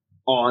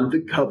On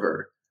the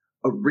cover,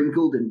 a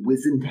wrinkled and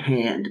wizened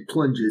hand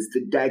plunges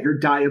the Dagger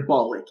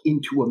Diabolic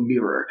into a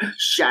mirror,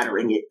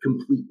 shattering it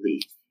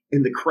completely.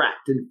 In the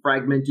cracked and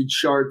fragmented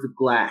shards of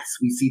glass,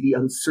 we see the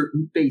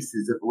uncertain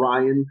faces of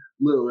Ryan,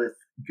 Lilith,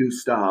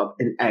 Gustav,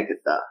 and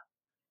Agatha.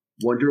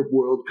 Wonder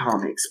World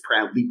Comics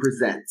proudly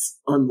presents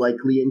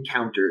Unlikely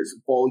Encounters,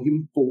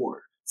 Volume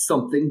 4,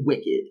 Something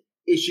Wicked,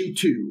 Issue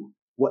 2,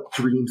 What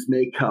Dreams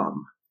May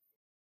Come.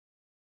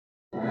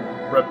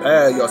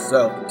 Prepare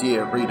yourself,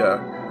 dear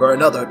reader, for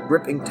another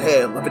gripping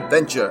tale of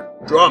adventure,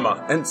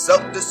 drama, and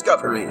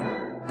self-discovery.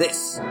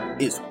 This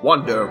is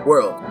Wonder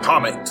World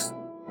Comics.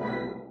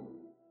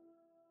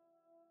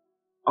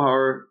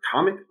 Our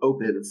comic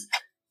opens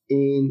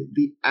in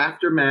the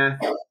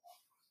aftermath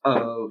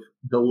of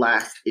the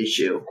last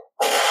issue.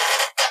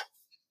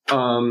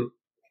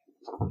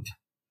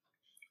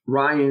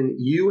 Ryan,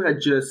 you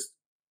had just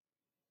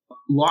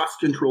lost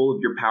control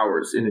of your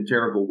powers in a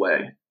terrible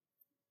way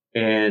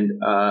and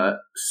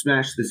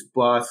smashed this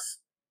bus.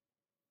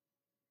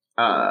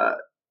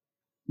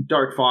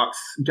 Dark Fox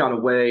got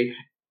away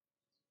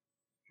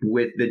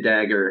with the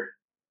dagger.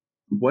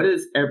 What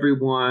is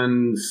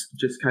everyone's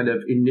just kind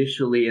of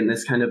initially in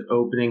this kind of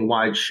opening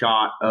wide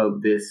shot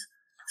of this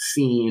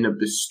scene of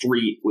the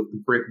street with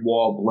the brick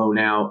wall blown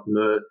out and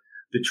the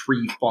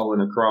tree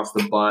falling across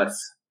the bus?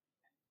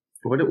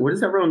 What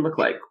does everyone look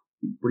like?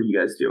 What are you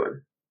guys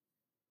doing?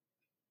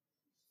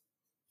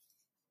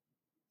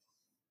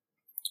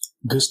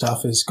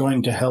 Gustav is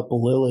going to help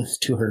Lilith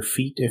to her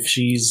feet if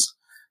she's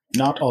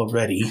not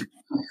already.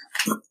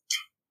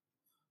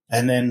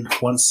 And then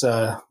once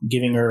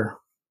giving her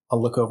a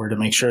look over to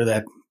make sure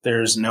that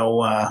there's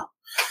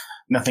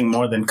nothing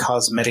more than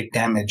cosmetic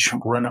damage,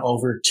 run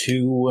over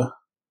to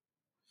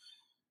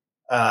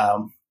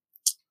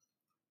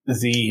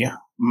the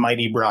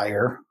Mighty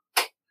Briar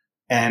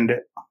and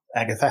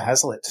Agatha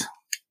Hazlitt.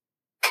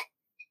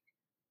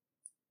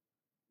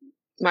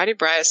 Mighty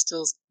Briar is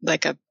still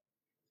like a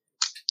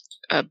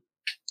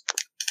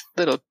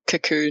little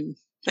cocoon,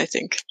 I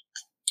think.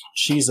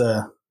 He's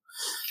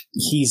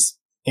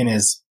in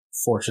his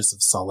fortress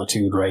of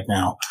solitude right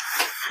now.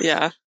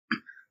 Yeah.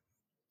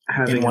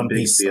 Having a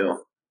big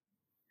deal.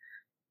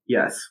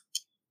 Yes.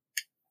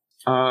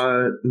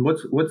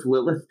 What's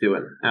Lilith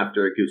doing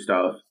after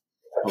Gustav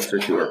helps her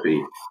to her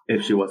feet,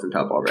 if she wasn't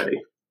up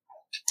already?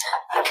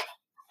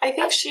 I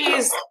think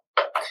she's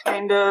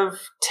kind of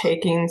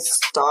taking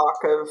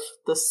stock of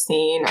the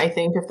scene. I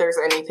think if there's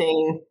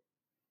anything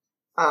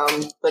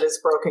that is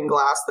broken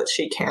glass that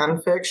she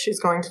can fix, she's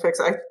going to fix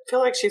it. I feel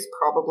like she's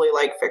probably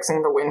like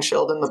fixing the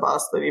windshield in the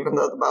bus, that even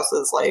though the bus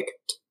is like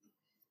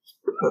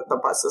the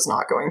bus is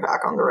not going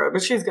back on the road,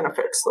 but she's going to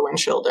fix the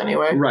windshield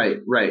anyway. Right.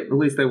 At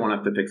least they won't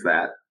have to fix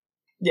that.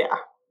 Yeah.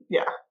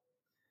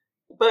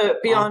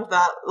 But beyond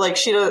that, like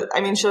she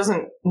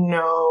doesn't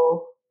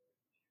know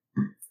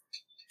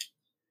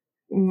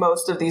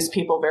most of these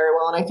people very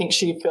well, and I think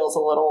she feels a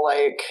little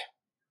like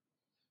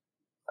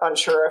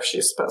unsure if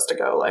she's supposed to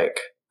go like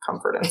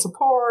comfort and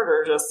support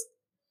or just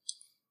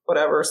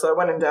whatever. So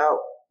when in doubt,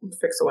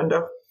 fix a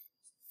window.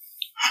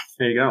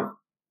 There you go.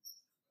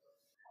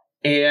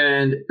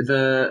 And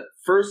the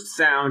first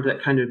sound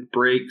that kind of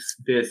breaks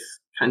this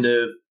kind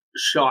of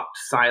shocked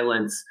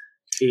silence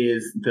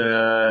is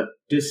the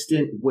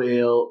distant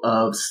wail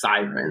of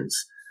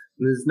sirens.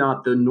 This is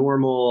not the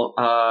normal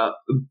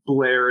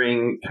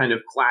blaring kind of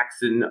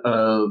klaxon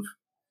of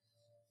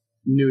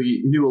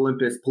New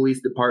Olympus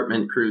Police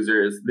Department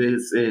cruisers.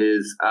 This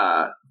is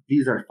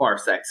these are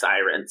Farsec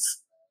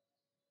sirens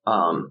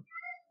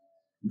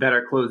that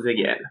are closing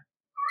in.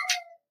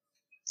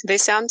 They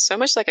sound so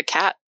much like a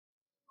cat.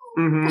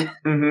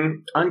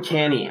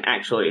 Uncanny,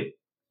 actually.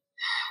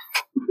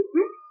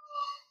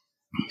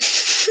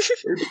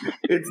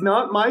 It's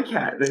not my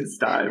cat this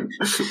time.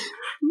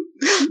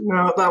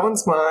 No, that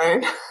one's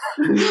mine.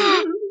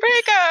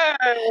 Breaker!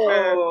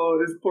 Oh,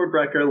 this poor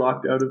Brecker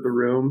locked out of the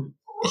room.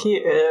 He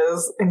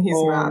is, and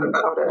he's mad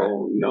about it.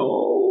 Oh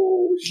no.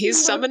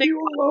 He's summoning you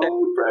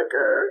alone,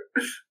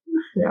 Brecker.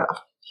 Yeah.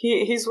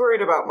 He's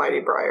worried about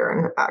Mighty Briar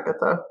and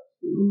Agatha.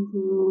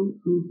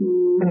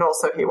 And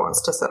also he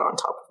wants to sit on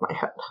top of my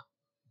head.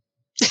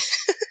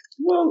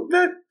 Well,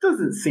 that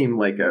doesn't seem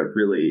like a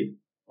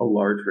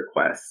large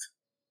request.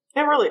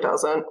 It really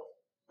doesn't.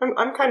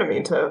 I'm kind of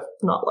mean to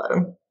not let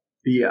him.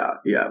 Yeah.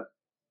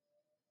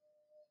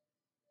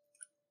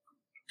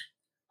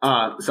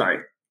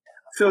 Sorry.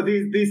 So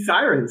these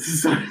sirens,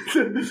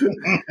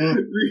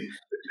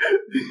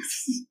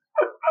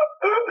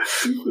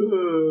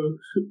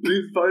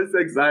 these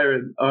Farsec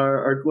sirens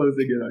are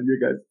closing in on your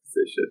guys'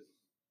 position.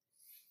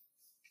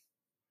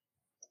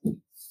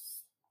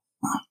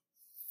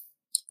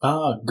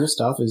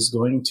 Gustav is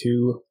going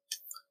to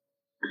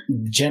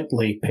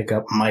gently pick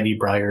up Mighty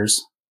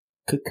Briar's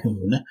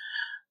cocoon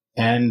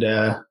and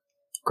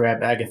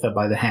grab Agatha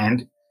by the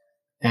hand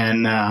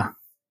and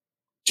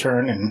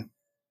turn and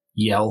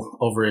yell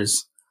over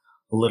his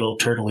little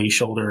turtley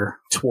shoulder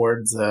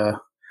towards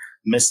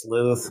Miss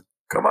Lilith.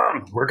 Come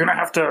on, we're gonna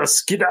have to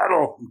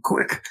skedaddle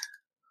quick.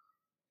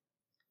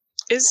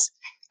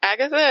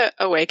 Agatha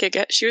awake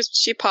again?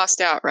 She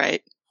passed out,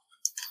 right?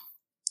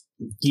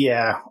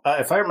 Yeah,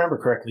 if I remember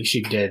correctly,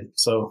 she did.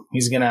 So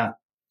he's gonna.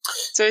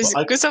 So is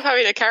Gustav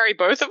having to carry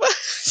both of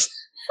us?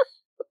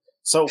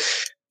 So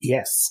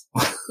yes,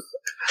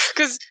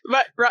 because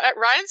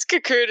Ryan's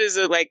cocoon is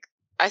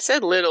I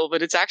said little,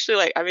 but it's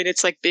actually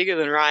it's bigger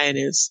than Ryan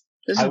is.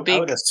 I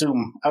would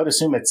assume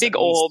it's big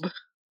orb,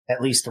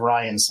 at least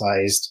Ryan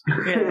sized.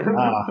 Yeah.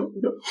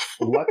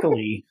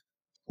 Luckily,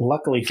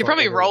 you could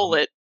probably roll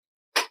it.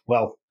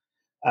 Well,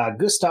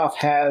 Gustav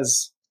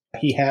has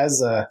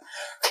a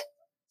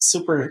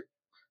super,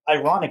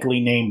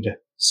 ironically named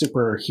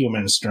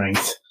superhuman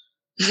strength.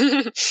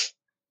 The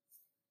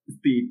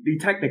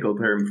technical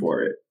term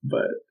for it,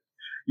 but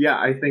yeah,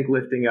 I think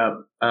lifting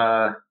up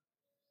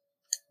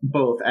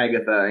both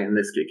Agatha and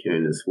this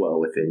cocoon is well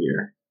within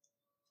your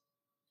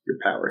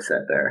power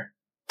set there.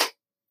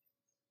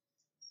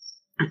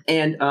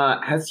 And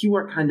as you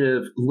are kind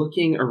of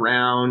looking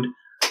around,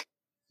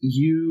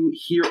 you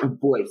hear a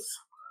voice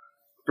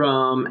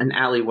from an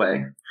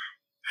alleyway.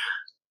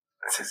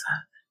 It says,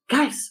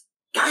 guys,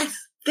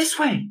 this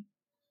way.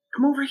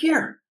 Come over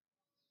here.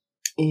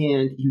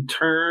 And you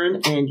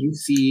turn and you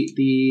see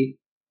the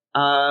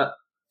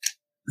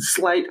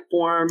slight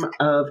form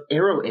of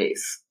Arrow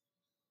Ace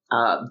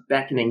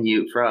beckoning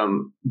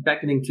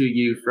to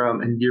you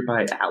from a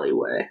nearby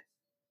alleyway.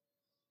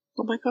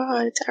 Oh my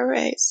god, it's Arrow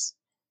Ace.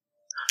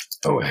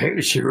 Oh,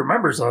 hey, she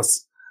remembers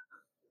us.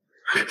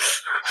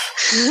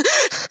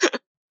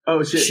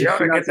 Oh shit! She ought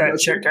to get that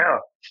checked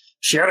out.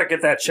 She ought to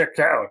get that checked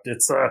out.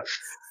 It's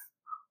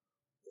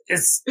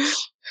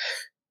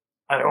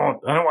I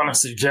don't want to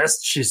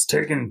suggest she's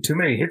taken too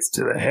many hits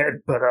to the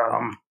head, but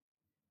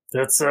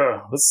that's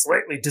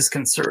slightly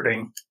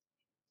disconcerting.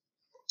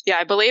 Yeah,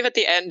 I believe at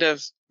the end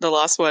of the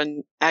last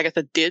one,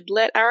 Agatha did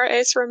let Arrow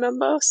Ace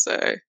remember.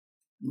 So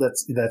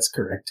that's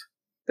correct.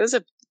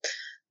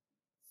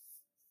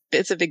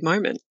 It's a big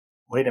moment.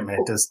 Wait a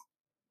minute.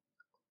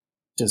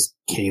 Does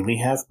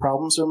Kaylee have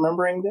problems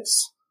remembering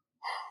this?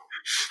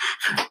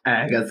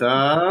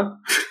 Agatha?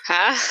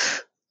 Huh?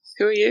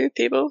 Who are you,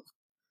 people?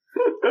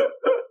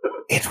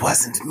 It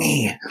wasn't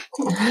me.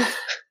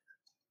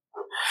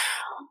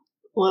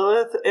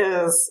 Lilith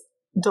is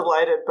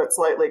delighted but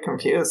slightly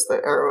confused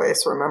that Arrow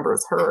Ace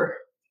remembers her.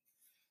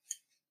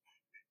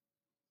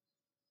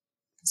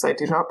 Because I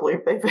do not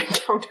believe they've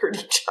encountered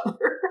each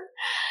other.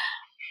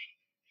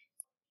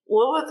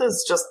 Lilith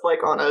is just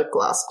on a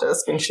glass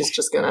disc and she's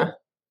just gonna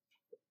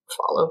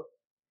follow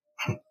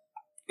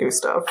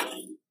Gustav.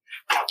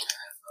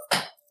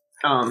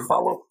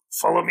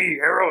 Follow me,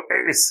 Arrow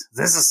Ace.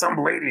 This is some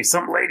lady.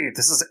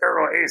 This is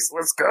Arrow Ace.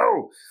 Let's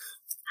go.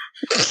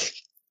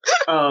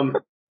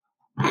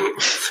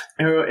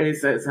 Arrow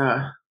Ace says,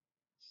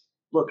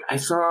 look, I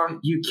saw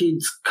you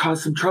kids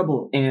cause some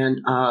trouble,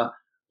 and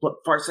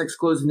look, Farsigh's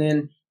closing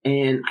in,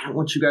 and I don't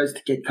want you guys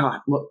to get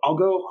caught. Look, I'll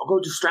go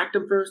distract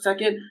them for a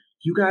second.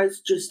 You guys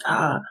just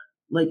go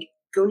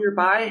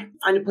nearby,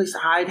 find a place to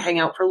hide, hang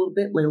out for a little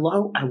bit, lay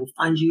low. I will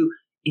find you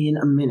in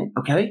a minute,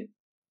 okay?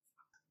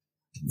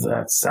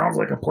 That sounds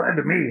like a plan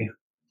to me.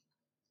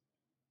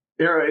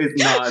 Arrow Ace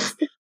nods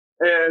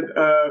and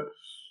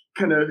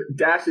kind of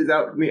dashes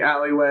out from the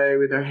alleyway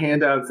with her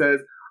hand out and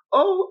says,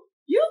 "Oh,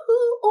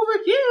 yoo-hoo, over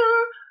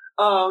here!"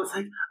 It's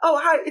like, "Oh,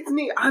 hi, it's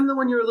me. I'm the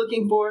one you were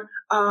looking for.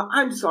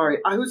 I'm sorry.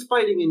 I was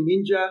fighting a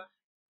ninja.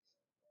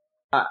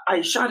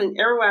 I shot an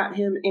arrow at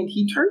him, and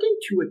he turned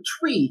into a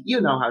tree.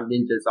 You know how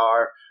ninjas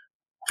are."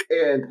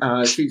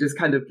 And she just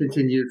kind of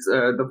continues.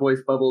 The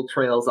voice bubble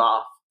trails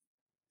off.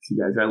 So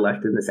you guys are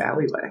left in this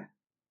alleyway.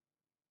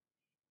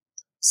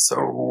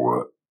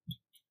 So,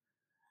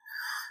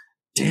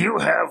 do you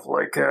have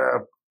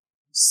a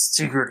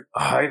secret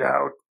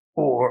hideout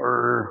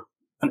or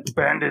an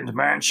abandoned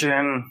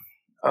mansion,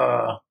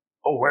 a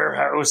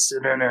warehouse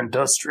in an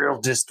industrial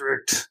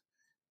district,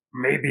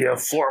 maybe a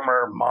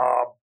former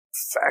mob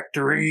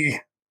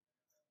factory,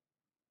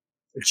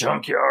 a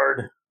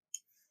junkyard,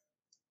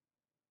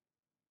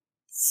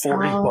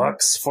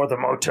 $40 for the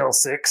Motel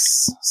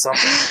 6,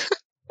 something?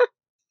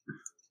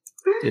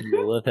 Did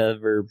Lilith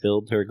ever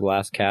build her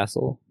glass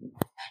castle?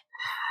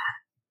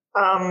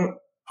 I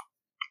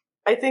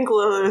think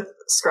Lilith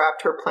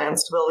scrapped her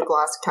plans to build a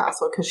glass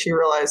castle because she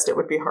realized it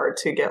would be hard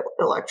to get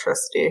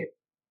electricity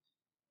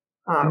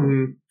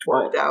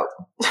worked out.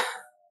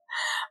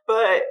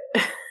 But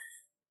I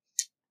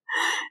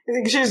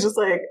think she's just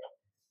I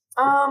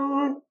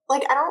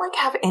don't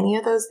have any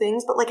of those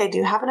things, but I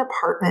do have an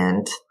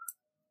apartment.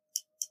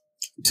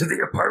 To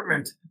the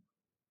apartment.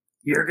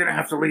 You're gonna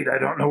have to lead. I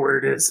don't know where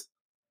it is.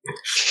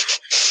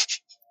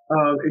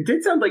 It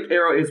did sound like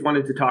Arrow Ace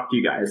wanted to talk to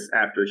you guys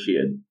after she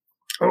had.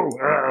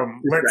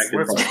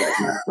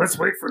 Let's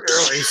wait for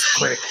Arrow Ace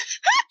quick.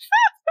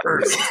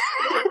 First.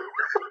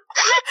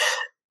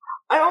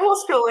 I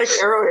almost feel like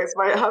Arrow Ace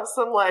might have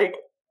some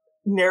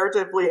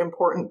narratively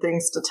important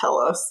things to tell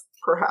us,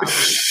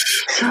 perhaps.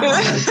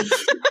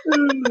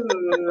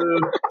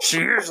 She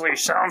usually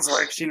sounds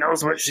like she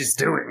knows what she's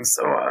doing,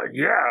 so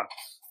yeah.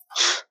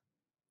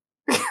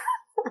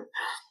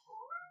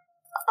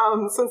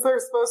 Since they're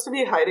supposed to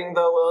be hiding,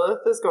 though,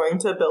 Lilith is going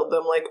to build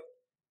them, like,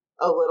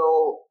 a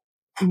little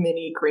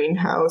mini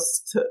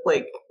greenhouse to,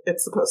 like,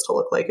 it's supposed to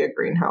look like a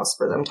greenhouse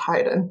for them to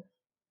hide in.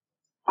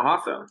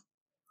 Awesome.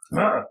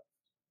 Huh.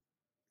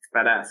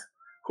 Badass.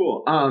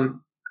 Cool.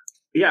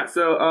 Yeah,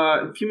 so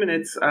a few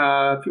minutes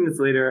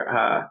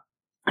later,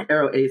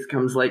 Arrow Ace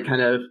comes like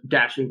kind of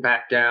dashing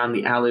back down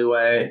the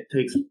alleyway,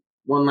 takes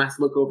one last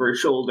look over his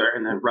shoulder,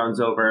 and then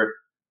runs over,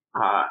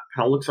 kind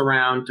of looks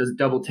around, does a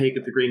double take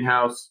at the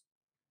greenhouse,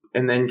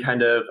 and then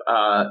kind of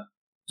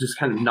just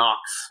kind of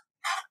knocks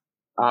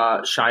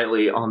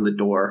shyly on the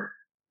door.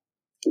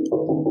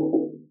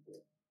 You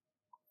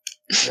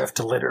have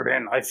to let her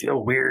in. I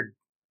feel weird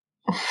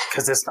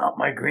because it's not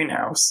my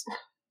greenhouse.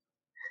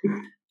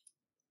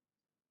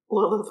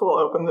 Lilith will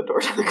open the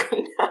door to the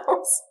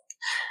greenhouse.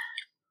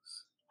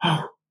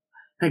 Oh,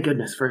 thank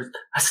goodness. For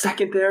a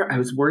second there, I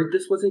was worried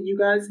this wasn't you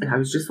guys, and I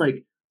was just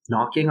like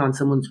knocking on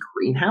someone's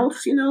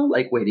greenhouse,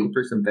 like waiting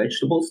for some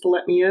vegetables to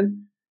let me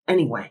in.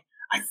 Anyway,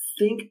 I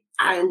think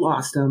I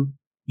lost them.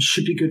 We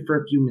should be good for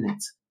a few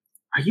minutes.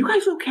 Are you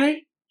guys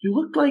okay? You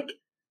looked like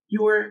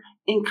you were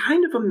in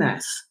kind of a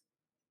mess.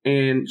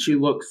 And she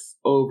looks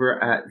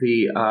over at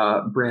the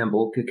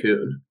bramble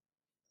cocoon.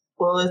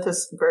 Lilith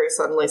is very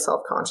suddenly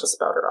self-conscious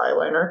about her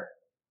eyeliner.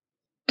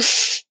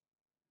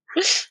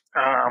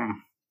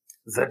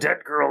 The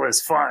dead girl is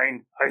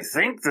fine. I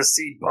think the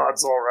seed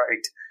pod's all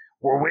right.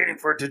 We're waiting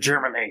for it to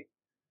germinate.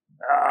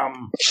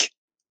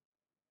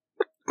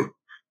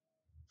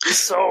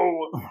 So,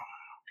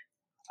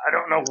 I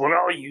don't know what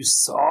all you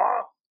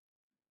saw,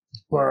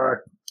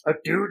 but a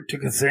dude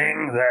took a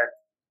thing that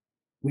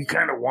we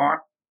kind of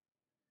want,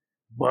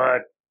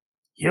 but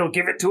he'll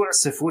give it to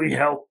us if we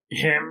help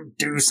him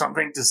do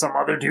something to some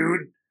other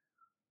dude.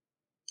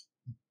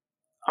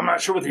 I'm not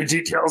sure what the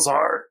details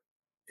are,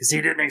 because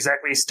he didn't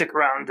exactly stick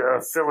around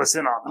to fill us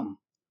in on them.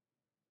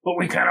 But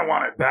we kind of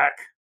want it back.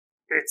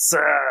 It's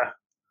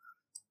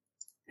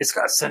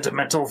got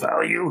sentimental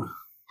value.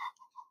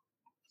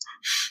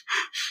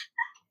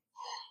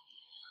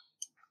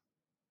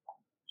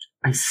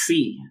 I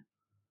see.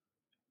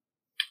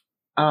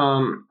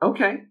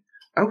 Okay.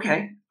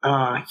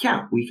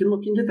 Yeah, we can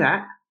look into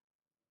that.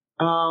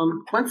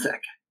 One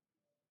sec.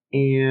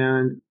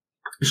 And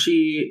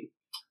she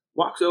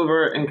walks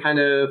over and kind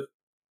of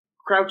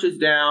crouches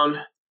down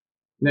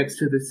next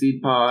to the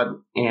seed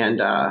pod and,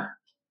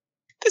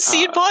 The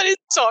seed pod is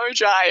so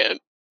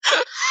giant.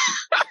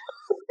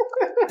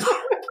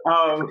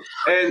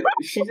 and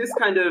she just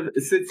kind of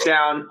sits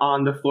down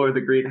on the floor of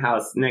the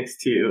greenhouse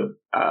next to,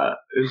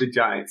 the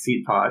giant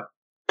seed pod.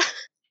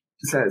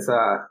 Says,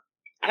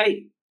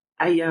 hey,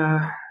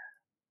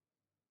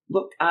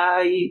 look,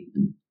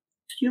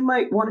 you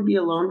might want to be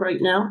alone right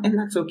now, and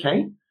that's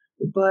okay,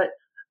 but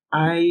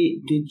I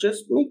did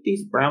just make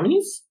these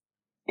brownies,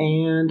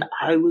 and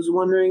I was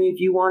wondering if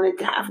you wanted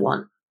to have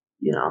one,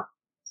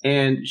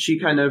 And she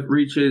kind of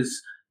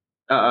reaches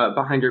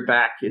behind her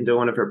back into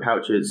one of her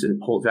pouches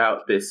and pulls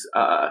out this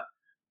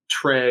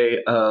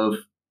tray of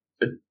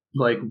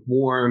like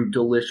warm,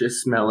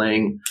 delicious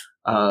smelling,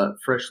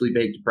 freshly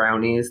baked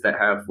brownies that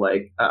have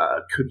like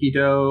cookie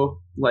dough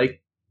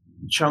like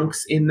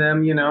chunks in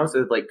them,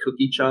 so like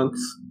cookie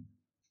chunks.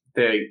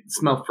 They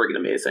smell friggin'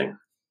 amazing.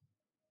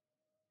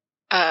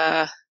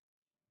 I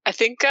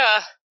think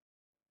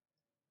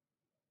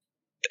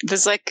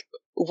there's like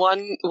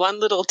one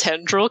little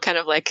tendril kind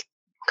of like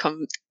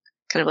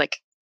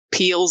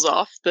peels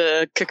off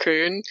the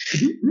cocoon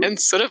and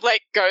sort of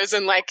like goes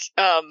and like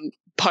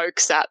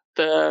pokes at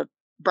the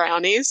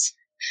brownies,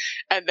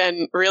 and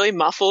then really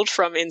muffled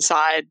from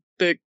inside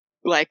the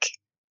like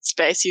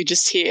space you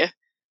just hear,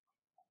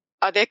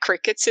 are there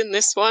crickets in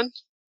this one?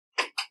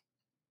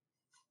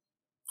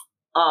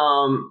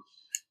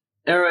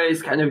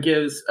 Ares kind of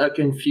gives a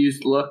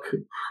confused look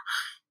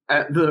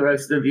at the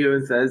rest of you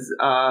and says,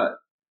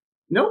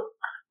 nope,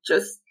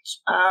 just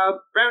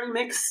brownie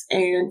mix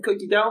and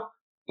cookie dough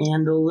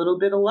and a little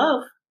bit of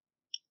love.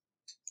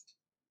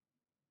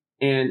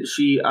 And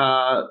she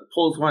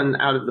pulls one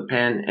out of the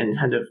pan and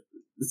kind of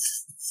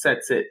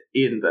sets it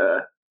in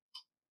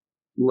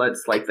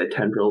lets like the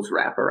tendrils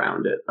wrap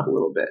around it a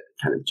little bit,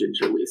 kind of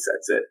gingerly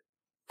sets it.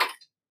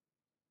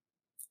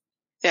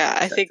 Yeah,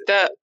 I think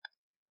the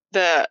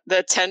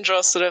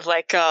tendril sort of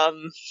like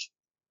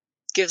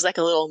gives like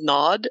a little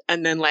nod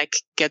and then like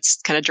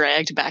gets kind of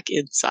dragged back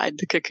inside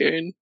the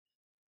cocoon.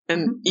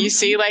 And you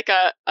see like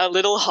a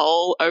little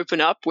hole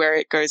open up where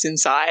it goes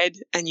inside,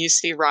 and you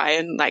see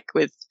Ryan like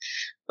with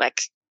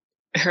like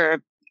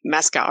her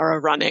mascara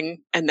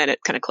running, and then it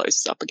kind of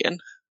closes up again.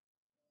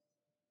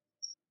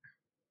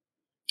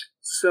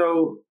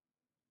 So,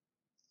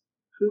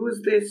 who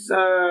is this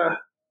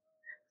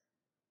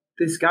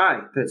guy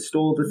that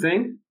stole the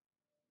thing?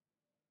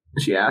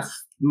 She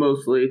asks,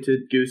 mostly to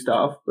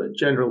Gustav, but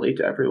generally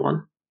to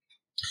everyone.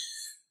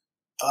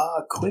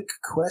 Quick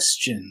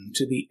question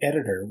to the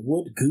editor.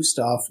 Would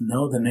Gustav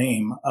know the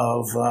name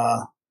of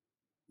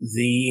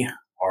the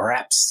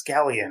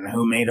rapscallion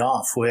who made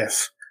off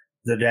with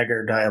the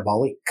Dagger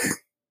Diabolic?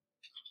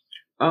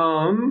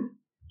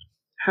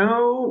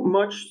 How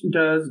much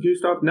does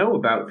Gustav know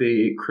about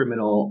the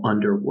criminal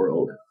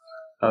underworld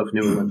of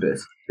New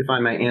Olympus? If I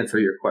may answer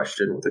your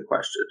question with a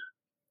question.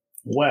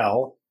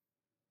 Well,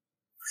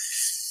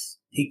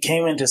 he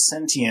came into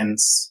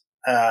sentience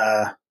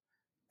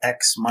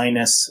X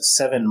minus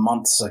 7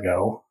 months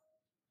ago,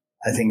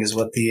 I think is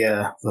what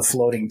the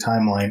floating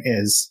timeline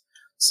is.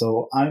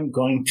 So I'm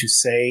going to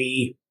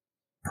say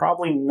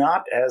probably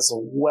not as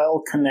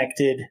well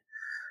connected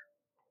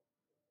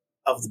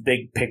of the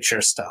big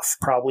picture stuff.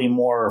 Probably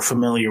more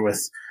familiar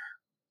with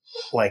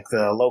like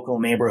the local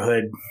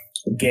neighborhood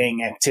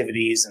gang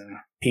activities and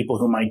people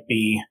who might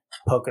be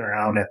poking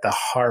around at the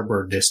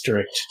Harbor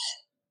District,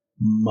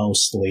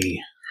 mostly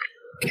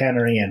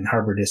Cannery and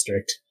Harbor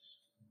District.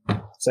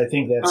 So I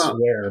think that's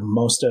where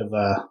most of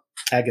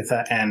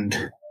Agatha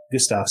and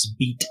Gustav's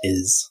beat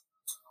is.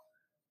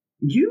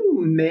 You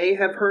may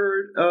have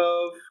heard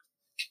of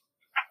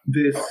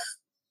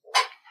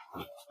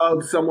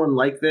someone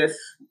like this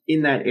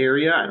in that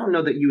area. I don't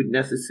know that you would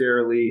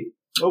necessarily.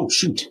 Oh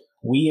shoot!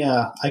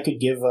 I could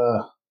give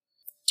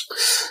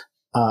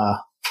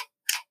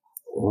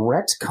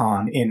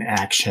retcon in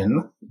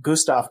action.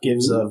 Gustav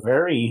gives a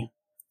very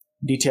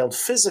detailed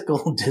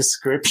physical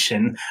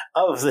description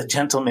of the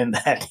gentleman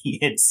that he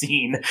had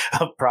seen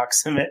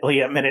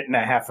approximately a minute and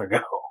a half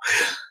ago.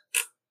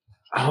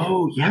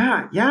 Oh,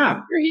 yeah.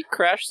 After he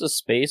crashed the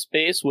space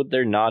base, would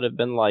there not have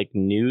been, like,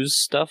 news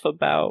stuff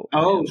about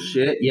Oh,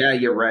 shit. Yeah,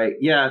 you're right.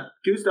 Yeah,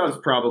 Gustav's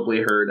probably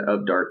heard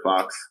of Dark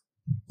Fox.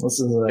 This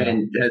is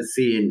and has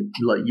seen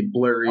like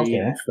blurry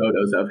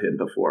photos of him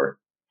before.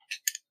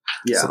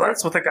 Yeah. So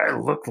that's what the guy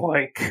looked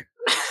like.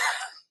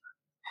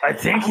 I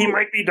think he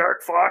might be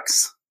Dark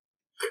Fox.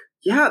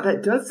 Yeah,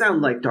 that does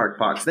sound like Dark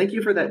Fox. Thank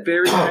you for that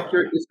very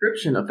accurate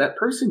description of that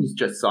person you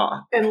just saw.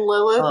 And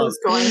Lilith is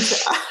going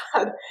to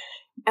add,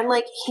 and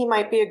like, he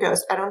might be a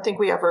ghost. I don't think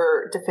we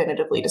ever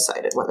definitively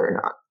decided whether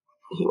or not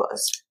he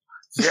was.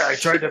 Yeah, I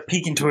tried to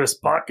peek into his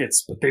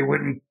pockets, but they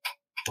wouldn't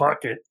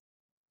pocket.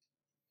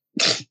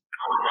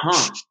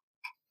 Huh.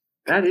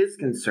 That is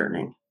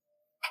concerning.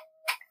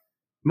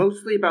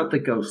 Mostly about the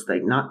ghost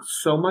thing, not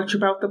so much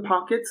about the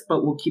pockets,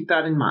 but we'll keep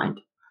that in mind.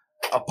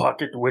 A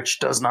pocket which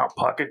does not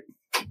pocket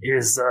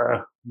is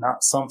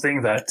not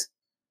something that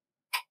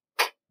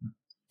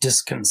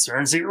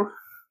disconcerts you.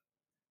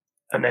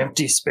 An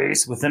empty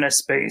space within a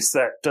space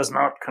that does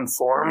not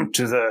conform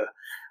to the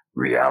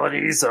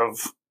realities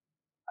of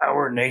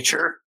our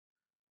nature,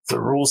 the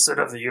rule set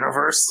of the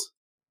universe,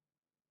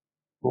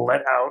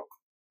 let out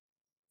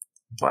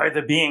by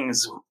the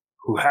beings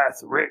who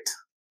hath writ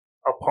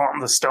upon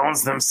the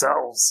stones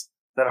themselves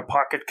that a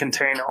pocket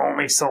contain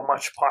only so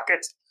much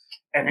pocket,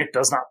 and it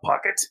does not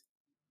pocket.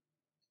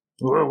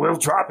 We'll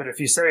drop it if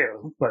you say it,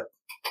 but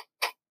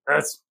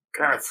that's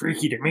kind of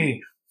freaky to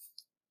me.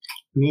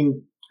 I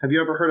mean, have you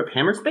ever heard of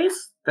Hammer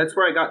Space? That's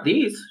where I got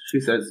these, she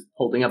says,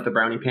 holding up the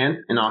brownie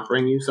pan and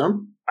offering you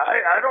some.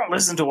 I don't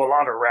listen to a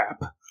lot of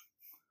rap.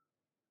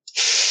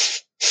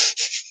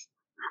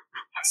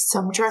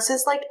 Some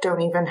dresses, like,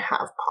 don't even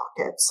have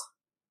pockets.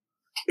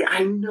 Yeah,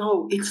 I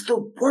know. It's the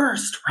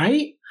worst,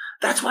 right?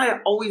 That's why I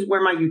always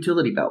wear my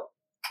utility belt.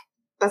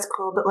 That's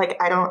cool, but, like,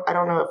 I don't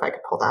know if I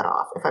could pull that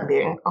off, if I'm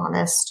being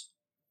honest.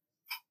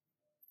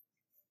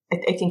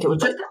 I think it would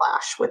just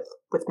clash with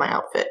my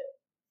outfit.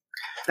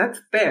 That's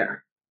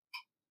fair.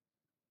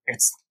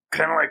 It's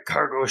kind of like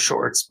cargo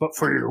shorts, but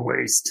for your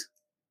waist.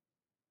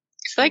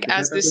 I feel like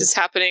as this is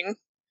happening...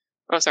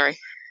 Oh, sorry.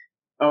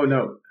 Oh,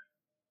 no.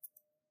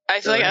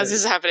 I feel like as this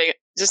is happening,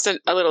 just a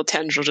little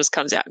tendril just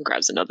comes out and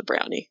grabs another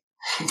brownie.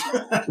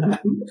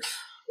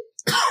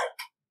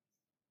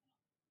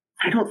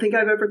 I don't think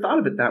I've ever thought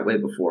of it that way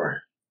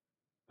before.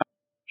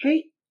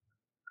 Hey,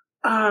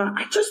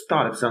 I just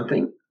thought of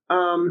something.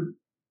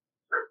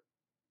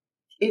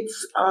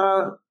 It's,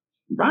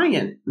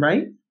 Ryan,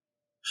 right?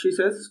 She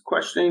says,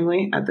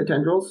 questioningly at the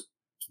tendrils.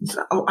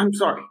 Oh, I'm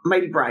sorry,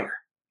 Mighty Briar.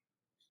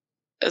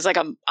 It's like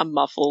a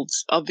muffled,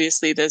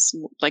 obviously there's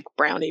like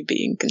brownie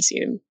being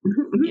consumed.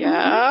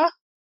 Yeah?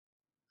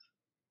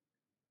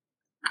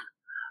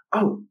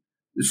 Oh,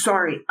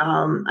 sorry,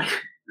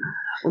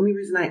 only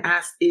reason I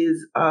asked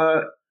is,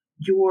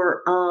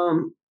 your,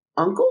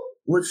 uncle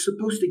was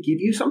supposed to give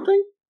you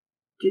something?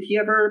 Did he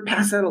ever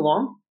pass that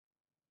along?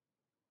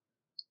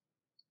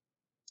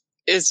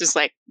 It's just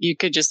like, you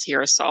could just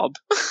hear a sob.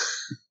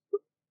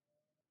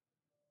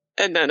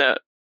 And then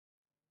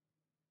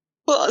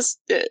lost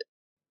it.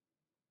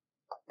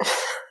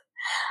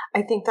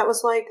 I think that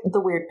was like the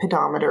weird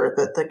pedometer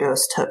that the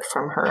ghost took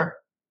from her.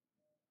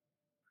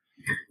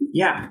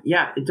 Yeah,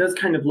 it does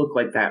kind of look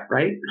like that,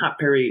 right? Not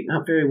very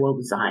well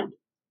designed.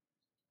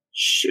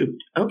 Shoot.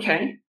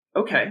 Okay.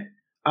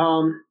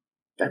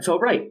 That's all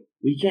right.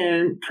 We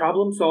can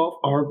problem solve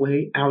our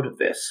way out of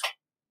this.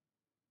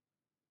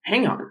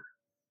 Hang on.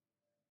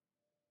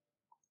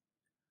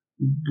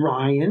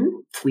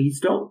 Brian,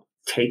 please don't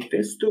take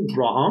this the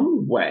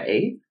wrong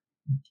way,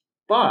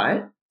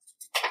 but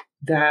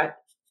that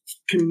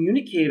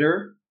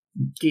communicator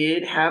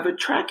did have a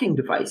tracking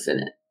device in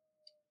it.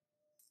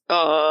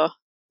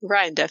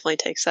 Ryan definitely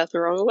takes that the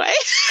wrong way.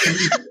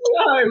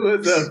 I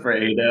was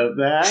afraid of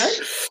that.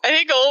 I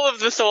think all of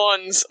the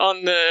thorns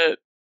on the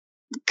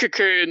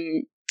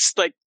cocoon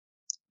like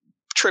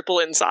triple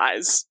in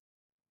size.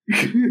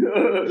 Boom.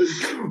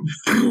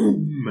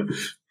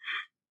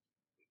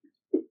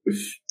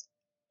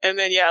 And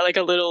then like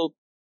a little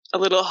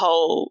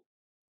hole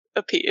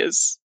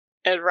appears,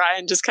 and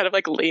Ryan just kind of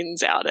like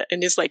leans out it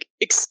and is like,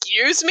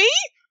 "Excuse me?"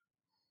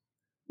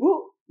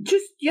 Well,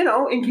 just,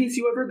 in case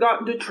you ever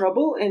got into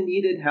trouble and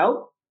needed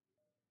help.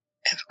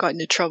 I've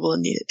gotten into trouble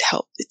and needed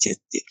help. It's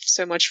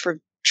so much for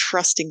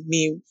trusting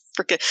me.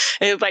 Freaking,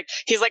 and like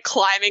he's like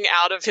climbing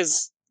out of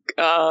his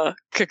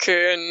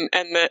cocoon,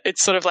 and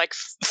it's sort of like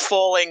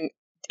falling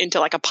into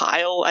like a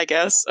pile, I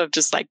guess, of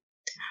just like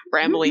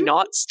rambly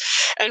knots.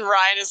 And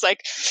Ryan is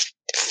like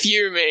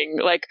fuming,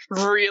 like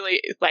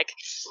really like.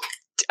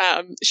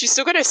 She's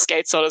still got her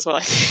skates on as well,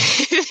 I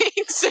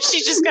think. So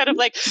she's just kind of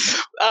like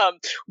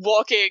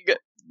walking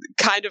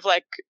kind of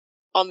like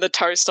on the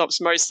toe stops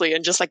mostly,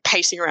 and just like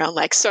pacing around,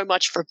 like, so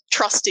much for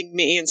trusting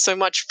me, and so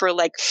much for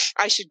like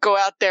I should go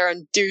out there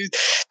and do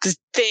the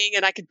thing,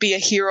 and I could be a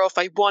hero if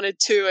I wanted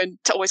to, and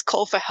to always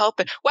call for help.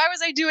 And why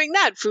was I doing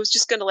that if it was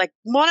just going to like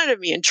monitor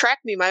me and track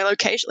me, my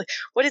location? Like,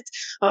 what it's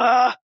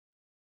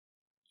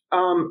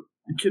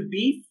to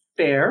be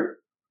fair,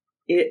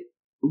 it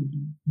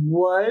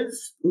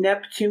was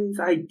Neptune's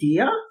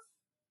idea,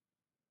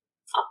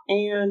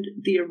 and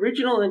the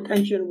original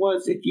intention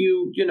was if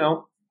you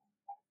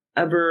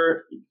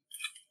ever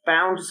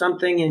found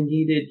something and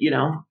needed,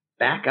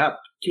 backup,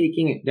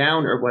 taking it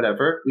down or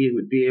whatever, we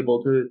would be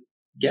able to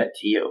get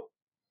to you.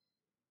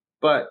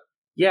 But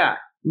yeah,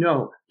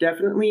 no,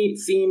 definitely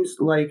seems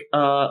like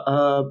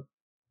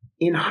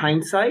in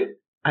hindsight,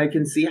 I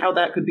can see how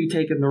that could be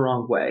taken the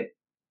wrong way.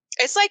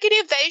 It's like an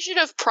invasion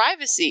of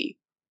privacy.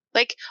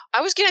 Like,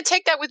 I was going to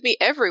take that with me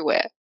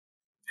everywhere.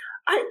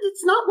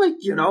 It's not like,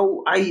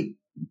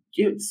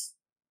 it's...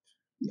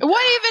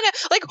 Why even,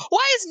 like,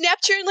 why is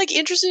Neptune, like,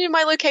 interested in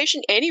my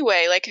location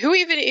anyway? Like, who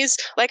even is,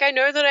 like, I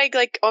know that I,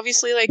 like,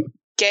 obviously, like,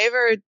 gave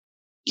her,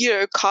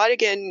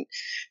 cardigan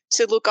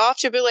to look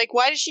after, but, like,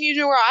 why does she need to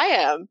know where I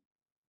am?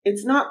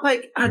 It's not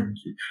like,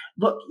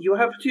 look, you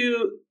have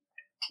to,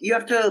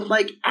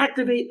 like,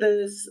 activate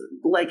this,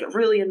 like,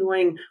 really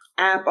annoying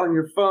app on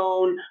your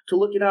phone to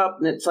look it up,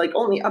 and it's, like,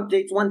 only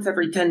updates once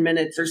every 10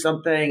 minutes or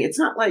something. It's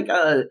not like,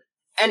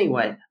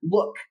 anyway,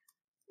 look,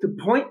 the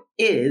point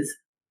is,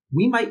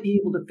 we might be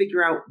able to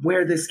figure out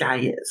where this guy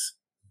is,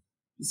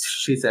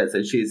 she says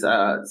as she's,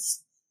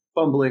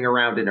 fumbling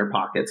around in her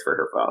pockets for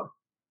her phone.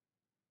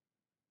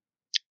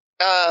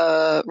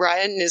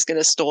 Ryan is going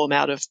to storm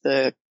out of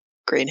the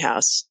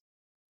greenhouse.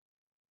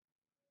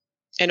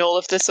 And all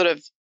of the sort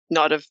of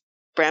knot of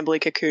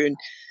brambly cocoon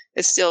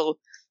is still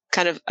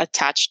kind of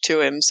attached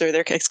to him, so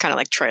it's kind of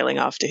like trailing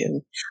after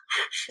him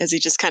as he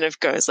just kind of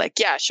goes like,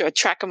 yeah, sure,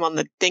 track him on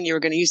the thing you were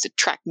going to use to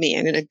track me.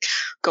 I'm going to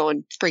go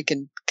and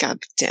freaking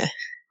goddamn.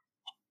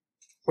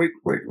 Wait.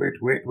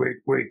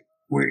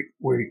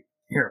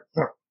 Here.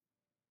 Oh.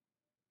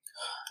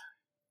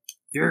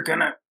 You're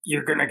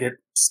gonna get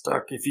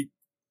stuck if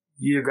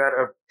you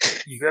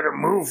gotta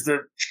move the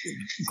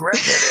grab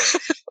that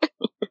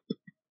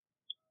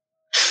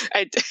in.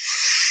 I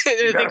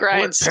think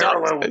Ryan stopped.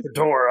 Parallel with the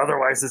door,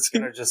 otherwise it's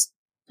gonna just...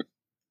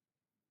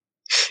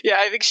 Yeah,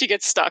 I think she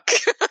gets stuck.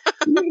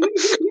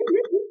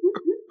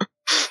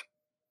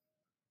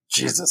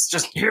 Jesus,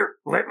 just here,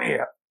 let me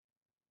up.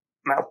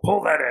 Now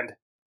pull that end.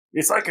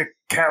 It's like a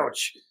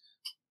couch.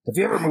 Have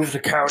you ever moved a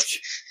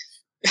couch?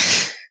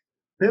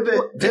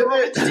 Pivot. Do you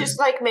want me to just,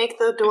 like, make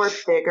the door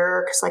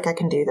bigger? Because, like, I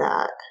can do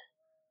that.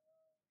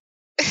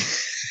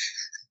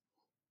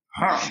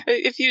 Huh.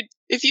 If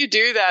you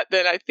do that,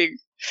 then I think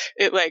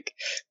it, like,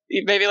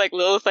 maybe, like,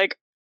 Lilith, like,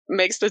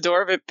 makes the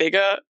door a bit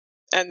bigger,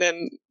 and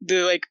then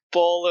the, like,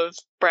 ball of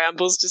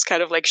brambles just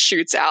kind of, like,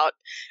 shoots out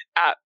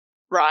at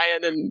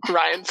Ryan, and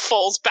Ryan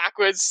falls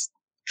backwards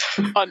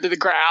onto the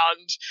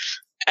ground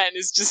and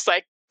is just,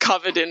 like,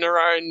 covered in her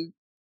own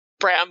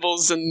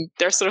brambles, and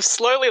they're sort of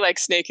slowly, like,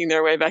 snaking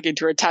their way back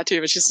into her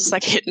tattoo, but she's just,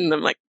 like, hitting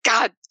them, like,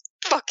 God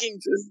fucking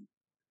just...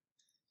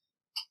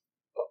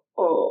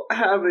 Oh,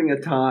 having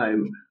a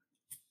time.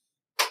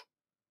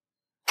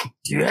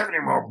 Do you have any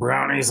more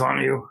brownies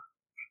on you?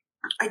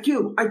 I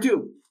do.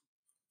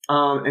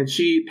 And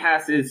she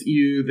passes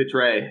you the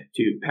tray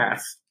to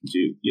pass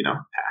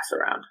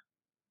around.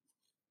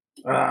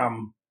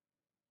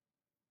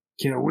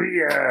 Can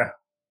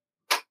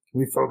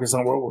we focus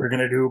on what we're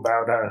gonna do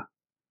about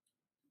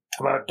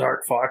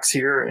Dark Fox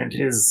here and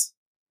his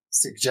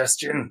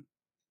suggestion?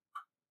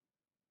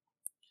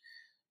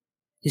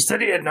 He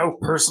said he had no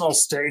personal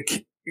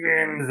stake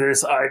in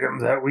this item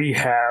that we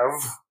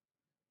have,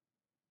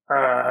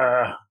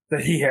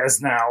 that he has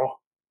now,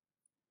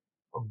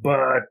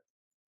 but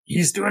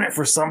he's doing it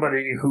for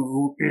somebody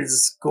who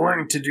is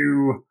going to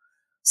do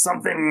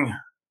something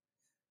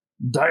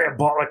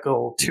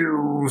diabolical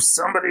to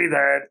somebody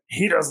that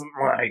he doesn't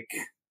like.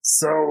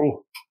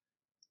 So,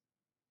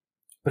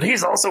 but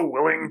he's also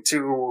willing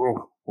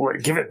to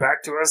give it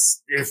back to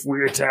us if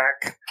we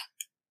attack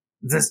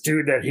this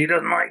dude that he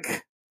doesn't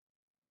like?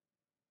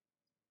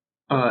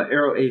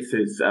 Arrow Ace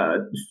is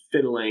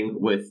fiddling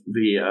with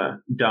the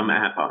dumb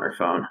app on her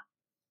phone.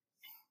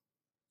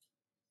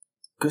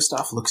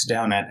 Gustav looks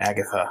down at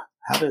Agatha.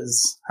 How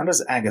does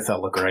Agatha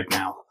look right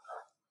now?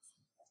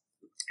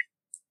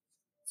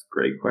 It's a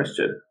great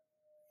question.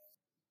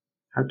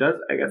 How does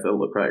Agatha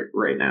look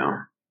right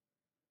now?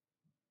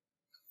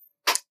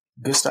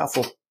 Gustav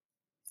will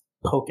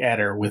poke at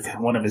her with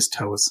one of his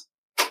toes.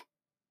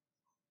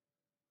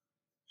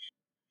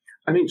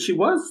 I mean, she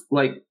was,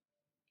 like,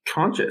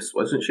 conscious,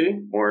 wasn't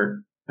she?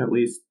 Or at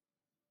least...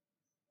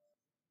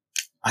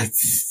 I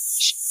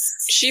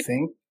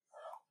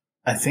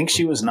think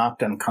she was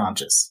knocked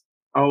unconscious.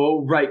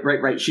 Oh,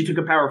 right. She took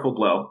a powerful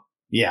blow.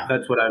 Yeah.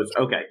 That's what I was...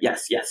 Okay,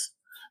 yes.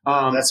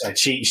 That's right.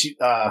 She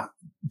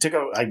took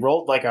I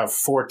rolled like a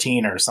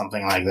 14 or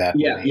something like that.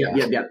 Yeah.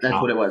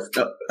 That's what it was.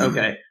 Oh,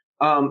 okay.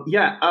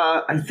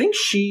 I think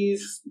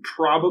she's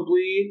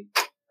probably,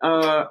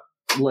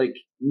 like,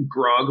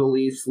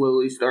 groggily,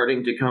 slowly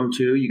starting to come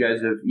to. You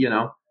guys have,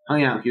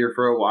 hung out here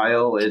for a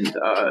while, and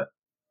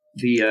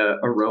the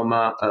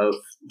aroma of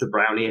the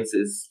brownies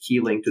is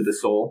healing to the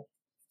soul.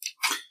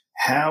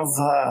 Have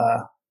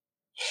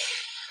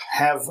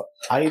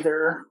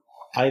either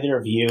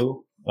of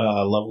you,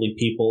 lovely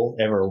people,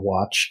 ever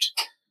watched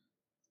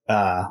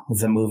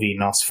the movie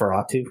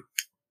Nosferatu?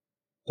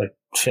 Like,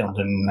 filmed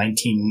in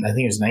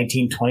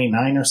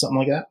 1929 or something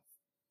like that?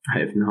 I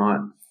have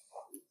not.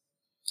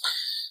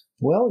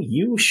 Well,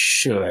 you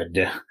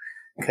should,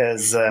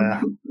 because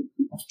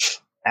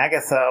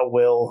Agatha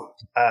will,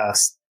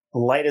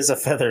 light as a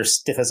feather,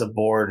 stiff as a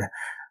board,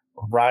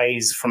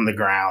 rise from the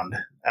ground,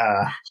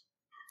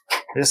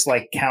 just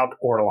like Count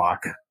Orlok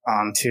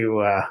onto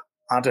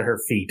her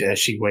feet as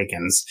she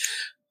wakens.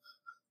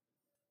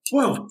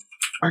 Whoa,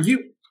 are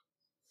you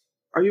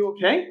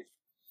okay?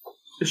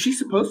 Is she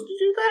supposed to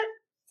do that?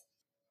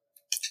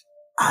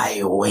 I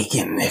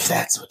awaken, if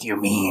that's what you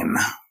mean.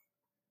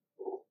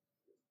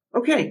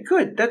 Okay,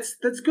 good. That's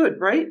good,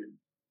 right?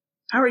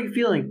 How are you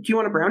feeling? Do you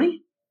want a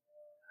brownie?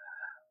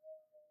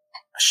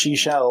 She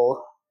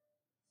shall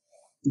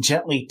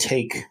gently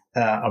take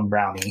a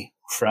brownie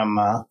from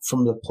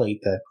the plate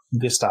that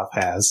Gustav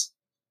has,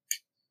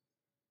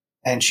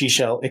 and she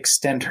shall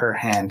extend her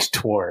hand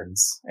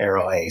towards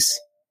Arrow Ace.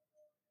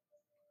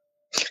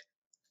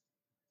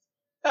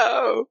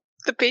 Oh,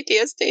 the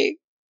PTSD.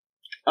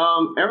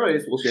 Arrow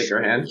Ace will shake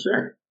her hand,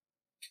 sure.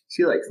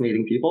 She likes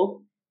meeting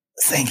people.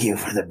 Thank you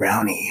for the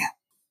brownie.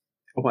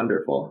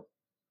 Wonderful.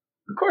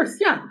 Of course,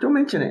 yeah, don't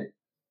mention it.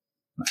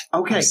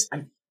 Okay,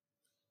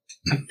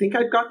 I think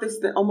I've got this,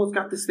 almost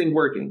got this thing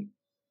working.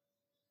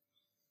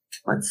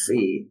 Let's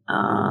see.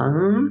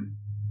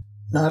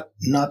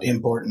 Not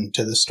important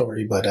to the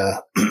story, but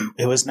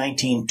it was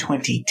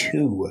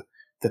 1922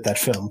 that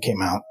film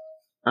came out.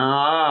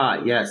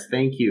 Ah, yes,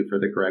 thank you for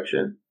the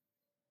correction.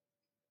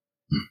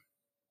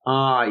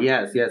 Ah,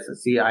 yes.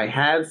 See, I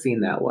have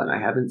seen that one. I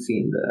haven't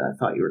seen I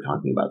thought you were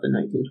talking about the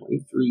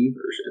 1923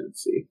 version.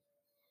 See,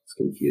 it's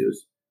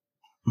confused.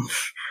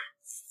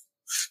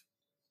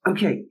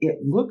 Okay, it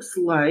looks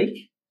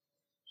like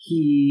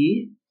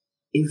he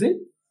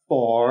isn't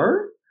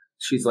far.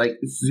 She's like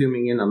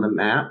zooming in on the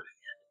map.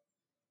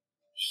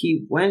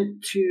 He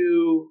went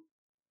to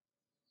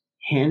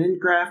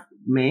Hannengraf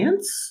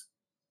Manse?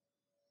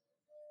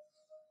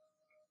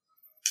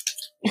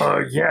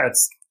 Yeah,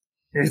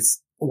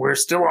 it's we're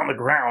still on the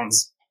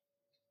grounds.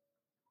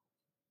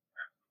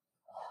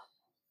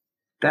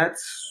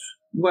 That's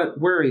what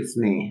worries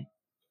me.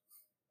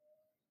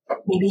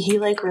 Maybe he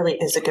really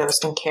is a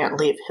ghost and can't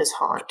leave his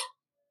haunt.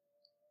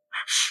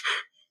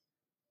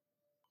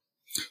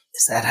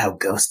 Is that how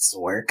ghosts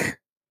work?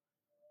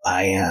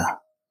 I'm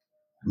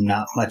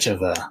not much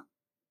of a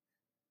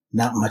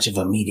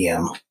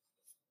medium.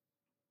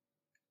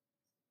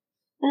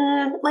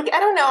 I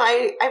don't know.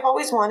 I've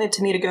always wanted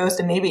to meet a ghost,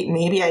 and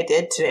maybe I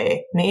did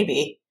today.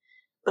 Maybe.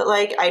 But,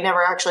 I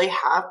never actually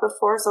have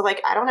before, so,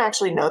 I don't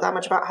actually know that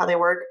much about how they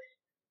work.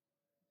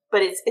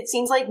 But it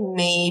seems like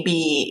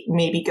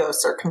maybe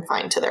ghosts are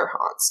confined to their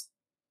haunts.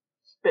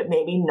 But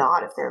maybe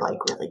not if they're,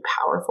 really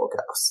powerful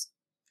ghosts.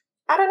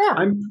 I don't know.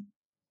 I'm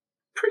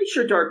pretty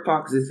sure Dark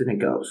Fox isn't a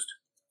ghost.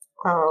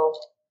 Oh.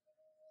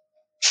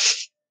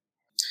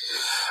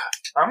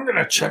 I'm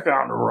gonna check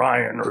on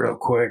Ryan real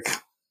quick.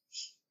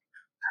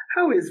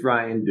 How is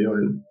Ryan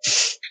doing?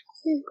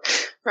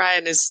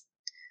 Ryan is,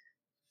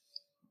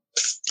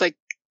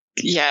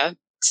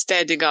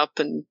 standing up,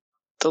 and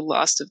the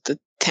last of the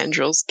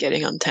tendrils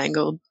getting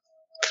untangled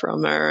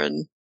from her,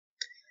 and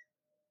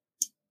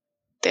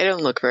they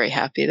don't look very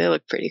happy. They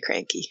look pretty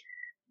cranky.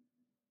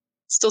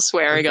 Still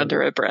swearing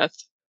under her breath.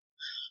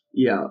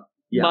 Yeah.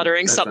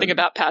 Muttering something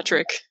about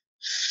Patrick.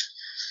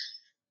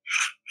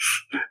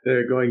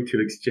 They're going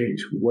to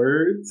exchange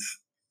words.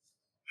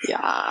 Yeah.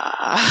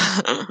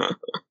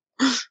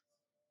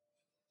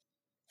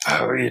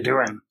 How are you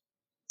doing?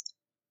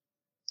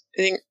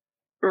 I think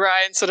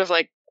Ryan sort of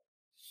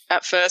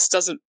at first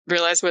doesn't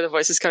realize where the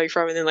voice is coming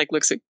from, and then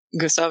looks at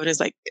Gustav and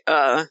is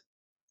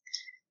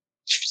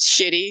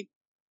shitty.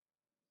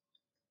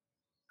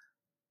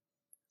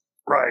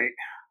 Right.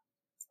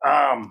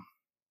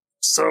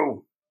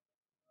 So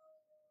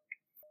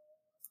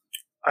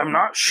I'm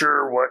not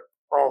sure what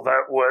all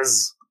that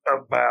was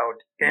about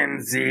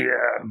in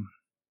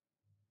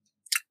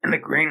the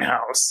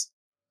greenhouse,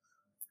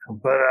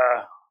 but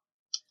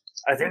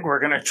I think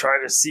we're gonna try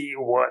to see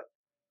what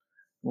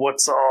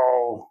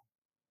all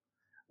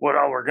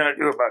we're gonna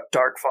do about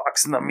Dark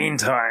Fox in the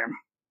meantime.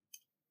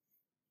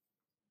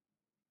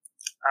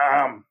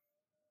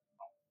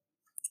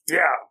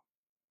 Yeah.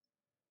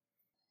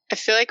 I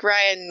feel like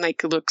Ryan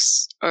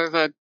looks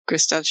over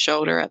Gustav's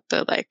shoulder at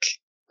the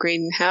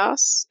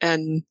greenhouse,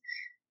 and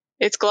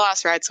it's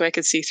glass, right? So I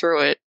could see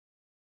through it.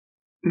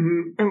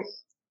 Mm-hmm.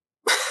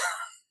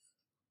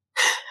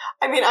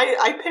 I mean,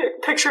 I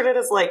pictured it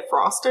as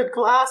frosted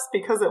glass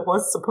because it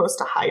was supposed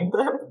to hide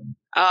them.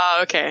 Oh,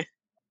 okay.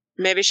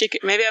 Maybe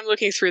maybe I'm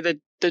looking through the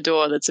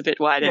door that's a bit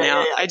wider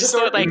now. Yeah. I just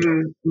thought if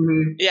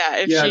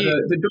she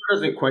the door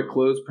doesn't quite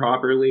close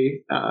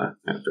properly after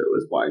it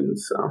was widened,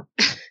 so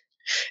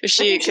if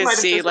she could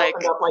see opened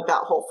up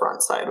that whole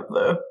front side of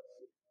the.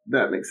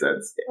 That makes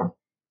sense.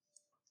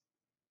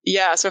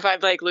 Yeah. So if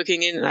I'm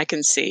looking in, I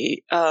can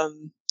see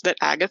that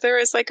Agatha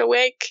is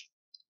awake,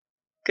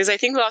 because I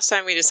think last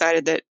time we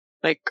decided that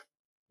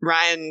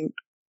Ryan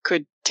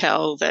could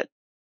tell that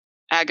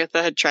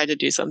Agatha had tried to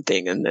do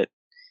something and that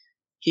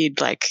he'd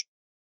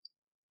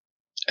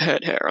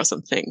hurt her or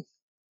something,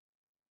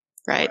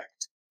 right?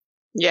 Correct.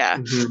 Yeah.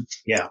 Mm-hmm.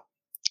 Yeah.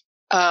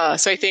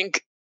 So I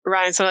think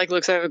Ryan sort of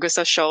looks over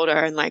Gustav's shoulder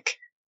and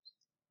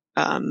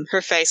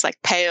her face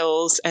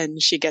pales,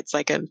 and she gets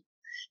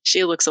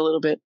she looks a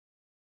little bit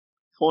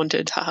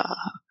haunted.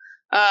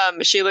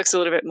 She looks a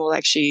little bit more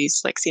like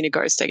she's seen a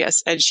ghost, I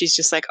guess, and she's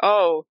just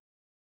oh,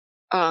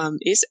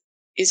 is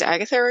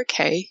Agatha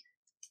okay?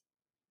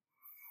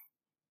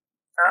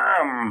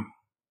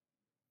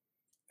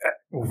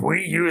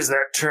 We use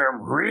that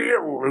term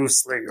real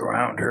loosely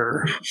around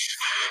her.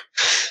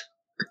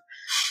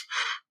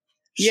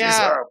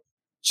 Yeah.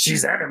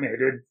 She's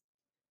animated.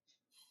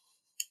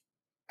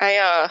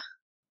 I'll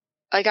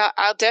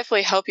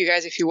definitely help you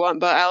guys if you want,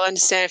 but I'll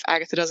understand if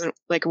Agatha doesn't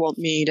want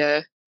me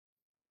to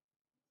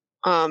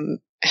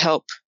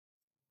help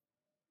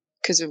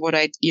because of what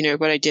I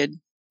did.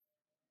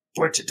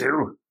 What'd you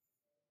do?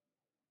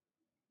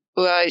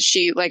 Well,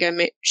 she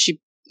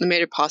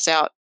made her pass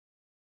out.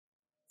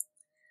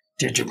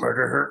 Did you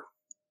murder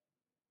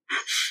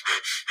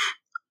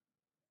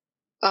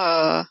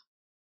her?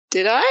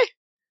 Did I?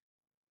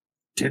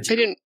 Did you? I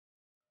didn't.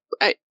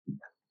 I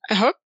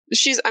hope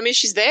she's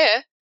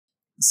there.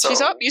 So,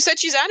 she's up. You said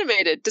she's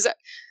animated. Does that?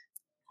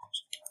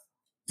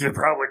 You're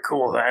probably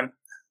cool then.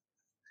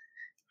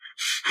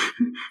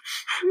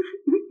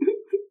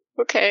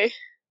 Okay.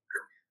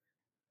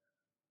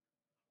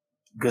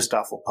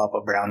 Gustav will pop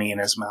a brownie in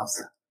his mouth.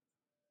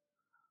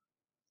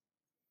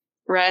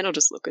 Ryan will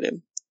just look at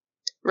him.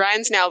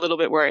 Ryan's now a little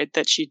bit worried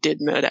that she did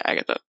murder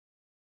Agatha.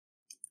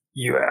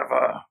 You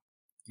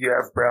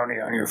have brownie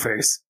on your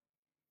face.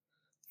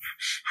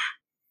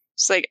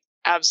 Just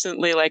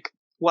absently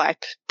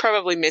wipe.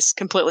 Probably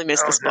completely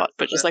miss the spot,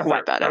 but just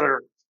wipe at it.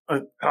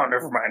 Oh,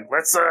 never mind.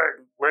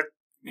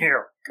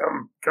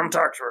 Come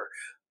talk to her.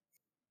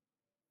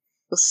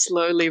 We'll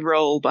slowly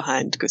roll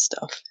behind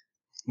Gustav.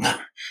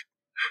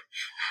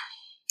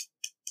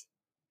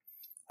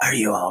 Are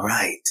you all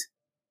right?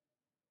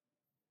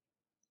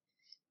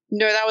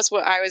 No, that was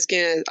what I was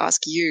going to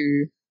ask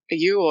you. Are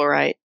you all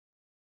right?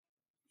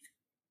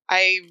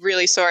 I'm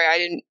really sorry. I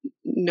didn't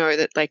know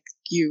that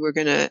you were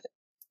going to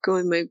go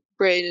in my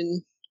brain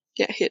and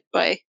get hit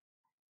by.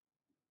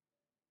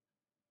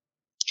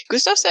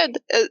 Gustav said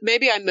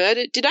maybe I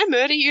murdered. Did I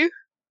murder you?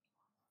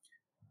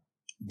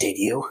 Did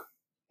you?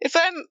 If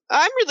I'm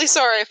really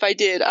sorry if I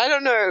did. I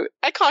don't know.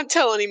 I can't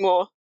tell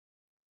anymore.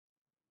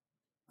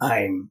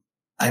 I'm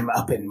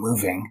up and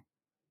moving.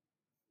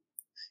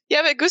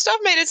 Yeah, but Gustav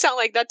made it sound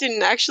like that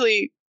didn't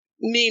actually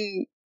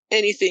mean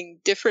anything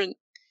different.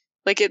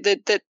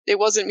 That it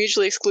wasn't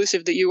mutually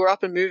exclusive that you were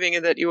up and moving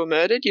and that you were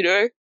murdered,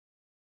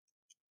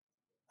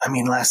 I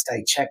mean, last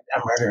I checked, a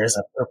murder is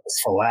a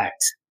purposeful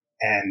act,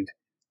 and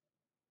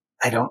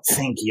I don't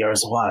think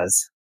yours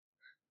was.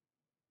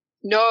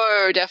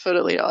 No,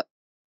 definitely not.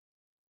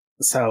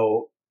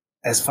 So,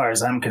 as far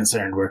as I'm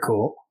concerned, we're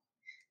cool.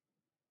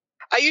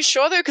 Are you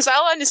sure, though? Because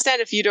I'll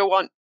understand if you don't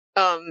want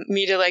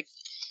me to,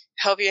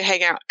 help you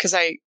hang out, because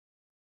I...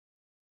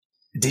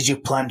 Did you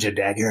plunge a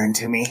dagger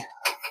into me?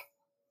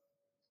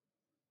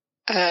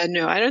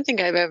 No, I don't think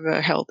I've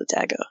ever held a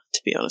dagger,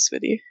 to be honest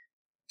with you.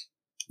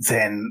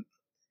 Then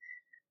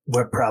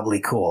we're probably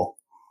cool.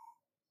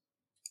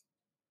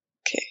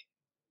 Okay.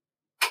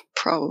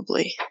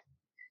 Probably.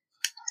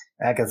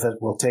 Agatha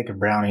will take a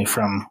brownie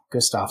from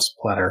Gustav's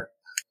platter.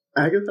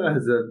 Agatha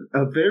has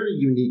a very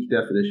unique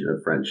definition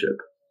of friendship.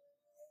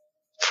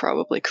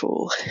 Probably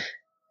cool.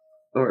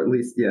 Or at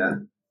least, yeah,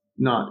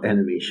 not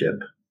enemyship.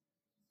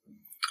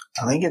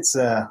 I think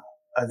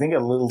a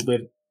little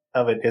bit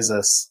of it is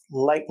a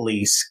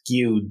slightly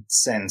skewed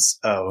sense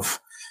of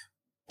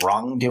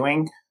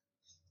wrongdoing.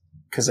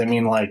 Because, I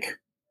mean,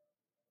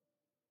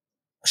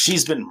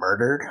 she's been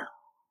murdered,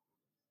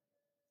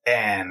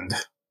 and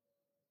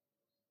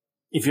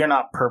if you're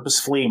not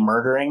purposefully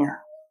murdering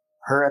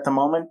her at the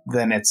moment,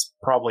 then it's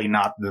probably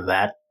not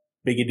that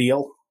big a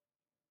deal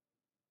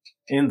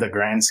in the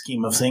grand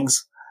scheme of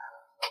things.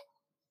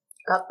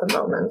 At the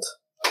moment.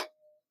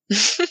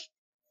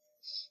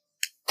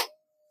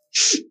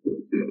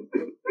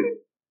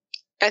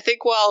 I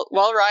think while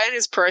Ryan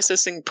is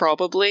processing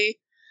probably,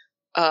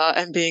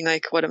 and being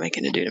like, what am I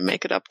going to do to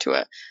make it up to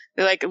it?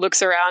 He like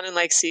looks around and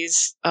like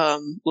sees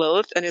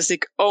Lilith and is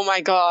like, oh my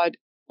god,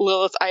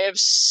 Lilith, I am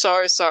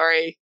so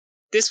sorry.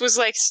 This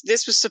was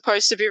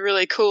supposed to be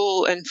really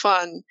cool and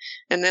fun,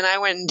 and then I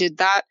went and did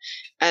that,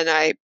 and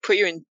I put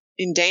you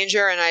in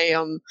danger, and I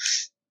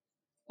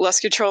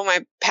lost control of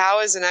my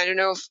powers, and I don't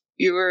know if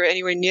you were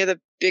anywhere near the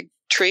big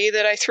tree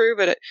that I threw,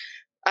 but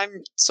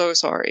I'm so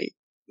sorry.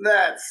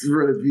 That's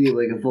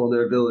revealing a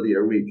vulnerability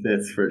or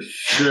weakness for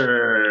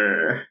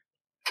sure.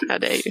 How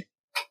dare you?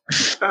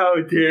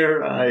 How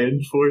dare I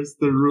enforce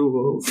the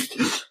rules?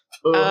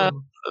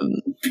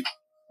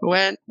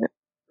 When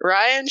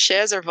Ryan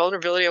shares a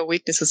vulnerability or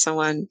weakness with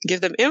someone,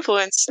 give them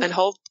influence and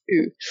hold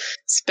 2.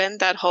 Spend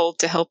that hold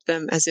to help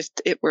them as if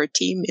it were a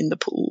team in the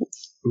pool.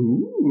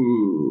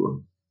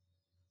 Ooh.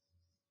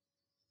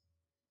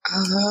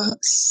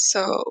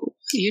 So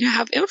you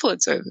have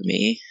influence over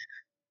me.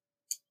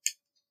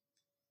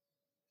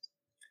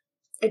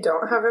 I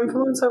don't have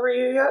influence over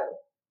you yet?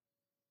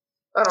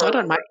 Not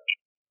on my...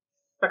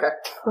 Okay.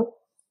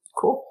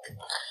 Cool.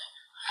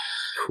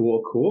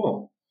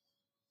 Cool.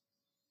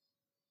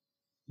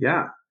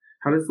 Yeah.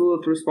 How does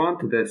Lilith respond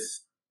to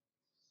this?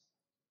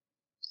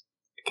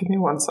 Give me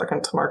 1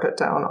 second to mark it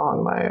down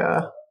on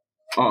my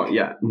Oh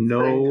yeah,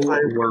 no thing, 'cause I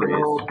worries.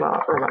 will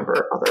not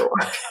remember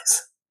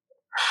otherwise.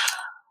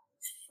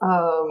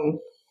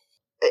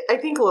 I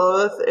think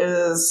Lilith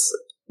is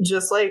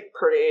just like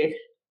pretty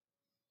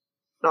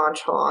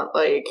nonchalant,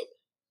 like,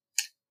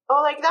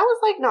 oh, like that was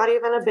like not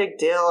even a big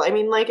deal. I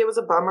mean, like it was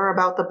a bummer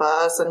about the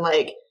bus and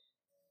like,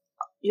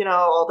 you know,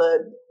 all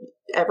the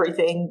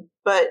everything,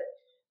 but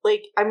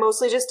like I'm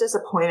mostly just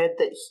disappointed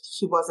that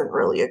he wasn't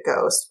really a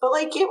ghost. But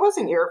like it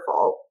wasn't your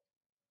fault.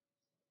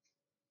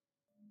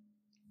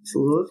 So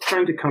Lilith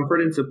trying to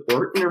comfort and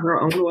support in her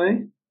own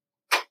way?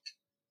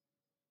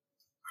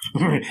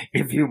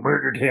 If you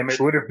murdered him, it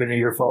would have been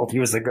your fault. He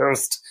was a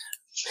ghost.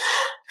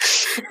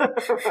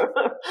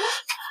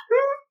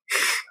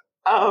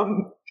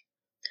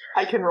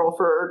 I can roll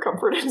for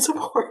comfort and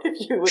support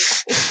if you would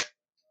like.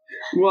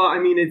 Well, I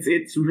mean,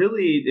 it's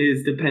really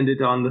is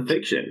dependent on the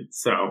fiction.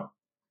 So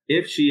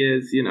if she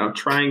is, you know,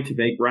 trying to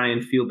make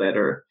Ryan feel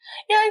better,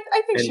 Yeah,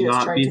 I think and she is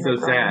not trying be to so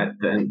make Ryan sad,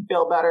 then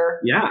feel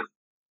better. yeah,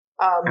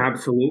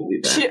 absolutely.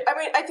 Then.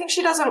 I think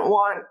she doesn't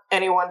want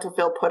anyone to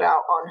feel put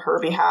out on her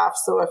behalf.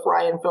 So if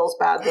Ryan feels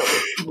bad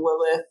that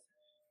Lilith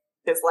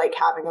is like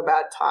having a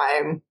bad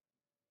time,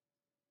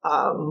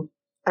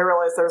 I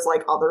realize there's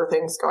like other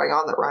things going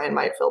on that Ryan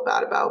might feel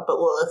bad about, but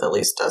Lilith at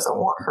least doesn't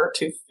want her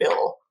to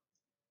feel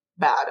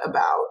bad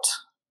about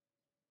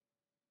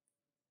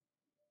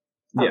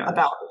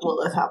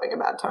Lilith having a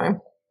bad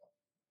time.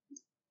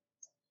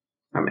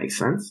 That makes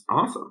sense.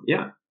 Awesome.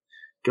 Yeah.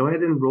 Go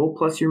ahead and roll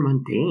plus your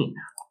mundane.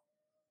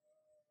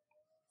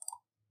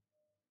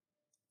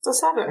 It's a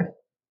 7.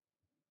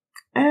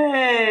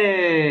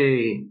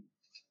 Hey!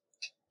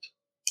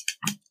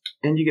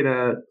 And you get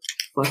a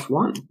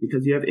 +1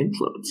 because you have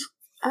influence.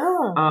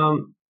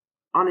 Oh.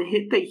 On a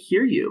hit, they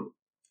hear you.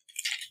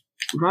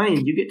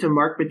 Ryan, you get to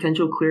mark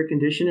potential clear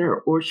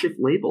conditioner or shift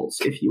labels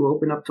if you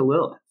open up to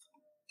Lilith.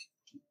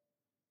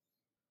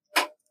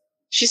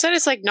 She said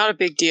it's like not a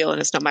big deal and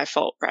it's not my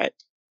fault, right?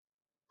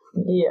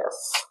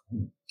 Yes.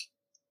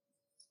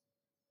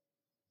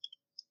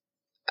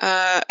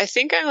 I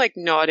think I'm like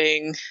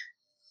nodding,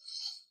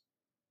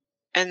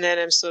 and then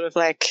I'm sort of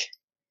like,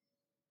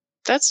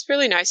 that's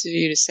really nice of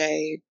you to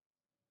say.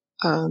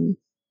 I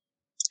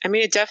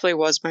mean, it definitely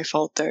was my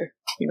fault though.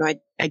 You know,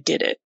 I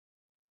did it.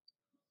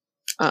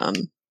 I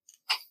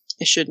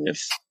shouldn't have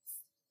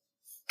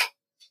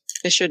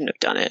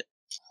done it.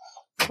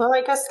 Well,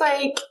 I guess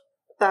like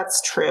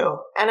that's true.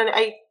 And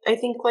I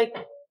think like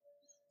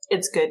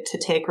it's good to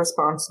take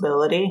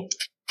responsibility.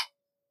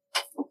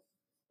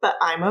 But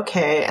I'm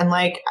okay. And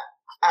like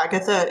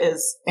Agatha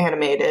is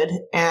animated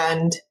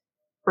and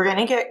we're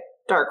gonna get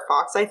Dark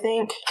Fox, I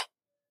think.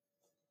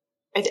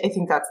 I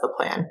think that's the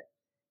plan.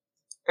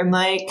 And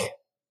like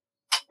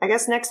I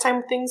guess next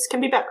time things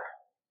can be better.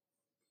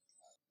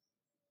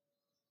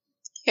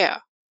 Yeah.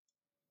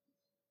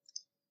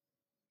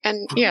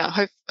 And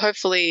yeah,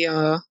 hopefully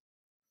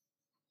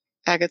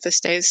Agatha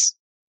stays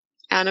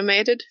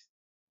animated.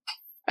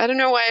 I don't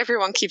know why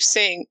everyone keeps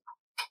saying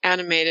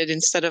animated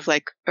instead of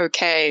like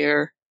okay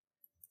or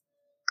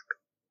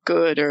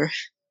good or...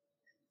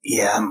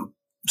 Yeah, I'm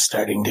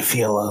starting to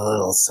feel a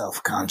little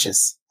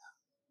self-conscious.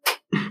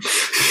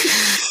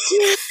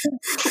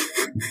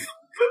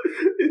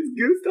 It's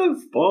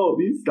Gustav's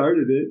fault. He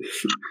started it.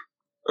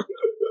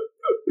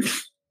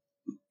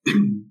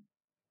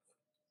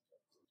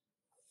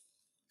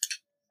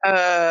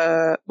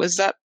 Was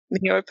that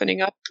me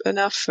opening up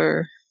enough,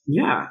 or?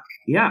 Yeah.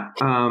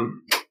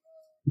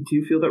 Do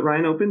you feel that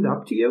Ryan opened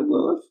up to you,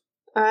 Lilith?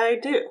 I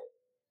do.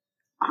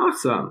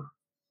 Awesome.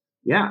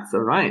 Yeah, so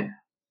Ryan,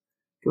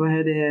 go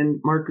ahead and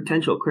mark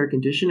potential, clear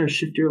condition, or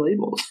shift your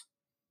labels.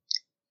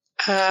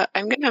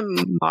 I'm gonna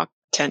mark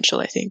potential,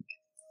 I think.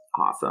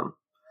 Awesome.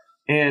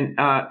 And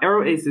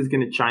Arrow Ace is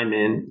going to chime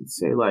in and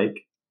say,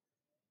 like,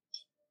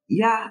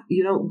 yeah,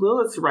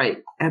 Lilith's right.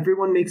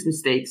 Everyone makes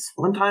mistakes.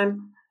 One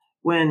time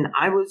when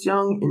I was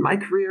young in my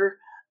career,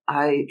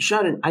 I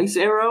shot an ice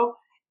arrow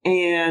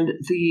and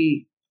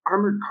the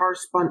armored car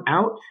spun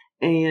out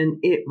and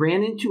it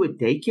ran into a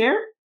daycare.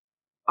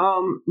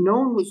 No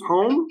one was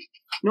home.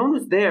 No one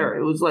was there.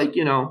 It was like,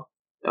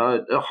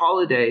 a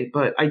holiday,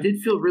 but I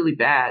did feel really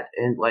bad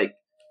and like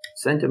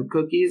sent him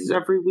cookies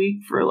every week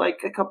for like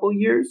a couple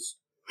years.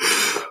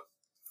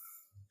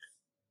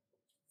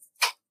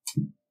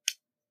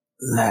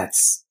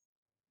 That's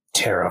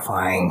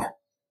terrifying.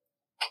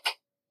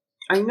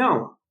 I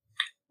know,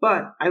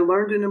 but I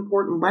learned an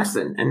important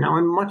lesson, and now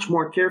I'm much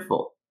more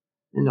careful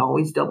and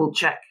always double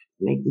check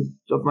making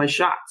of my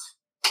shots.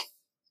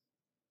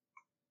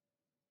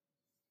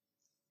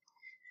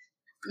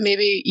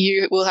 Maybe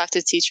you will have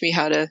to teach me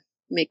how to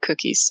make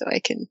cookies so I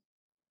can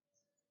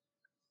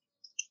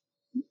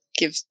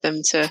give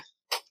them to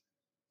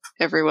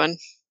everyone.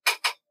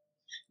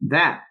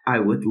 That I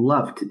would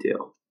love to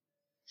do.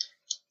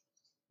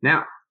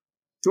 Now,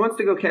 who wants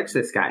to go catch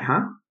this guy,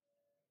 huh?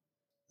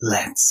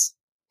 Let's.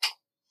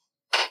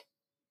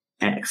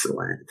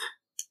 Excellent.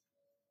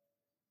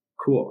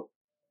 Cool.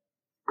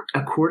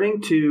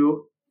 According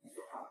to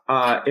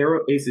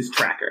Arrow Ace's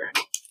tracker,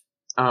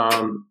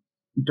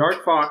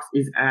 Dark Fox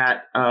is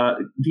at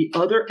the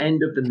other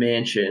end of the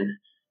mansion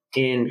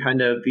in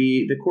kind of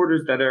the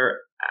quarters that are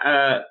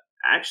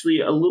actually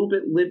a little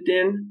bit lived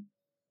in,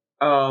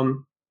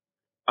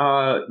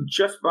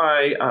 just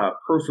by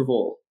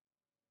Percival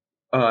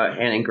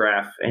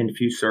Hannengraf and a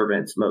few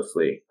servants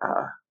mostly.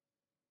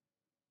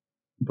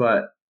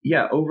 But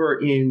yeah, over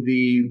in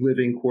the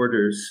living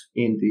quarters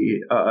in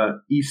the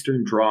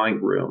eastern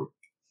drawing room.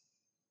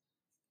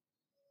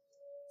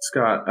 It's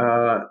got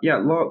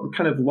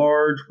kind of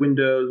large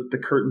windows with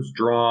the curtains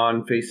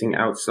drawn facing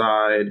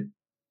outside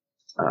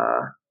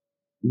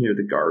near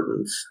the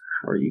gardens.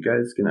 How are you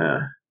guys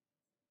gonna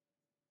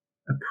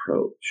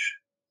approach?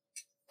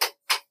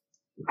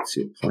 What's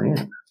your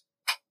plan?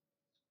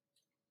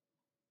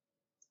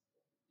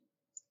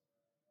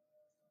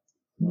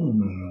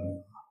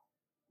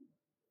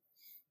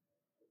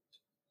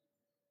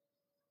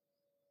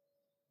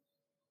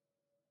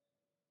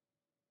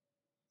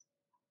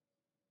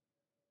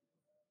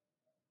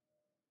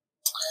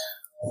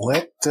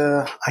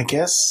 I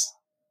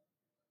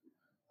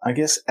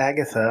guess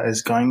Agatha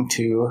is going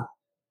to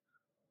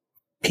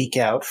peek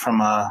out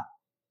from a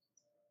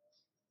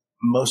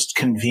most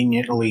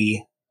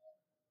conveniently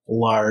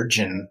large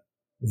and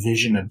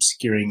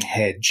vision-obscuring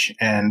hedge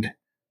and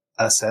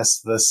assess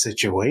the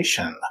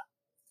situation.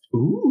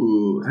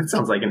 Ooh, that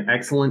sounds like an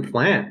excellent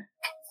plan.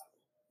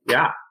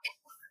 Yeah.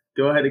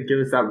 Go ahead and give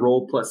us that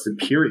roll plus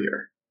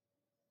superior.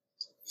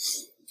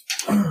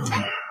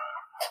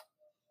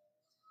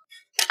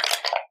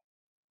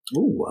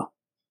 Ooh.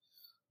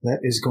 That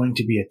is going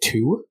to be a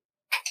 2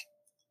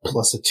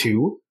 plus a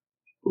 2.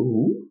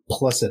 Ooh.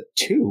 Plus a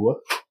 2.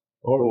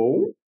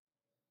 Or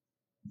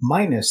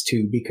minus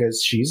 2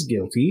 because she's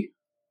guilty.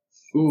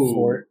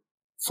 Ooh.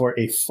 For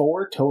a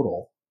 4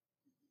 total,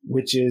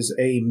 which is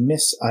a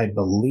miss, I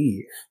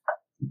believe.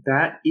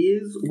 That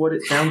is what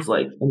it sounds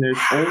like. And there's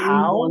only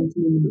one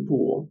team in the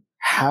pool.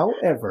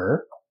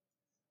 However,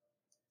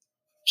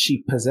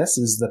 she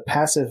possesses the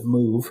passive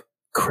move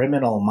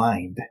Criminal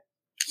Mind.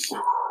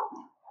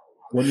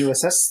 When you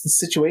assess the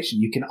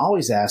situation, you can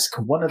always ask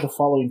one of the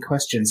following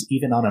questions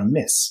even on a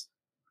miss.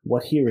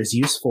 What here is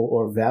useful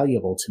or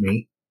valuable to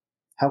me?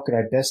 How could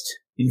I best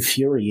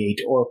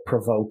infuriate or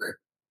provoke?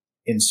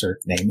 Insert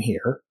name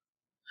here.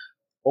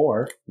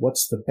 Or,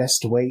 what's the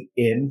best way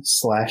in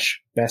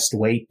 / best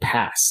way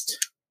past?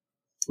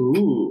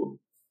 Ooh.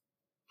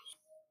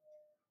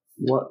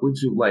 What would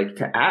you like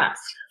to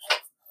ask?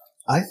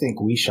 I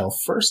think we shall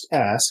first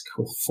ask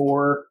with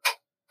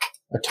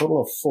a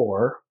total of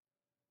 4,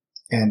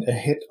 and a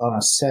hit on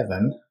a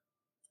 7.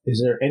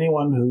 Is there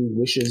anyone who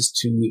wishes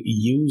to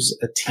use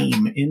a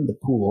team in the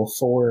pool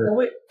for...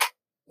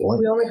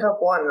 We only have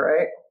one,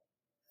 right?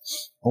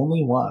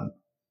 Only one.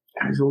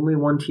 There's only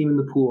one team in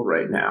the pool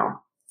right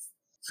now.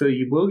 So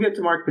you will get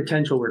to mark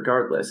potential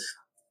regardless.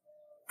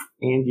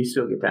 And you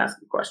still get to ask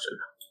a question.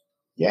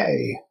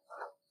 Yay.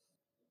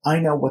 I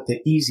know what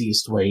the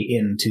easiest way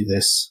into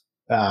this,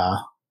 and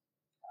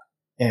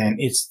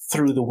it's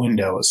through the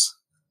windows.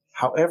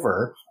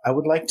 However, I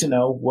would like to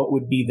know what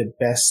would be the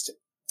best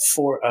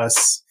for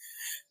us,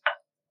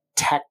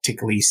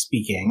 tactically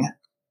speaking,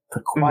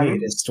 the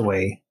quietest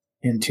way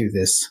into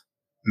this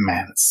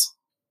manse.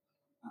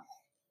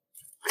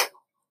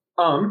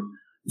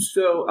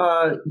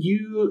 So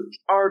you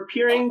are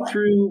peering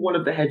through one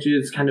of the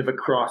hedges kind of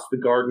across the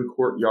garden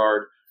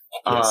courtyard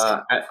Yes.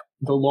 At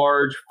the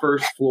large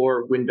first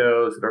floor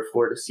windows that are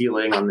floor to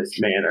ceiling on this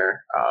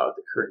manor,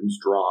 the curtains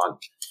drawn.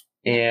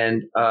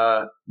 And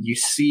you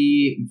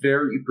see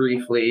very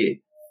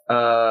briefly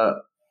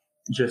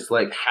just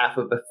like half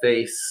of a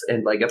face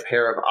and like a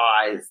pair of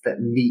eyes that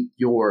meet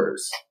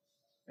yours.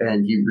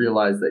 And you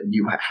realize that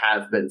you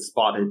have been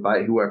spotted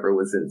by whoever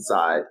was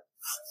inside.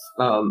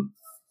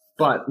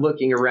 But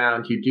looking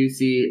around, you do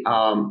see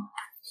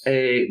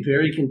a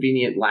very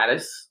convenient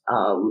lattice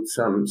with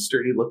some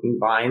sturdy-looking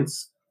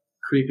vines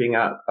creeping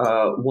up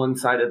one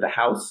side of the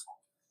house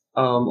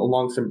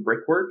along some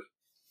brickwork.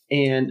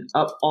 And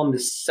up on the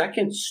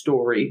second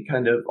story,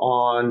 kind of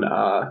on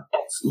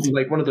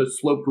like one of those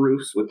sloped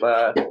roofs with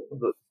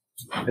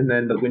and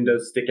then the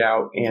windows stick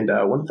out. And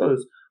one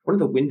of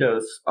the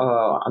windows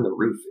on the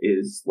roof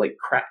is like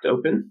cracked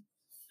open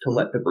to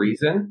let the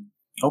breeze in.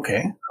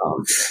 Okay.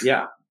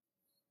 Yeah.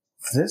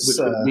 This Which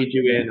would lead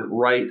you in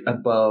right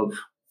above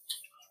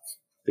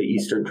the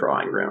eastern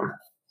drawing room.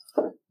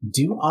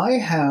 Do I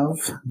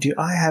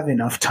have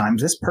enough time?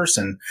 This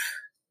person,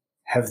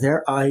 have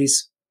their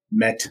eyes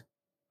met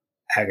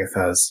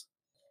Agatha's?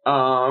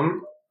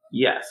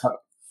 Yes.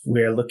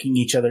 We're looking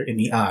each other in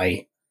the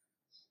eye.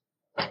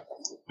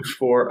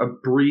 For a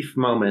brief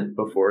moment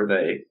before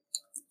they...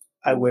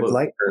 I would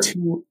like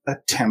to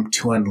attempt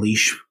to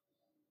unleash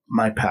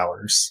my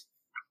powers.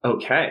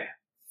 Okay.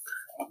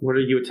 What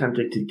are you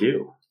attempting to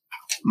do?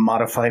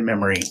 Modify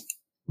memory.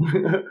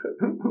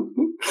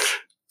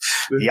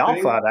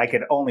 Y'all thought I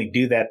could only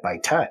do that by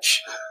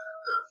touch.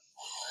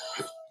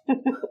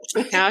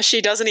 Now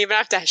she doesn't even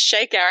have to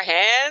shake our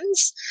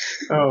hands.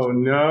 Oh,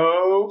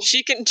 no.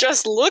 She can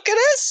just look at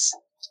us.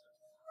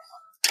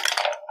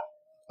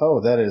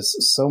 Oh, that is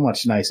so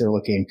much nicer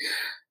looking.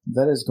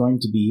 That is going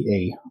to be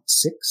a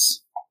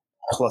 6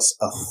 plus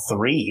a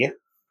 3.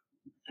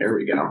 There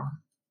we go.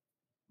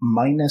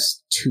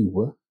 Minus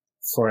 2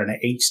 for an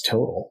 8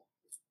 total.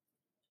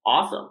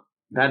 Awesome.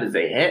 That is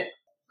a hit.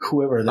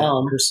 Whoever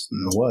that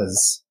person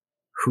was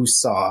who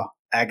saw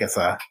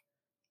Agatha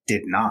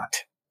did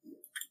not.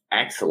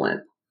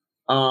 Excellent.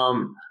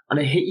 On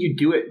a hit, you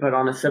do it, but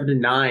on a 7 to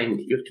 9,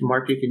 you have to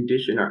mark a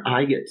condition, or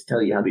I get to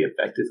tell you how the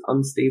effect is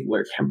unstable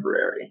or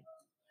temporary.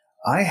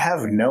 I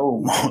have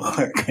no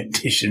more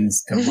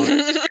conditions to mark.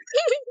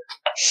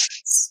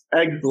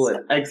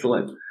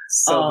 Excellent.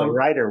 So the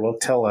writer will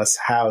tell us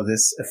how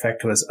this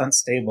effect was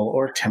unstable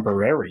or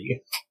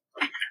temporary.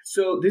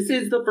 So this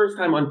is the first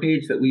time on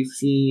page that we've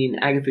seen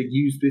Agatha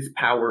use this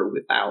power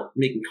without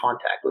making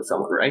contact with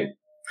someone, right?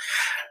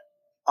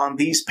 On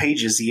these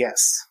pages,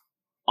 yes.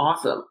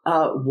 Awesome.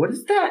 What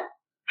is that?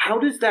 How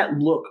does that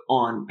look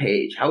on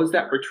page? How is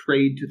that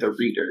portrayed to the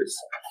readers?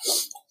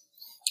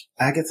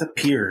 Agatha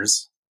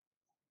peers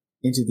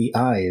into the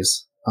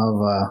eyes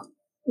of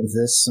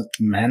this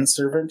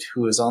manservant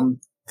who is on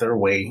their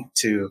way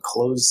to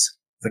close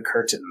the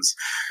curtains.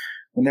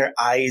 When their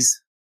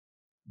eyes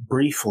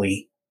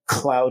briefly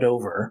cloud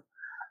over,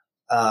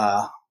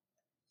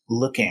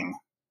 looking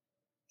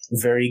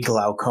very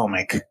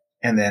glaucomic,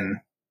 and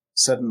then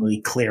suddenly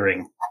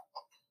clearing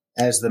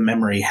as the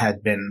memory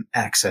had been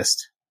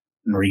accessed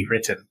and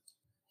rewritten.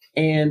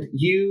 And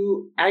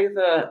you,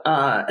 Agatha,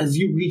 as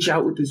you reach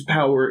out with this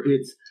power,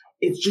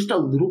 it's just a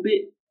little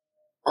bit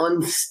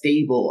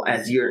unstable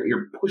as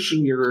you're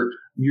pushing your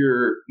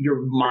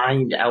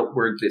mind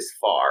outward this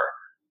far.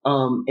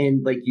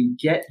 And like you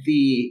get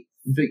the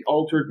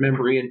altered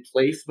memory in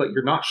place, but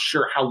you're not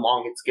sure how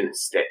long it's gonna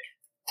stick.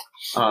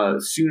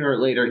 Sooner or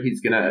later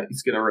he's gonna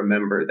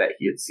remember that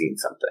he had seen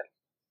something.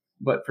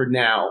 But for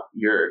now,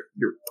 you're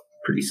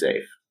pretty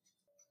safe.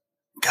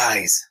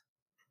 Guys,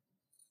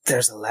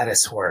 there's a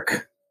lattice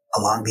work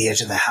along the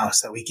edge of the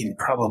house that we can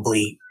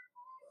probably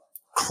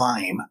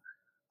climb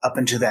up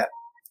into that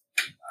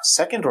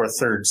second or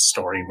third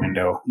story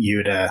window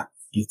you'd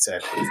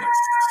said.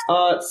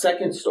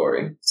 Second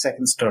story.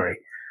 Second story.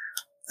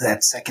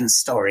 That second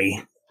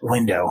story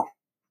window.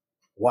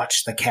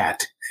 Watch the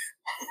cat.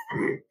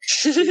 Yeah,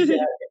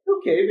 it's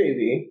okay,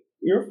 baby.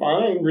 You're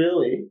fine,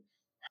 really.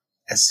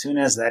 As soon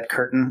as that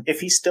curtain,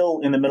 if he's still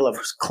in the middle of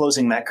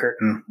closing that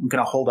curtain, I'm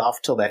going to hold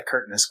off till that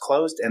curtain is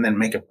closed and then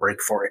make a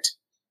break for it.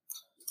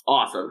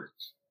 Awesome.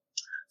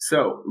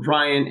 So,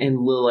 Ryan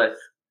and Lilith,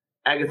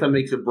 Agatha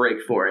makes a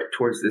break for it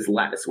towards this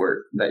lattice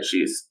work that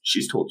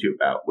she's told you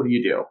about. What do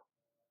you do?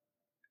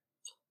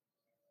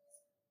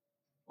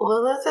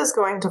 Lilith is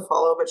going to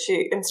follow, but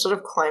she, instead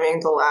of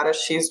climbing the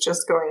lattice, she's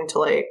just going to,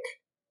 like,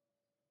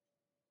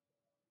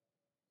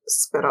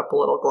 spit up a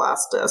little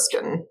glass disc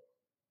and,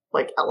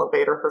 like,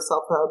 elevator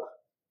herself up.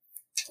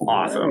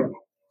 Awesome.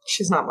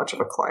 She's not much of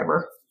a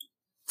climber.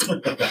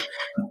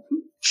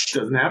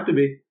 Doesn't have to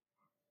be.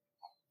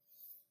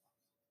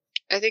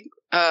 I think,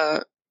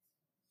 Ryan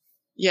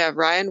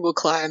will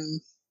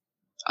climb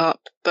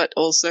up, but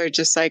also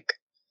just, like,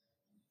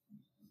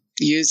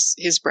 use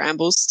his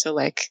brambles to,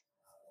 like,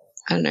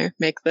 I don't know,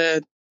 make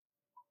the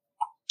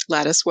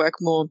lattice work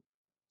more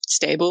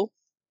stable.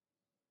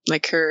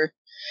 Like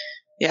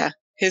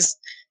his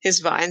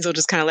vines will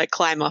just kind of, like,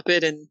 climb up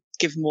it and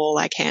give more,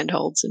 like,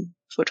 handholds and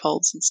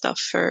footholds and stuff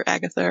for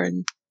Agatha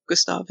and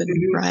Gustav and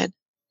Ryan.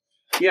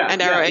 Yeah.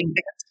 And yeah. arrowing.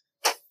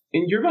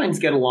 And your vines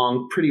get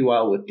along pretty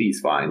well with these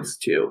vines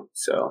too,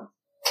 so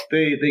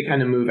they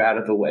kind of move out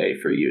of the way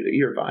for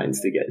your vines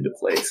to get into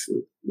place,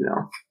 and,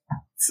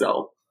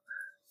 so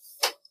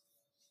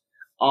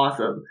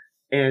awesome.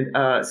 And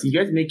so you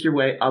guys make your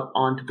way up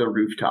onto the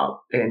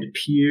rooftop and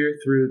peer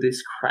through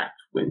this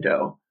cracked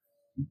window,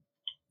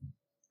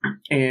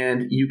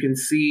 and you can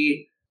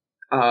see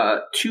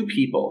two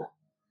people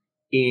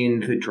in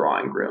the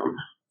drawing room.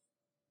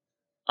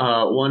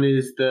 One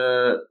is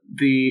the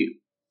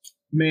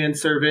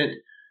manservant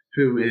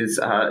who is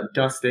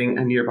dusting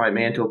a nearby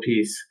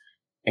mantelpiece,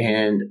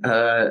 and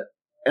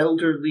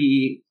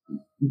elderly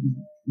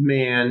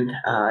man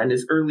in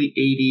his early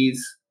 80s,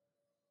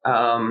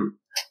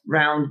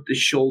 round the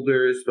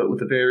shoulders, but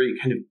with a very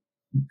kind of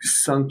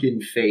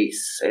sunken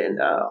face and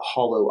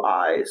hollow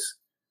eyes,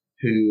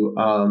 who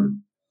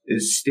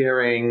is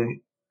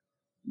staring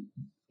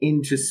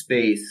into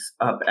space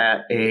up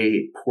at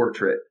a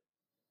portrait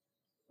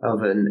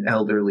of an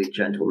elderly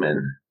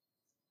gentleman.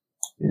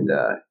 And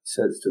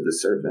says to the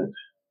servant,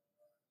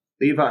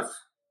 "Leave us."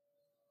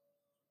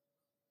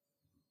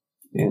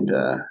 And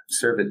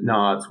servant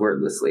nods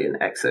wordlessly and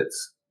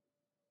exits.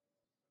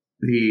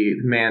 The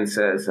man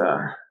says,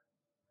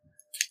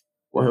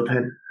 "Well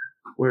then,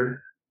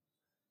 were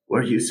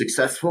you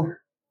successful?"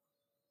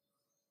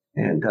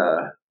 And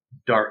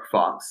Dark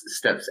Fox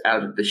steps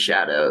out of the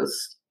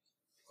shadows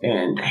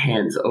and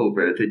hands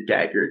over the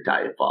Dagger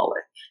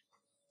Diabolic.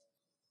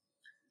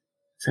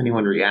 Does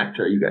anyone react,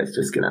 or are you guys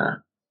just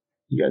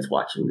you guys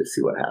watching to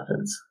see what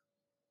happens?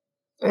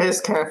 I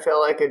just kind of feel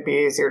like it'd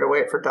be easier to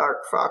wait for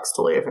Dark Fox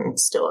to leave and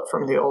steal it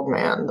from the old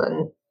man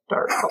than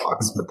Dark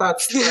Fox, but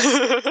that's... This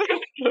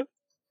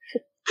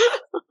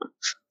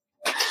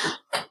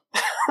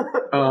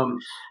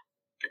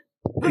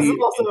is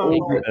also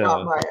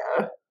not my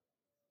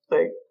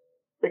thing.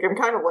 Like, I'm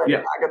kind of letting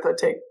Agatha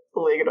take the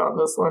lead on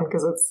this one,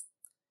 because it's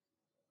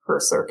her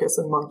circus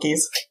and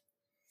monkeys,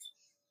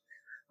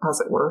 as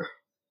it were.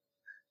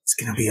 It's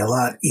going to be a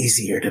lot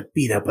easier to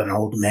beat up an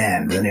old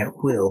man than it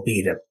will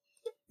be to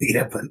beat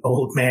up an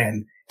old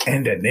man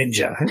and a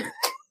ninja.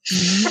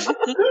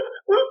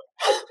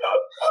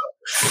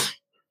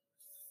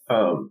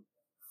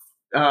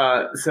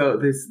 So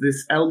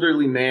this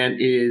elderly man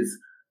is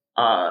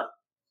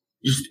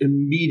just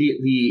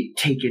immediately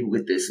taken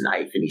with this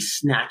knife, and he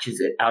snatches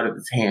it out of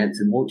his hands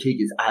and won't take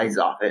his eyes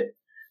off it.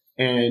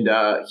 And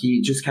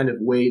he just kind of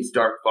waves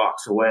Dark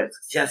Fox away.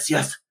 Says,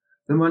 yes,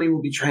 the money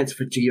will be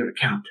transferred to your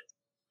account.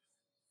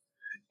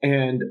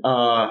 And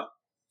now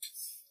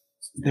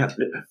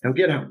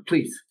get out,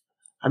 please.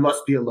 I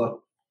must be alone.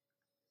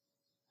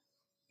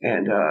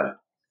 And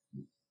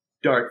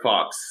Dark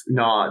Fox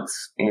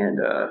nods and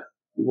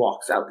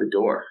walks out the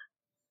door.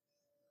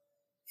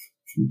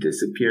 He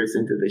disappears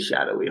into the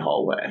shadowy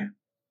hallway.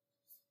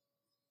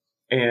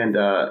 And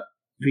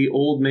the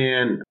old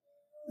man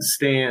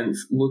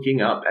stands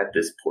looking up at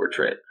this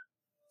portrait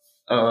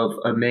of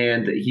a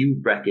man that you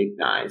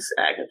recognize,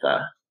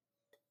 Agatha,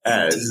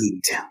 as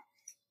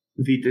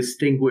the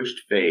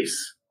distinguished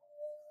face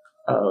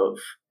of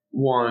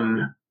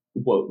one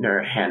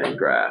Wotner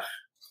Hanegraaff.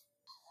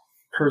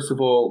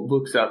 Percival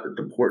looks up at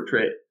the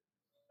portrait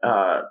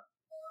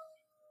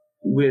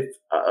with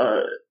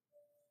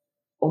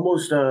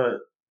almost a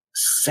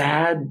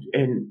sad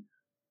and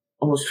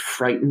almost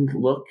frightened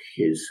look.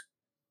 His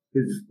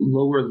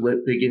lower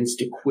lip begins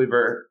to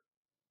quiver.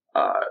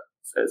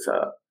 Says,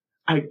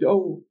 I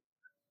know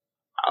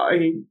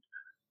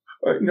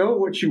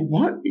what you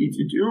want me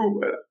to do,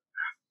 but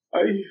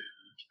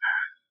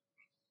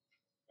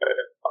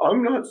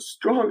I'm not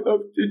strong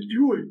enough to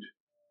do it.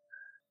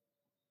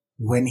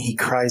 When he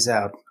cries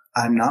out,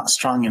 "I'm not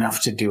strong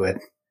enough to do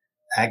it,"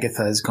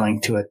 Agatha is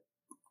going to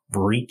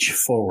reach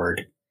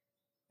forward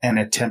and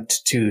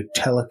attempt to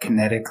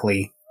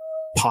telekinetically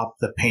pop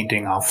the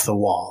painting off the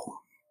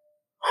wall.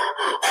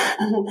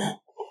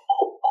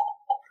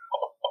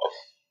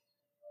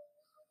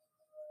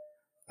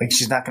 Like,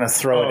 she's not going to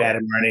throw it at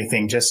him or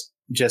anything, just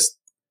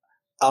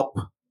up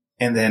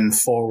and then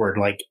forward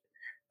like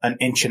an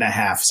inch and a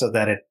half so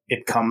that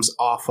it comes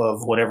off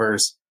of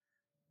whatever's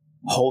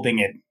holding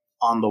it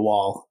on the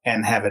wall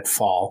and have it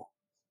fall.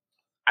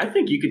 I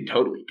think you could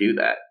totally do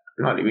that.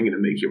 I'm not even going to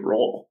make you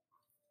roll.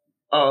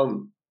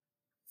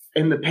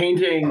 And the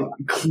painting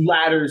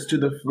clatters to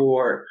the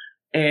floor,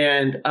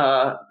 and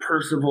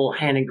Percival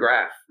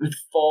Hanegraaff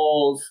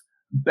falls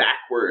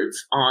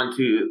backwards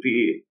onto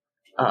the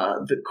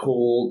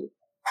cold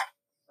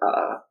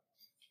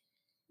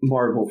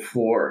marble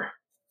floor.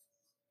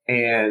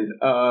 And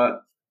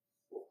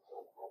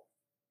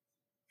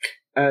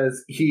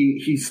as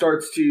he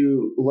starts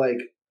to like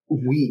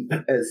weep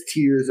as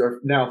tears are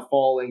now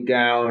falling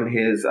down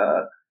his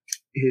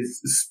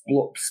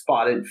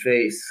spotted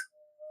face,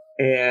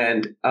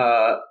 and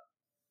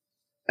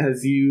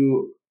as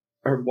you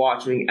are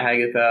watching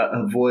Agatha,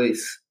 a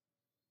voice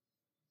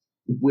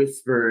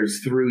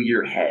whispers through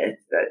your head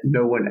that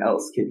no one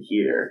else can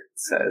hear. It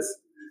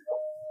says,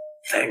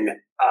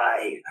 "Then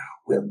I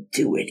will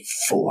do it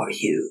for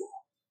you.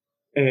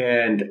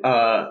 And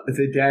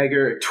the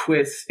dagger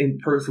twists in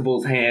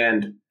Percival's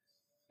hand,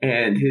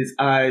 and his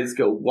eyes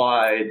go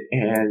wide,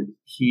 and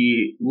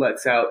he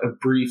lets out a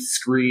brief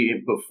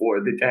scream before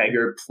the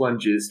dagger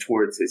plunges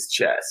towards his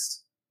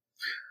chest.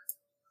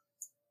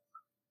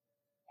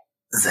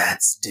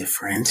 That's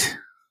different.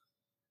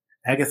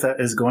 Agatha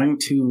is going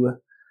to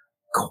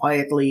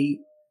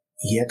quietly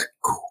yet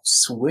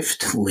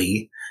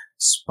swiftly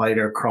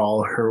spider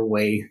crawl her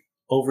way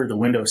over the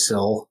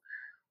windowsill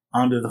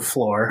onto the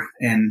floor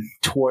and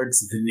towards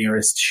the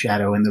nearest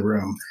shadow in the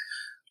room.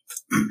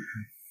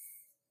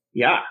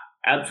 Yeah,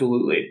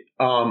 absolutely.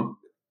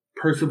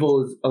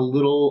 Percival is a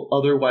little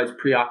otherwise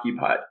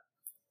preoccupied.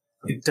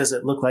 Does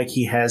it look like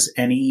he has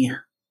any...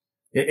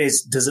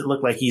 Does it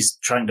look like he's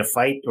trying to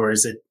fight, or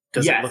does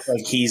Yes. it look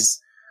like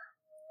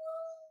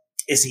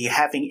is he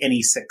having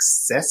any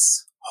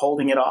success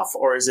holding it off,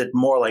 or is it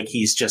more like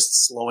he's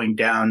just slowing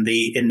down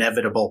the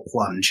inevitable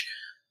plunge?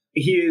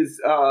 He is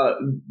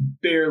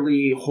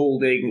barely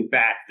holding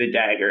back the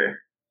dagger.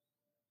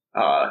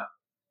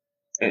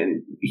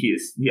 And he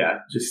is,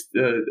 just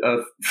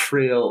a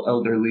frail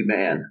elderly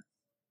man.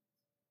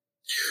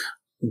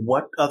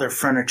 What other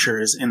furniture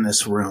is in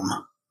this room?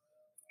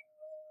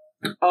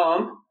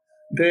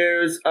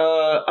 There's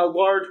a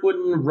large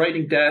wooden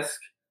writing desk,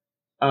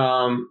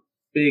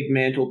 big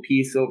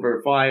mantelpiece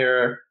over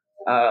fire,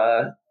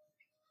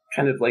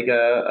 kind of like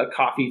a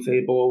coffee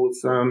table with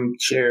some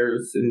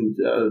chairs and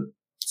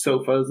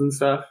sofas and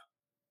stuff.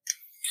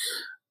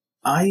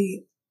 I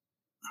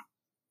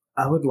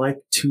would like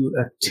to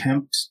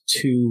attempt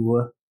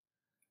to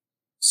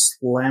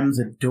slam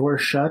the door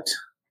shut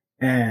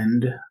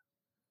and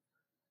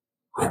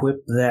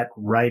whip that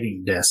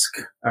writing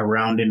desk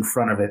around in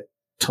front of it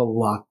to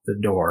lock the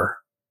door.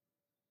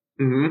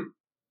 Mm-hmm.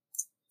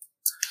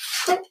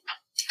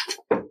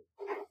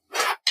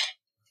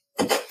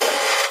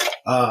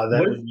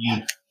 Would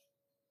be...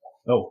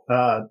 Oh,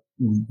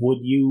 would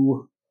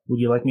you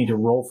like me to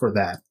roll for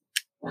that?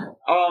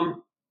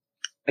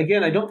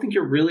 Again, I don't think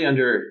you're really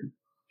under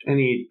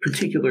any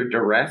particular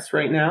duress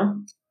right now.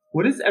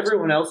 What is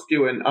everyone else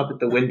doing up at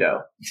the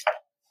window?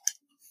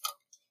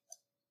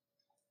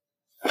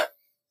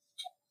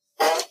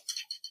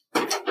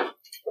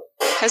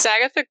 Has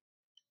Agatha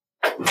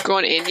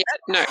gone in yet?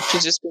 No,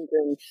 she's just been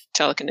doing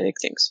telekinetic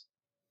things.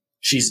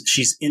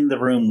 She's in the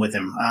room with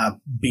him,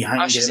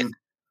 behind him. In.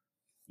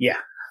 Yeah.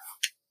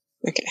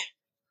 Okay.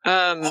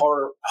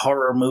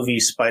 Horror movie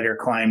spider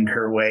climbed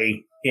her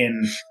way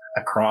in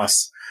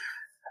across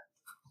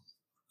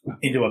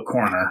into a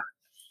corner,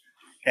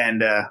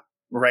 and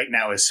right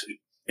now is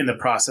in the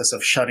process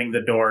of shutting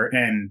the door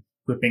and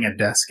whipping a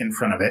desk in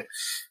front of it.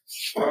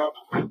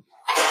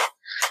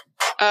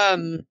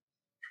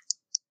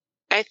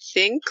 I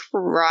think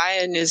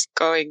Ryan is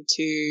going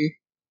to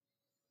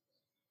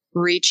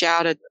reach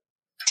out a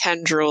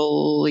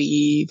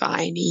tendril-y,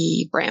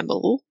 viney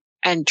bramble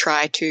and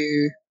try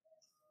to,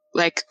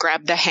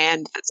 grab the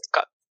hand that's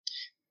got...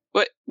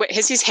 What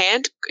has his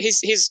hand...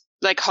 He's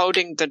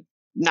holding the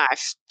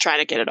knife, trying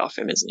to get it off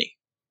him, isn't he?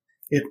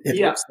 It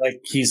looks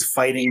like he's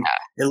fighting...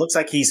 Yeah. It looks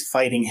like he's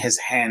fighting his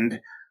hand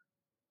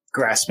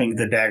grasping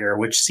the dagger,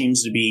 which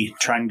seems to be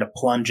trying to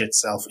plunge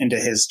itself into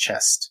his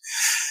chest.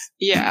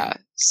 Yeah,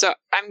 so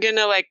I'm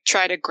gonna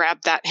try to grab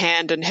that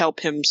hand and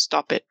help him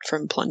stop it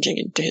from plunging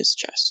into his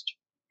chest.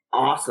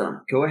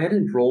 Awesome. Go ahead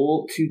and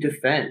roll to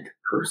defend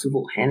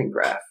Percival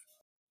Hanegraaff.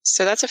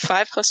 So that's a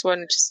 5 + 1,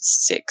 which is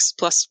 6,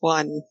 +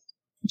 1,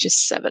 which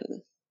is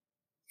 7.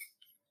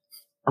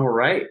 All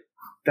right.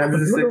 That's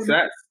a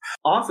success.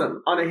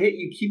 Awesome. On a hit,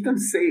 you keep them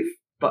safe,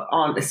 but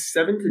on a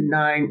 7 to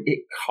 9,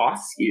 it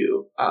costs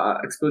you.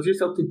 Expose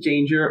yourself to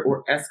danger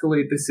or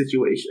escalate the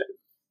situation.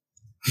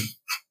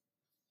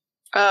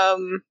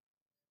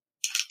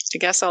 I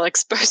guess I'll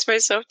expose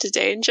myself to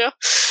danger.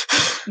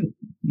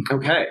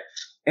 Okay.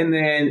 And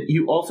then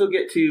you also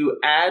get to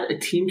add a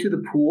team to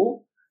the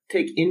pool,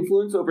 take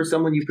influence over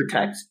someone you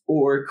protect,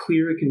 or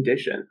clear a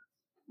condition.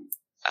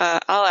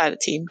 I'll add a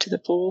team to the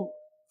pool.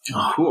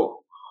 Oh,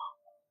 cool.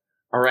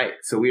 All right.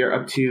 So we are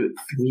up to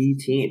 3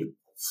 teams.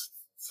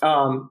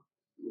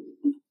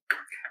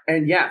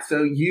 And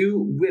so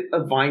you whip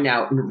a vine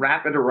out and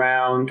wrap it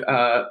around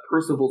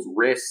Percival's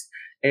wrist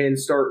and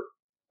start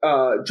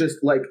just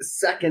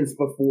seconds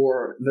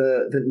before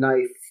the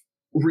knife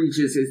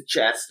reaches his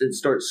chest and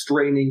starts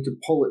straining to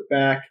pull it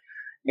back.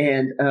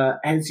 And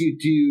as you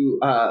do,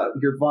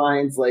 your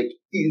vines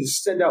you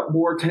send out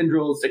more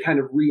tendrils to kind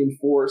of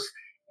reinforce.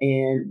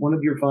 And one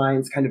of your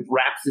vines kind of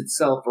wraps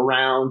itself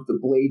around the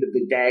blade of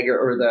the dagger,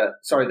 or the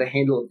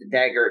handle of the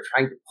dagger,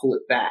 trying to pull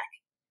it back.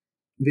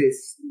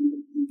 This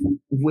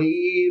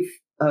wave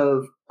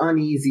of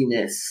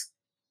uneasiness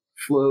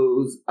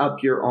flows up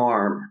your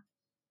arm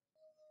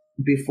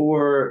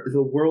before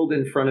the world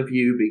in front of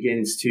you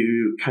begins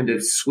to kind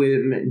of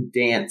swim and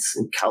dance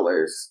in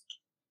colors.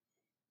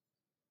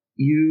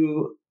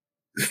 You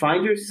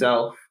find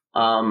yourself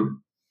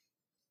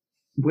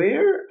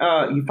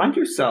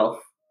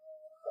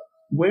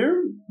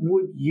where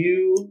would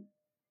you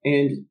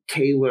and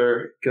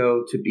Taylor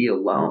go to be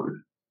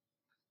alone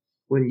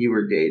when you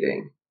were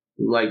dating?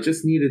 Like,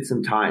 just needed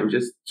some time,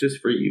 just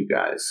for you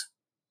guys.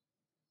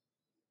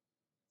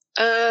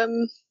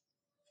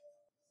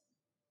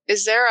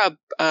 Is there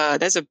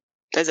there's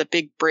a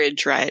big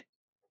bridge, right?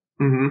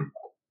 Mm-hmm.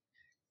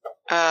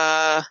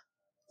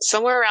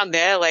 Somewhere around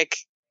there, like,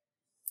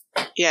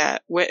 yeah,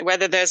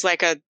 whether there's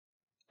like a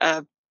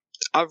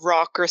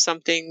rock or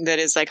something that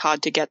is like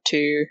hard to get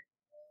to,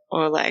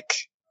 or like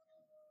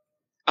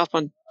up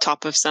on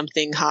top of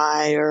something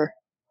high, or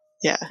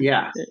Yeah,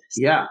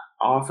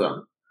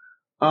 awesome.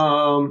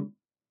 Do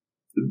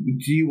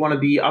you want to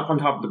be up on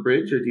top of the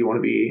bridge, or do you want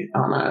to be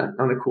on a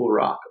cool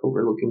rock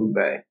overlooking the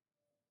bay?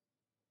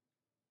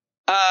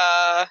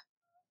 I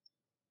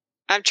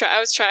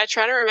was trying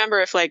to remember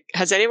if, like,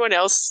 has anyone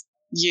else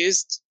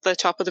used the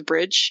top of the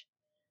bridge?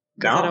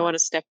 Because I don't want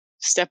to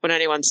step on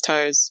anyone's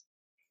toes.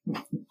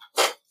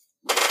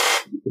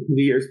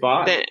 Be your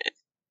spot.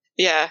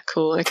 Yeah,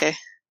 cool. Okay.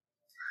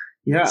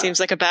 Yeah. Seems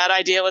like a bad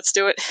idea. Let's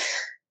do it.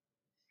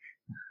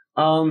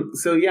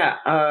 So yeah,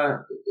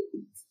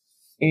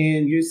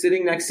 and you're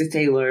sitting next to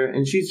Taylor,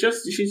 and she's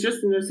just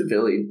in her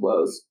civilian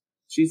clothes.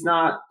 She's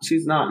not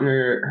in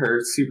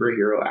her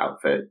superhero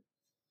outfit.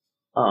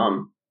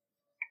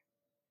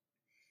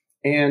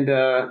 And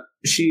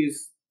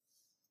she's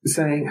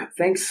saying,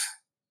 thanks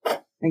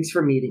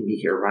for meeting me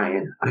here,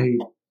 Ryan.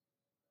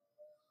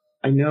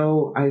 I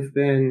know I've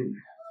been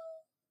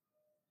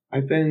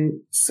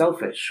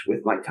selfish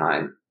with my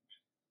time,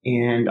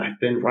 and I've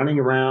been running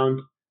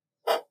around,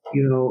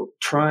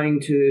 trying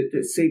to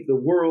save the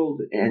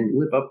world and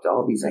live up to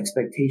all these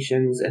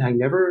expectations, and I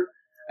never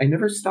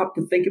stopped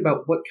to think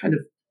about what kind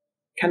of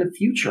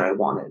future I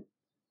wanted.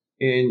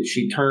 And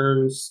she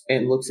turns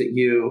and looks at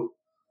you,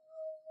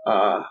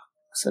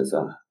 says,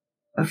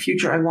 a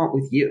future I want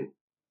with you.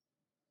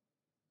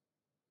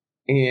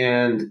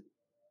 And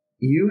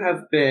you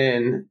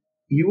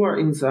are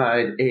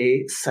inside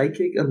a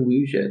psychic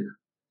illusion.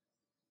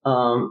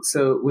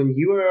 So when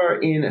you are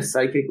in a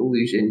psychic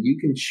illusion, you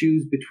can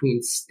choose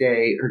between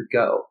stay or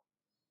go.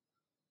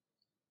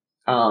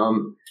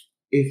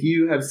 If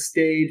you have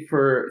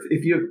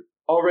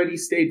already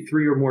stayed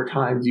 3 or more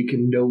times, you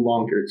can no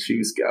longer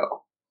choose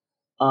go.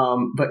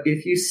 But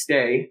if you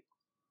stay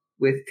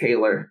with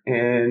Taylor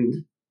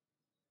and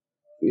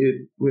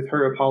with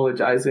her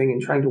apologizing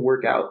and trying to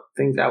work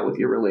things out with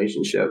your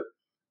relationship,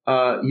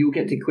 you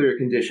get to clear a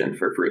condition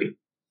for free.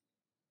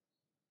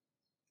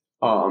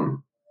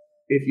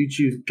 If you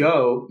choose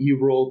go, you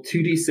roll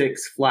 2d6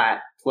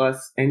 flat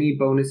plus any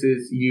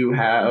bonuses you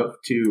have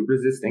to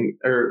resisting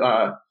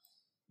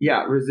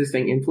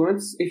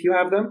influence if you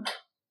have them.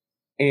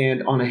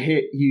 And on a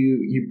hit,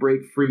 you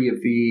break free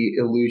of the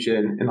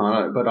illusion,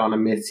 but on a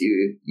miss,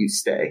 you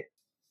stay.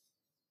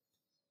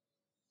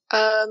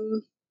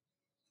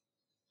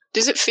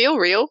 Does it feel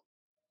real?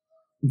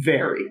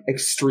 Very,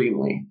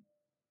 extremely.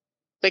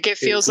 Like, it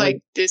feels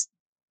like this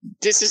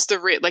is the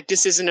real. Like,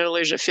 this isn't an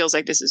illusion. It feels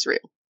like this is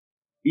real.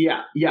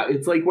 Yeah.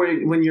 It's like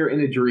when you're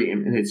in a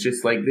dream, and it's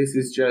just like, this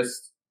is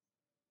just,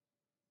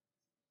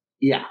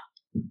 yeah.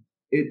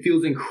 It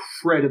feels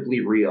incredibly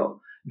real.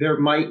 There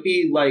might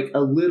be like a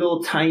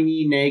little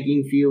tiny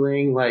nagging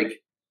feeling,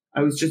 like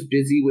I was just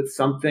busy with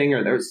something,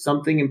 or there's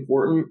something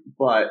important,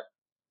 but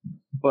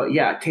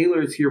yeah,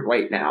 Taylor is here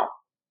right now.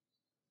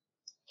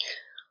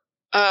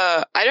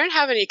 I don't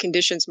have any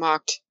conditions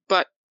marked,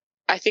 but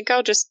I think I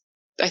will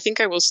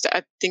stay.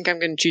 I think I'm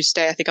going to choose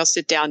stay. I think I'll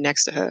sit down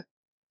next to her.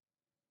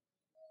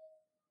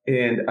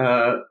 And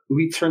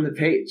we turn the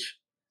page,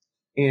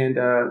 and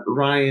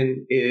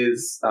Ryan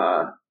is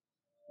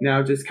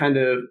now just kind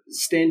of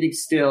standing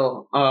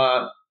still,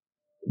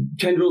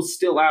 tendrils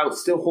still out,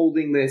 still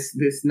holding this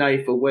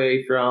knife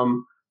away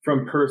from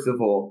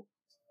Percival,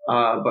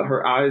 but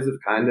her eyes have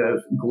kind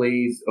of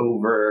glazed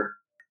over,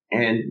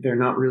 and they're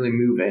not really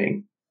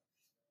moving.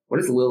 What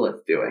is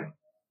Lilith doing?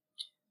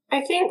 I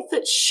think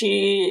that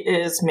she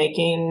is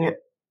making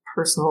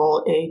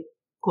Percival a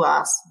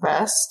glass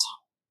vest,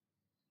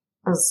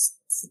 as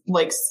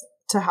like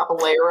to have a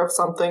layer of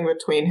something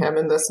between him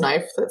and this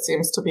knife that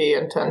seems to be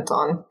intent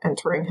on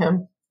entering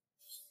him.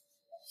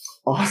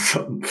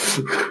 Awesome.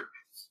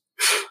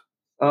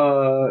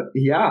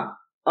 Yeah.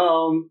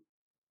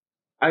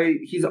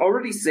 He's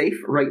already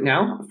safe right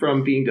now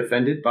from being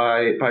defended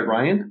by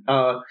Ryan.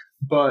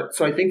 But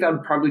so I think that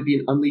would probably be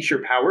an unleash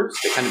your powers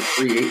to kind of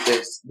create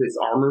this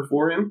armor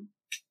for him.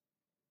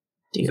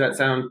 Does that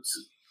sound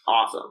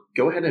awesome?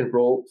 Go ahead and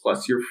roll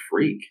plus your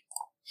freak.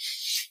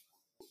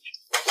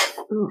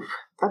 Ooh,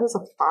 that is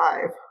a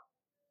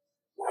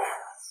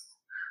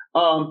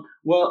 5.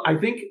 Well, I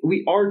think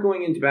we are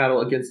going into battle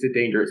against a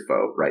dangerous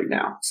foe right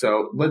now.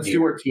 So let's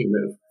do our team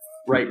move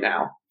right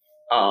now.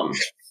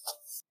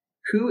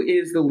 Who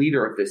is the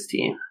leader of this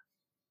team?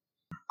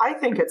 I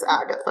think it's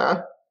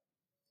Agatha.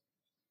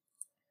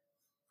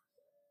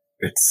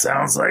 It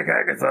sounds like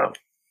Agatha.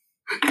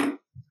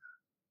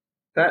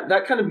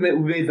 That kind of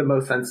made the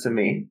most sense to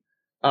me.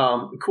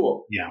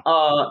 Cool. Yeah.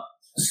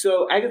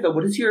 So Agatha,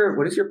 what is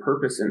your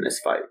purpose in this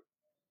fight?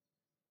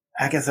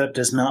 Agatha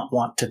does not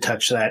want to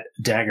touch that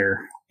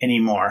dagger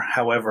anymore.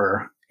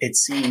 However, it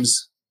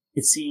seems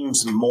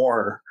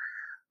more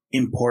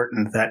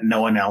important that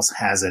no one else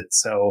has it.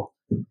 So,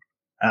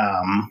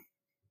 I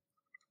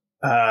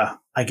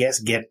guess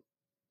get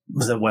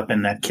the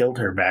weapon that killed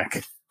her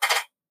back.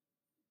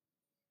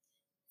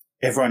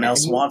 Everyone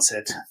else wants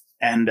it,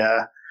 and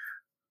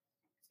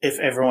if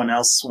everyone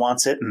else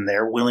wants it and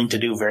they're willing to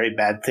do very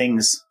bad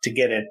things to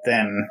get it,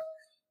 then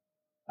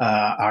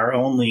our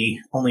only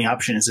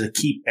option is to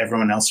keep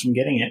everyone else from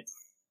getting it.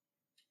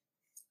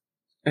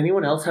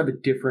 Anyone else have a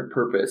different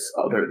purpose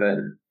other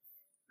than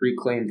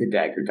reclaim the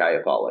Dagger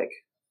Diabolic?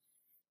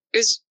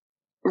 Is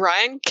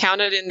Ryan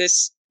counted in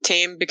this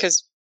team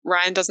because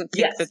Ryan doesn't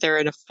think Yes. that they're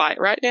in a fight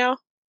right now?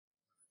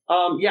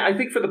 Yeah, I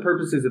think for the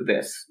purposes of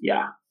this,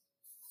 yeah.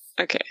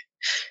 Okay.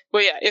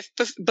 Well, yeah,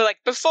 but like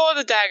before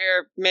the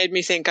dagger made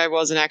me think I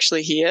wasn't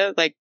actually here,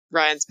 like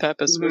Ryan's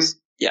purpose was,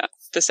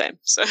 the same.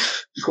 So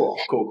Cool.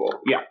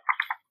 Yeah.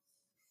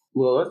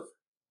 Lilith?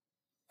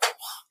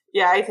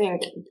 Yeah, I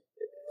think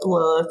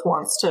Lilith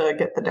wants to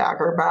get the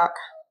dagger back.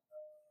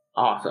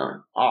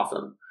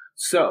 Awesome.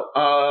 So,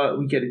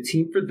 we get a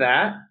team for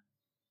that.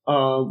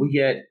 We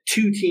get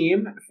 2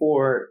 team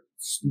for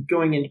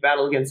going into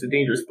battle against a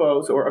dangerous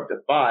foe, so we're up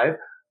to 5.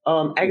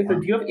 Agatha,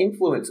 do you have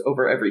influence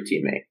over every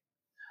teammate?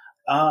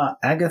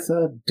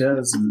 Agatha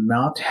does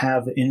not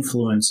have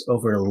influence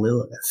over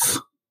Lilith.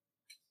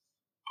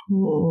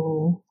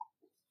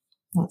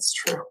 That's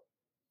true.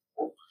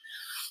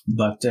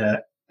 But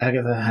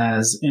Agatha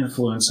has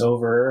influence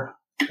over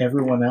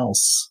everyone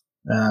else.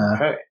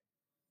 Okay.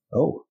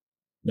 Oh,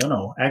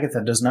 no.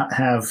 Agatha does not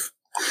have...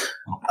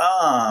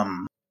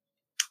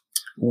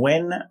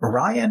 When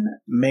Ryan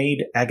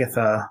made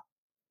Agatha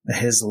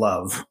his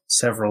love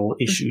several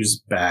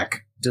issues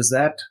back, does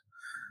that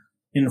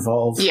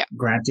involve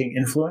granting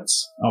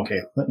influence?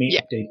 Okay, let me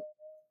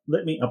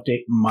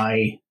update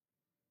my...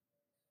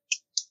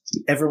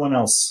 Everyone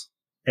else,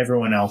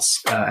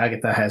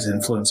 Agatha has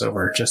influence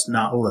over, just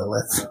not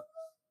Lilith.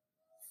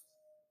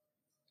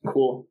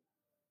 Cool.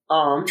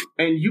 And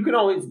you can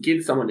always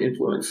give someone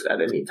influence at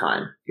any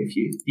time if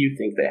you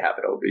think they have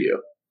it over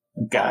you.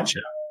 Gotcha.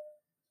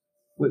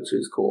 Which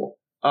is cool.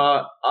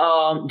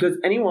 Does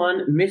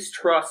anyone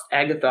mistrust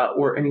Agatha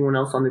or anyone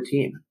else on the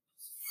team?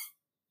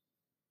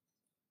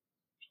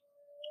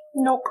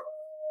 Nope.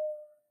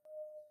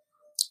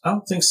 I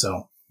don't think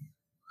so.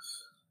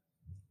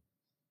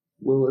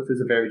 Lilith is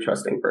a very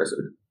trusting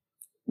person.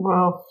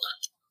 Well,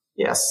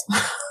 yes.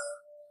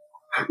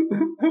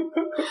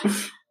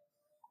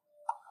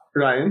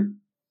 Ryan?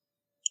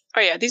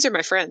 oh yeah, these are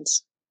my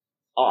friends.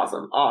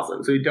 Awesome.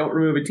 So you don't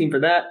remove a team for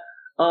that.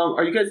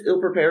 Are you guys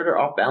ill-prepared or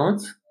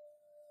off-balance?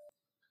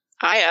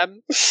 I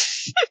am.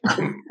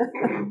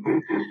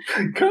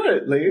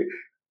 Currently.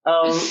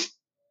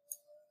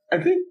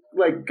 I think,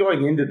 like,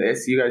 going into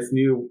this, you guys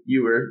knew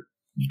you were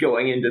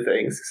going into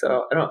things,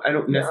 so I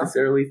don't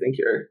necessarily think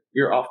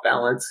you're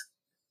off-balance.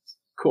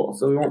 Cool,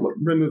 so we won't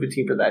remove a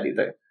team for that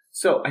either.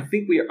 So I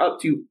think we are up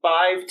to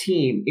 5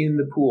 team in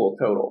the pool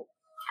total.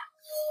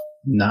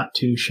 Not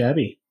too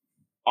shabby.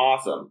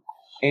 Awesome.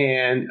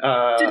 And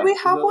did we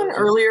have one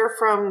earlier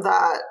from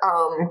that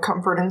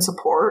comfort and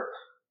support?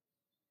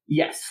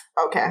 Yes.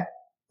 Okay.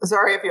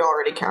 Sorry if you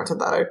already counted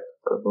that. I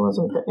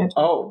wasn't paying attention.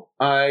 Oh,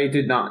 I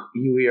did not.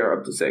 We are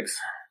up to 6.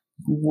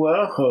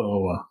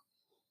 Whoa.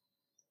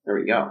 There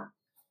we go.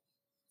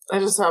 I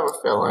just have a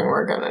feeling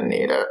we're gonna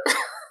need it.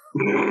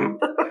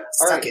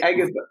 All right,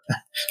 Agatha.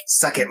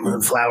 Suck it,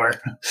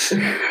 Moonflower.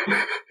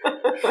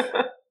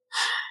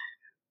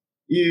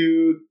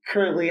 You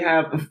currently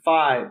have a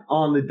 5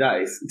 on the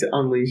dice to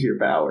unleash your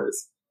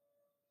powers.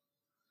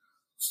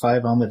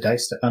 5 on the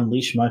dice to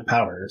unleash my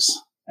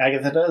powers.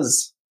 Agatha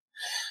does.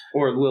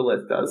 Or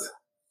Lilith does.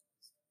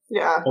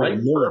 Yeah. Or right?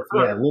 Lilith.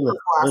 Yeah, Lilith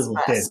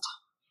did. Best.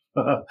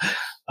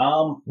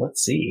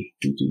 Let's see.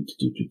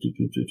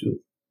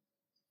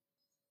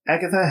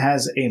 Agatha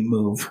has a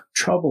move,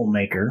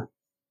 Troublemaker.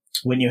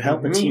 When you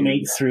help a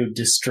teammate through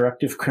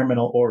destructive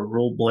criminal or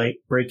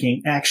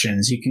rule-breaking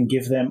actions, you can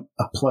give them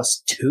a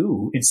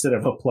 +2 instead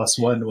of a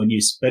 +1 when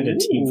you spend a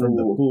team from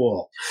the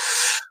pool.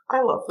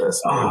 I love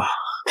this.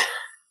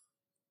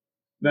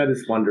 That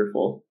is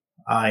wonderful.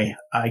 I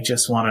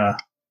just want to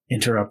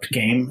interrupt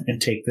game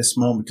and take this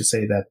moment to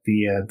say that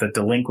the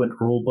delinquent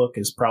rulebook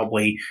is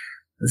probably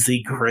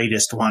the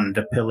greatest one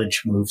to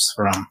pillage moves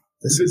from.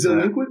 The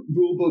delinquent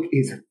rulebook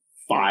is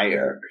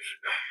fire.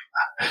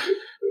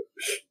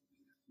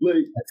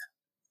 Like,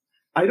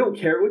 I don't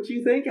care what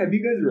you think. Have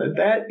you guys read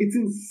that? It's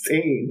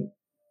insane.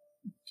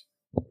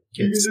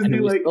 You can just And be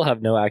we like, still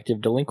have no active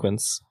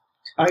delinquents.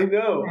 I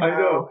know.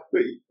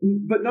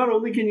 But not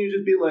only can you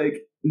just be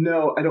like,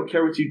 no, I don't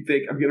care what you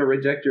think, I'm going to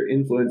reject your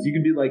influence. You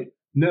can be like,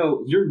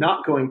 no, you're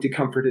not going to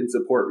comfort and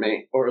support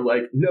me. Or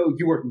like, no,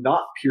 you are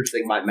not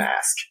piercing my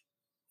mask.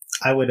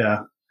 I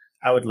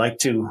would like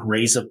to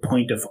raise a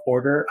point of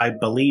order. I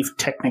believe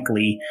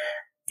technically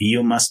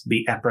you must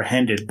be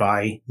apprehended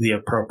by the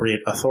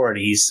appropriate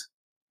authorities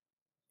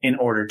in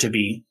order to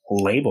be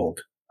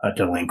labeled a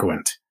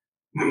delinquent.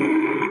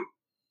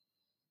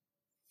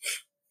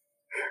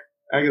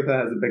 Agatha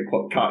hasn't been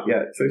caught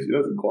yet, so she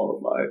doesn't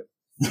qualify.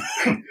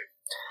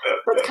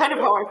 That's kind of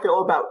how I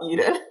feel about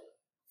Eden.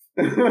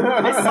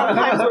 I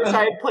sometimes wish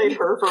I had played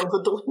her from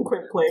the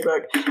Delinquent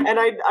Playbook, and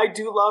I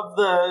do love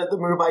the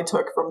move I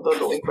took from the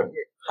Delinquent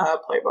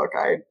Playbook.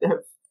 I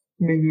have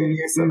made good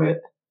use of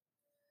it.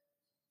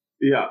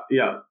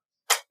 Yeah.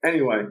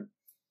 Anyway,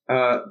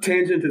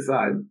 tangent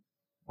aside.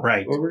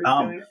 Right. What were you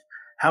saying?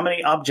 How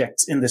many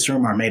objects in this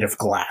room are made of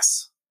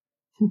glass?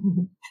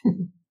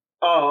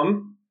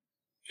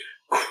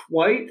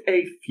 Quite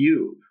a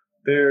few.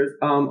 There's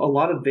a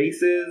lot of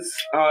vases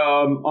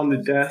on the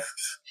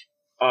desks.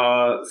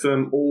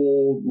 Some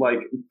old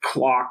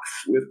clocks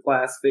with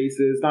glass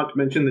faces. Not to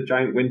mention the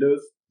giant windows.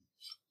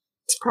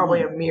 It's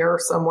probably a mirror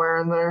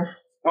somewhere in there.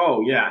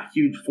 Oh yeah,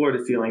 huge floor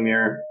to ceiling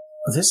mirror.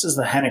 This is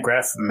the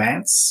Hanegraaff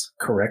Manse,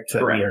 correct?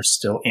 That we are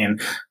still in.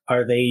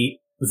 Are they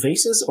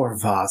vases or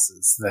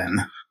vases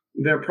then?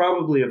 They're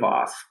probably a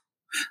vase.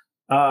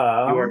 You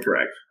are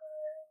correct.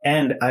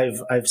 And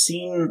I've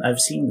seen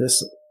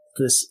this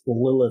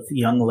Lilith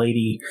young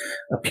lady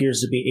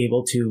appears to be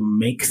able to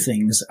make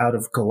things out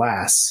of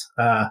glass.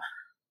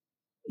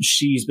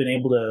 She's been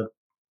able to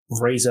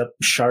raise up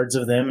shards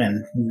of them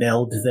and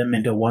meld them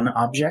into one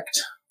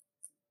object.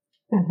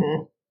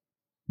 Mm-hmm.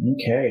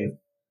 Okay.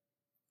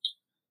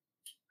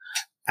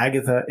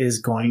 Agatha is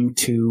going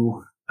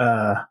to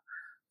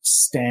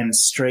stand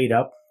straight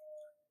up,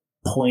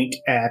 point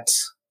at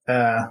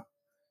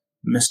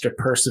Mr.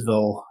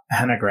 Percival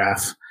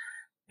Hanegraaff,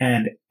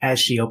 and as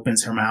she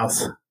opens her mouth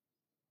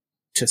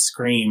to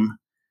scream,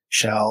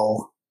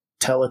 shall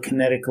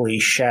telekinetically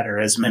shatter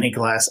as many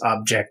glass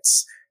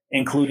objects,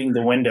 including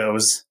the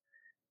windows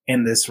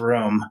in this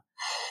room,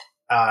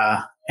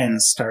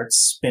 and start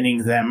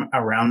spinning them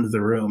around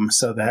the room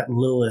so that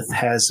Lilith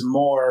has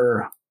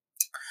more,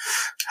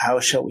 how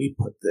shall we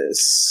put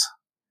this,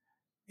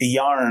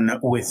 yarn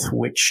with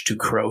which to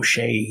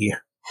crochet.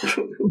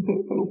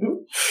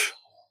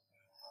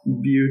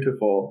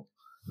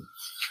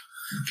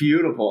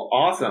 Beautiful.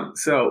 Awesome.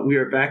 So we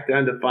are back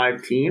down to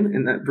 5 team,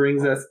 and that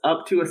brings us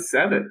up to a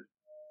 7.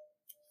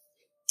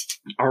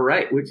 All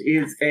right, which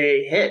is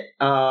a hit.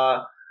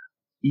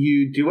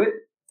 You do it,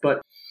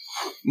 but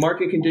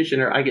market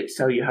conditioner, I get to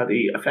tell you how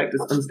the effect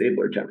is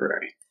unstable or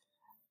temporary.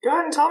 Go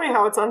ahead and tell me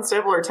how it's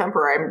unstable or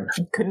temporary.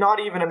 I could not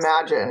even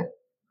imagine.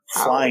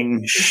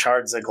 Flying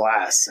shards of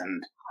glass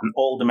and an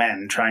old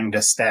man trying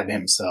to stab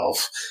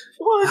himself.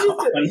 Well,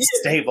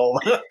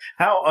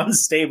 How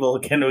unstable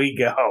can we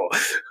go?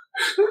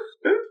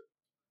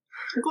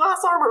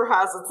 Glass armor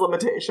has its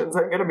limitations,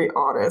 I'm going to be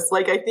honest.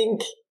 I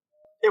think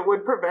it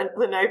would prevent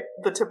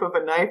the tip of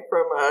a knife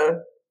from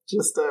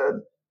just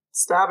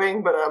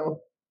stabbing, but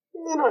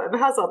it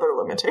has other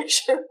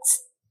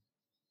limitations.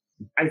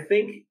 I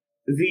think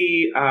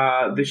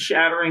the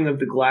shattering of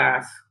the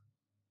glass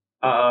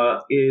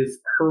is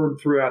heard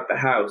throughout the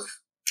house,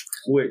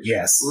 which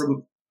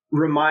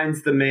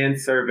reminds the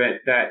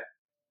manservant that,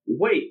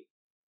 wait,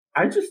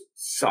 I just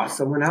saw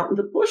someone out in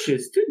the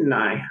bushes, didn't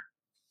I?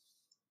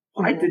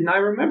 Why didn't I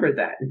remember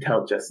that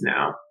until just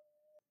now?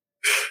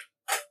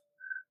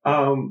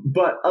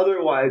 But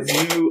otherwise,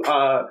 you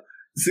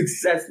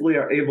successfully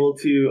are able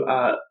to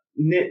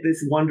knit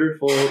this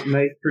wonderful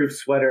knife-proof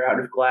sweater out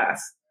of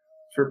glass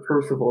for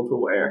Percival to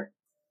wear.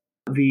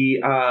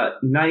 The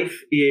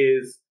knife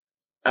is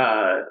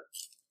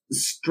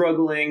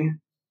struggling,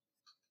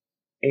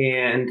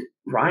 and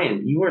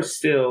Ryan, you are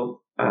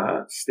still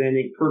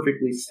standing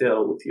perfectly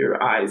still with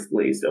your eyes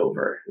glazed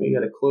over. We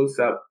got a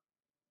close-up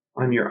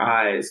on your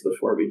eyes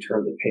before we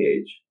turn the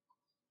page.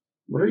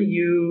 What are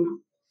you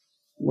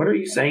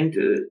saying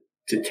to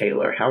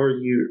Taylor? How are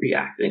you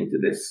reacting to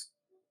this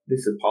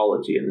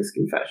apology and this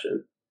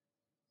confession?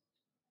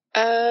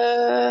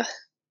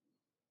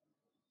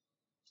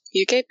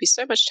 You gave me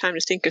so much time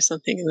to think of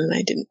something, and then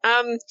I didn't.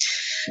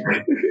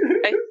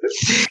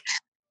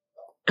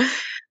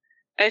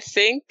 I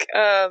think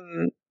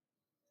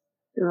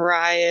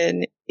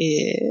Ryan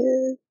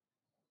is.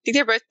 I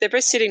think they're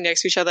both sitting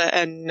next to each other,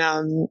 and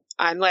I'm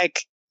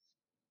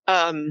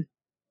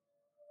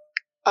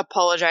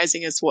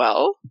apologizing as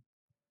well.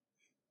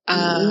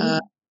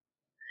 And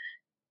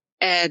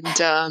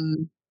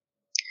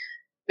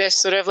there's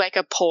sort of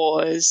a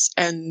pause,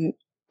 and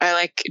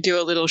I do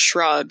a little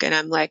shrug, and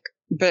I'm like,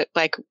 but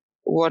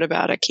what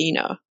about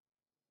Akina?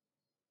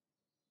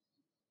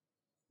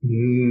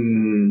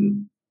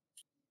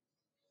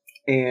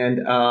 And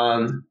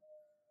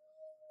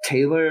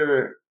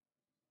Taylor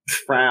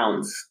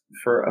frowns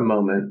for a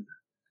moment,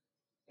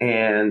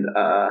 and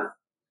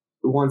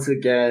once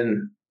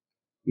again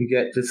you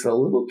get just a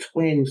little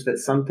twinge that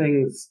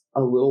something's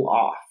a little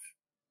off,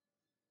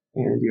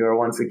 and you are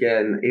once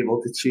again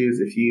able to choose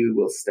if you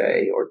will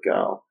stay or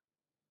go.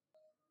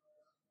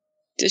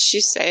 Does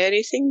she say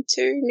anything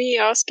to me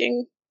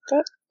asking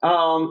that?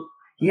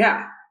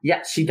 Yeah,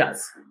 she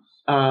does.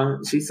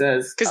 She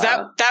says, because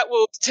that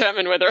will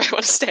determine whether I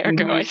want to stay or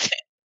go, I think.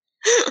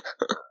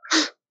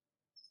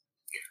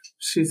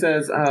 She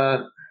says,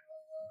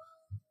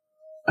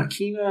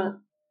 Akina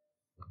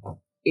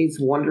is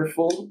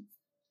wonderful,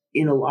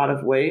 in a lot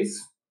of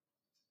ways,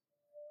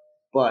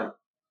 but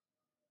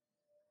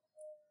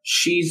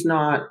she's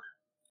not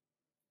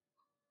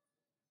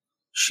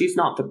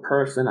the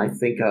person I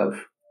think of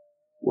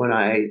when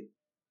I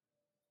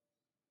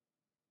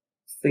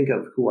think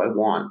of who I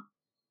want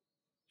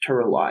to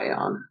rely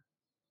on.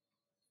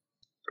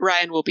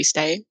 Ryan will be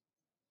staying.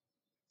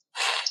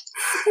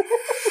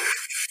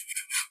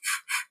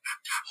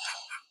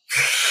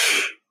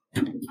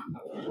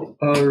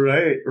 All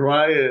right,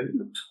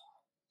 Ryan.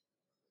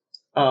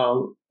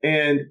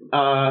 And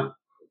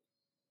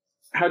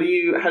how do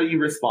you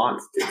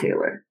respond to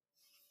Taylor?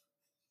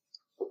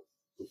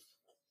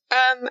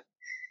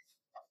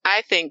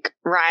 I think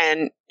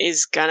Ryan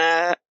is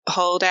gonna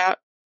hold out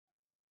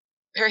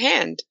her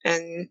hand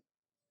and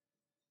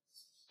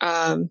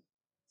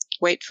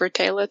wait for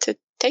Taylor to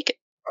take it.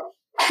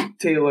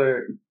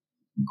 Taylor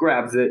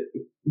grabs it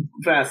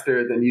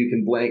faster than you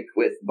can blink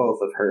with both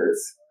of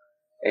hers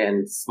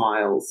and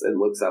smiles and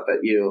looks up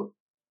at you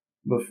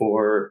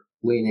before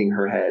leaning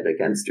her head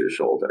against your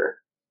shoulder.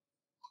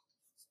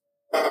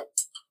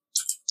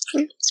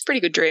 It's a pretty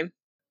good dream.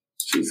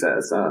 She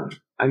says,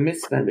 I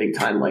miss spending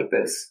time like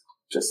this.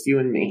 Just you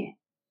and me.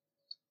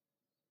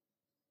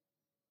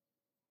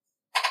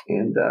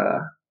 And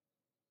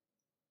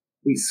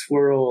we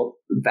swirl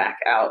back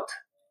out.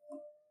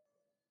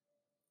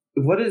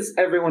 What has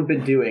everyone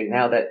been doing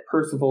now that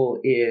Percival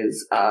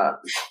is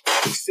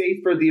safe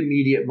for the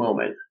immediate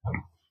moment?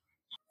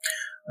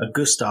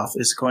 Gustav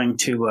is going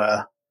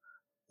to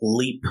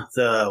leap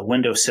the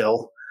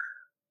windowsill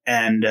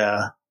and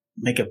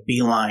make a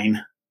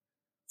beeline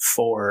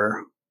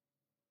for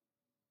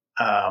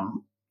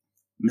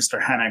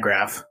Mr.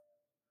 Hanegraaff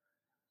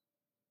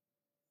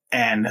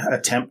and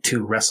attempt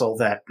to wrestle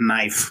that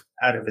knife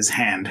out of his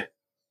hand.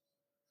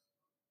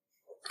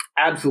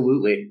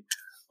 Absolutely.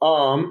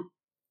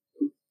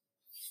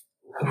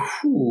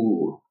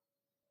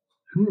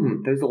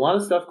 There's a lot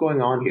of stuff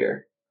going on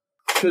here.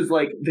 Because,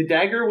 the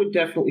dagger would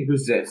definitely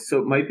resist, so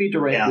it might be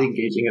directly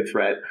engaging a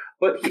threat.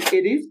 But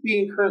it is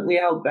being currently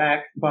held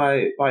back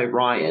by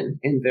Ryan,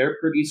 and they're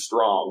pretty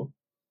strong.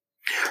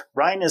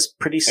 Ryan is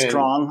pretty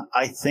strong.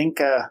 I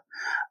think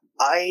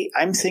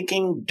I'm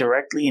thinking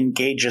directly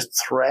engage a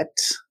threat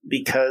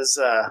because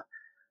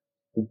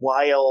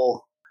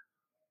while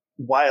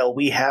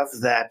we have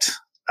that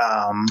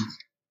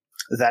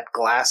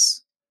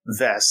glass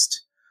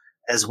vest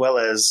as well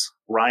as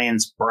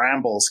Ryan's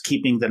brambles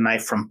keeping the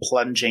knife from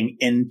plunging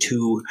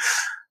into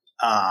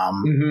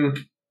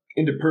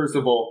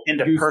Percival.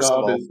 Into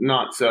Percival is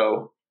not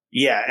so.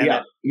 Yeah, and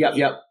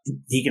yep.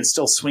 He can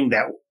still swing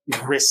that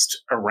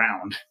wrist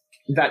around.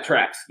 That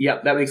tracks.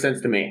 Yep, that makes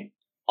sense to me.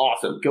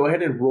 Awesome. Go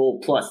ahead and roll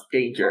plus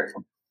danger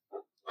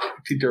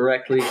to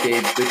directly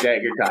engage the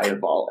Dagger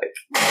Diabolic.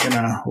 I'm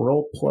gonna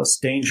roll plus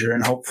danger,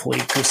 and hopefully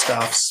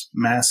Gustav's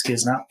mask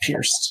is not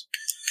pierced.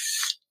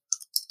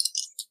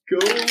 Go.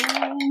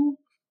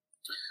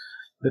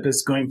 That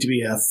is going to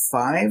be a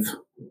 5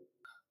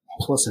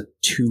 plus a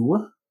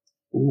 2.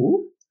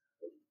 Ooh.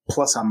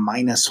 Plus a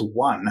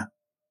 -1.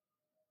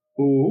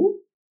 Ooh.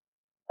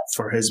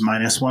 For his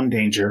 -1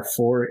 danger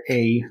for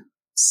a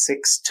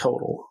 6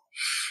 total.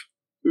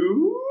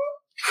 Ooh.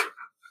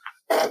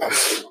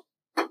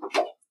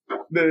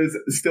 There's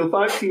still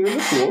 5 team in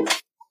the pool.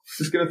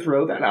 Just gonna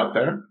throw that out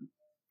there.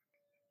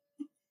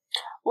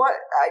 What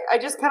I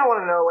just kind of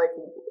want to know,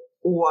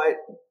 what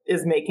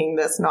is making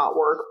this not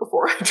work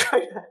before I try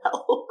to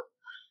help.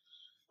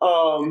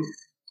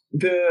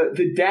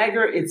 The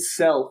dagger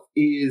itself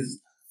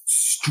is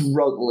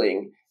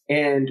struggling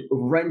and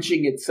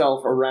wrenching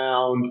itself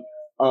around,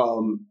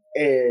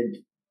 and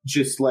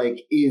just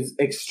is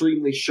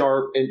extremely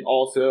sharp, and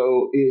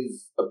also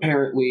is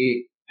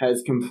apparently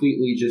has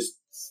completely just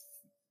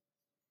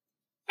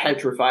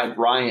petrified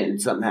Ryan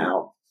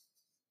somehow.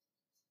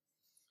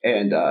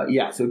 And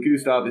so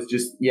Gustav is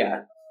just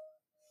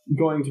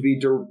going to be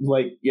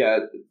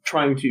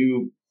trying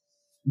to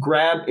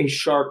grab a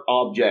sharp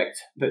object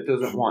that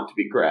doesn't want to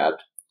be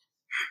grabbed.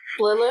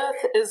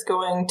 Lilith is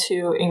going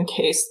to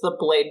encase the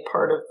blade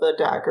part of the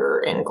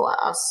dagger in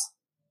glass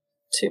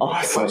to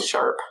make it less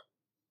sharp.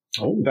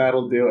 Oh,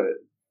 that'll do it.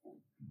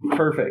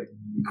 Perfect.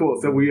 Cool.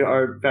 So we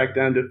are back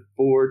down to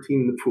 4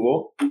 team in the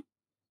pool.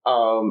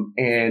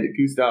 And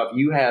Gustav,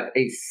 you have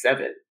a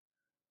 7,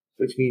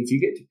 which means you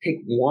get to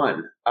pick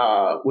one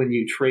when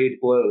you trade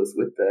blows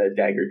with the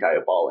Dagger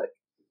Diabolic.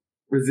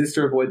 Resist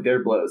or avoid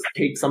their blows.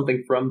 Take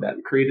something from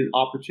them. Create an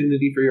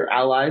opportunity for your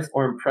allies,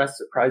 or impress,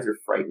 surprise, or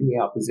frighten the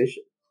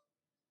opposition.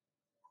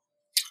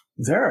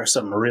 There are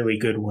some really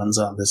good ones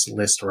on this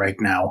list right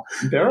now.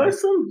 There are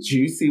some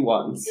juicy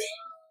ones.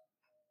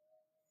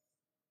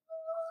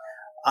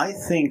 I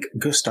think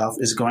Gustav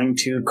is going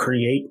to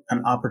create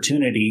an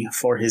opportunity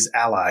for his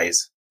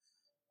allies.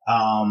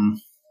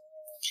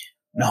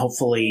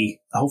 Hopefully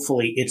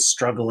it's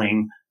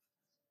struggling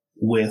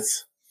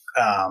with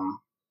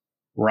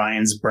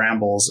Ryan's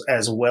brambles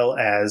as well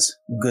as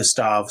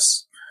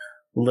Gustav's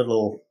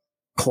little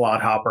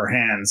clodhopper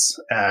hands.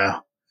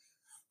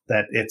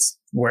 That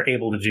we're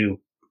able to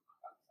do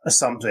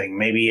something.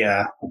 Maybe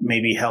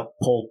help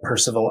pull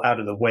Percival out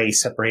of the way,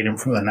 separate him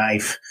from the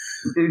knife.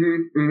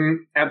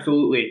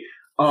 Absolutely.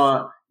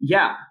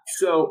 Yeah.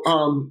 So,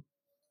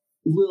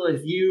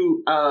 Lilith,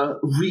 you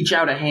reach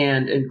out a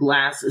hand, and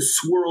glass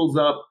swirls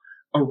up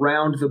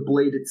around the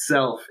blade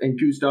itself, and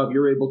Gustav,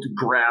 you're able to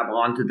grab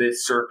onto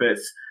this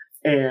surface,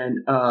 and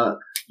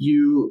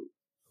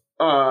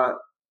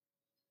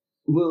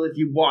Lilith,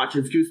 you watch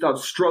as Gustav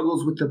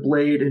struggles with the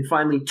blade and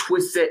finally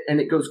twists it, and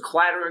it goes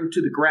clattering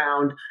to the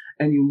ground,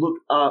 and you look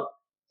up,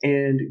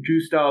 and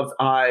Gustav's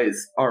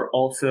eyes are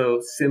also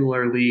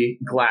similarly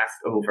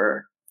glassed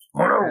over.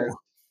 Oh no!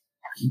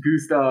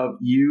 Gustav,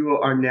 you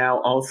are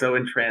now also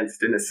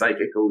entranced in a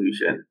psychic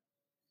illusion.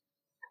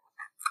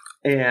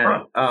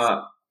 And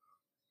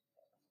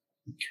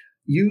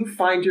you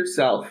find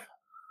yourself,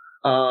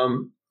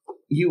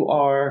 you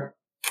are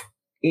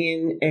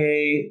in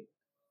a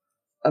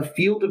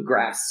field of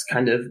grass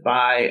kind of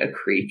by a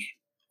creek.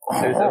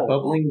 There's a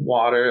bubbling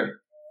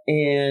water,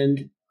 and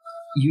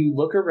you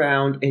look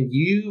around, and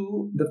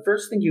the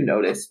first thing you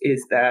notice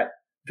is that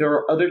there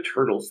are other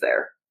turtles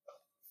there.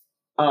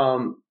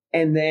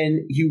 And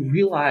then you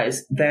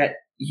realize that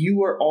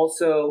you are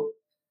also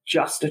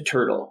just a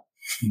turtle.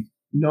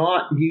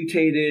 Not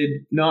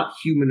mutated, not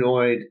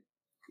humanoid.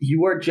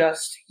 You are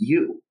just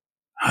you.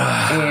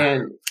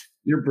 And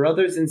your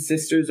brothers and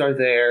sisters are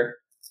there.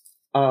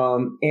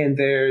 And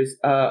there's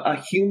a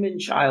human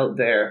child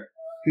there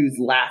who's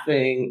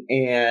laughing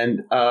and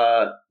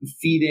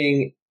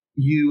feeding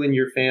you and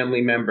your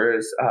family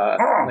members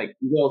like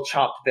little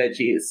chopped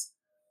veggies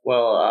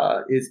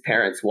while his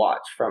parents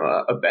watch from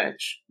a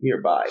bench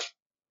nearby.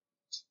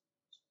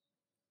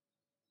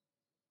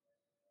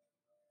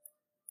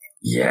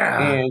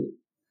 Yeah.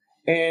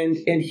 And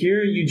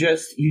here you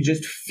just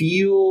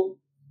feel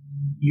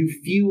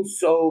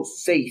so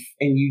safe,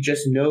 and you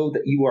just know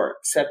that you are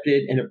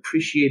accepted and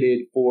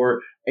appreciated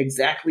for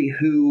exactly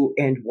who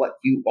and what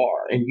you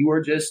are. And you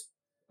are just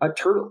a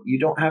turtle. You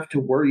don't have to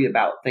worry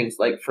about things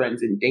like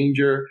friends in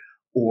danger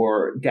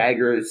or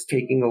daggers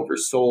taking over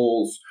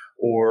souls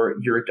or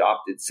your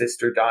adopted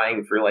sister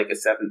dying for like a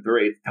 7th or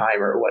 8th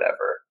time or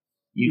whatever.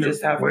 You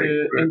just have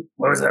to...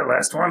 What was that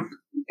last one?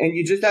 And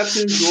you just have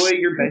to enjoy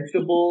your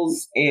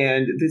vegetables,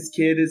 and this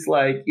kid is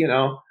like,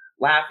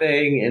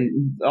 laughing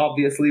and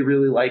obviously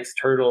really likes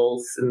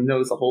turtles and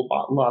knows a whole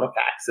lot of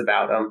facts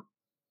about them.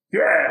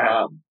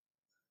 Yeah.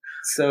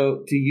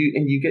 So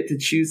you get to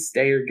choose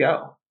stay or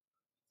go.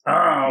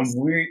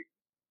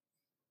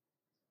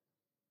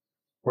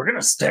 We're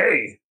gonna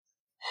stay.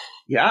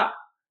 Yeah.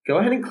 Go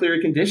ahead and clear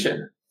a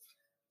condition.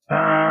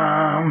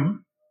 I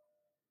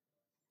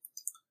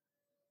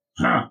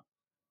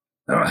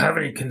don't have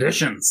any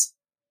conditions.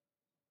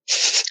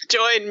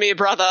 Join me,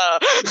 brother.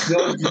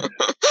 This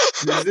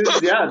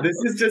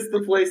is just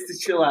the place to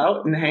chill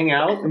out and hang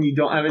out, and you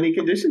don't have any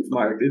conditions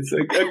marked. It's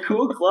a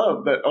cool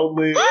club that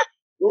only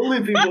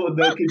people with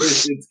no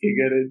conditions can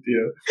get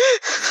into.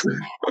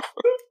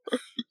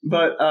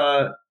 But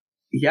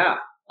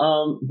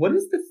what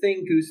is the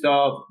thing,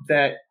 Gustav,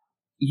 that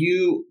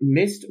you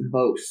missed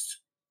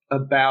most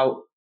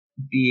about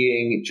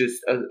being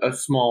just a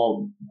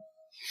small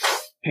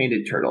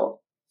painted turtle?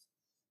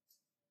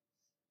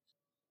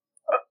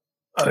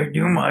 I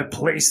knew my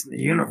place in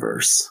the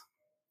universe.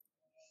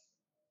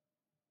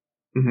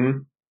 Mm-hmm.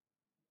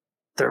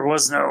 There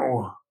was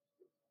no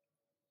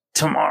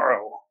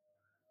tomorrow.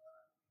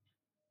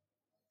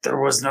 There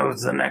was no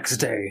the next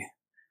day.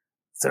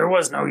 There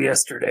was no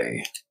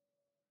yesterday.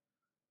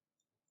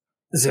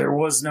 There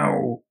was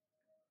no...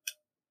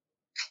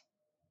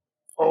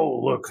 Oh,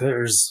 look,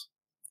 there's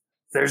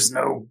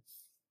no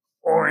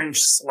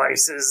orange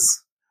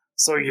slices,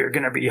 so you're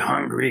gonna be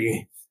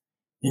hungry.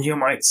 And you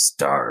might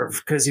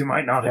starve because you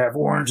might not have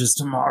oranges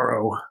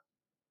tomorrow.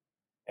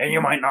 And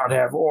you might not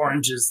have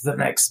oranges the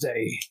next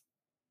day.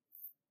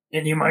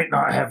 And you might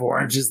not have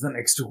oranges the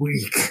next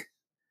week.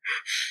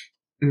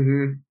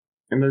 Mm-hmm.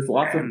 And there's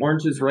lots of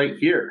oranges right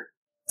here.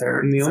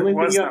 There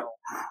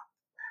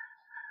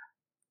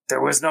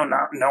was no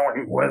not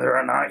knowing whether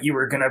or not you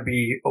were going to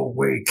be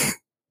awake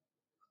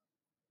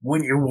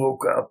when you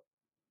woke up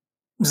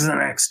the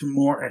next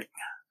morning.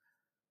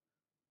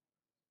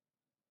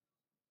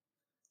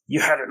 You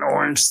had an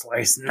orange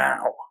slice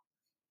now.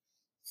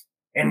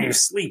 And you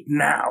sleep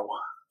now.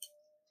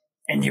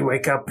 And you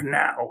wake up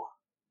now.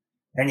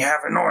 And you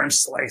have an orange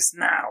slice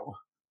now.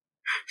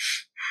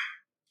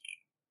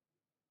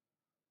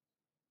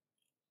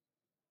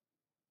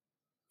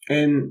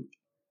 And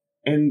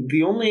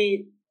the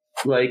only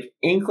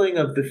inkling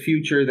of the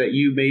future that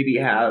you maybe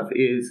have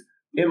is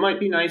it might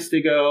be nice to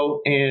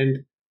go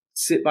and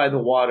sit by the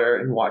water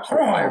and watch the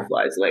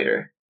fireflies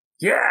later.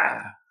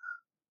 Yeah.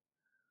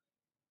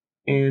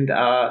 And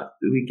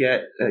we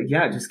get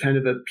just kind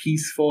of a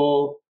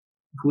peaceful,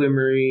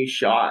 glimmery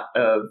shot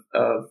of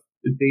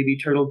baby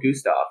turtle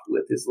Gustav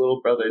with his little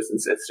brothers and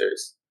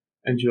sisters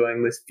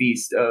enjoying this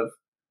feast of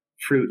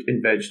fruit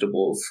and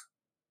vegetables,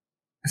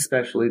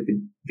 especially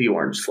the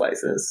orange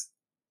slices.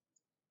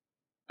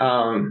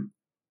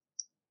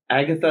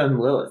 Agatha and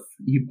Lilith,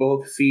 you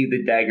both see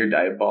the Dagger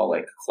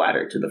Diabolic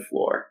clatter to the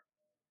floor.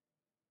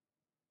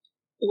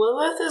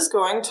 Lilith is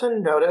going to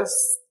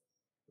notice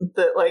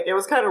that, like, it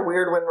was kind of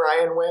weird when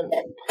Ryan went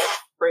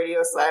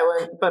radio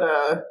silent, but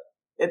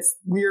it's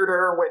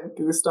weirder when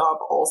Gustav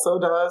also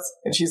does,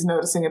 and she's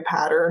noticing a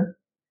pattern.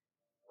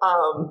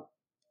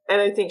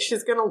 And I think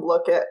she's going to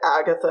look at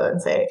Agatha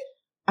and say,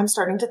 I'm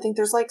starting to think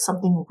there's, like,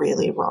 something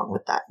really wrong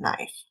with that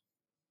knife.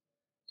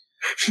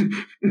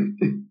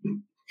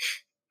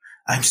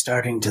 I'm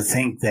starting to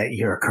think that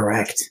you're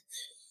correct.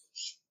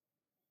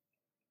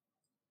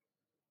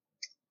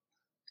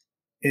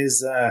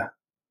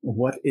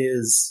 What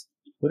is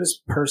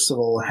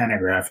Percival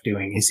Hanegraaff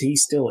doing? Is he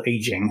still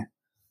aging?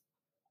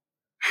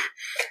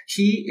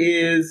 He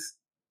is,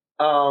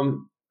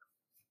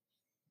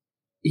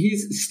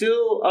 he's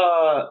still,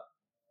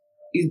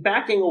 he's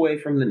backing away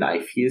from the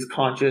knife. He is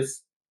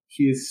conscious.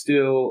 He is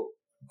still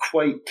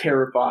quite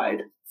terrified.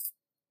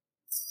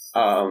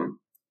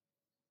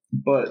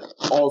 But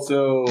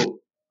also,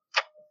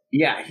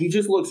 yeah, he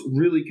just looks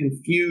really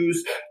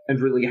confused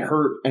and really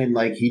hurt, and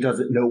like he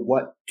doesn't know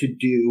what to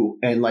do,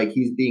 and like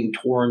he's being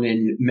torn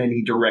in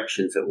many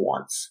directions at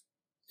once.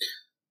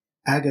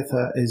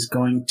 Agatha is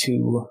going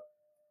to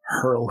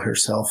hurl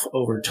herself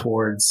over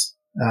towards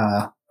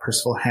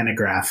Percival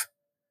Hanegraaff.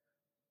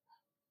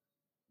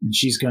 And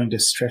she's going to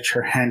stretch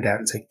her hand out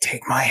and say,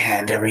 take my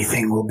hand,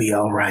 everything will be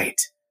all right.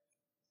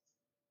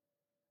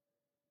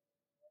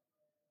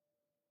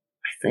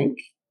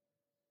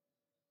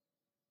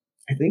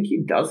 I think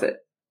he does it.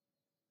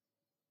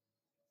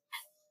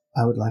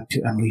 I would like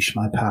to unleash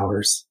my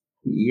powers.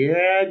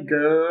 Yeah,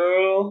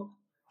 girl.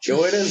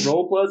 Go ahead and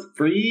roll plus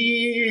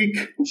freak.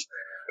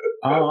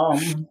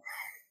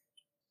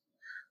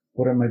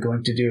 What am I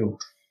going to do?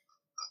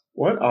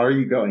 What are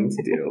you going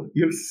to do?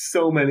 You have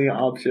so many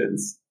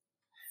options.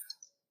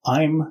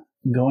 I'm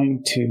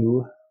going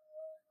to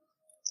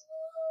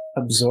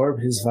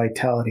absorb his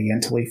vitality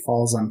until he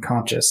falls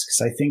unconscious,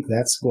 because I think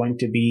that's going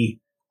to be,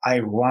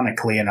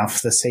 ironically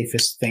enough, the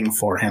safest thing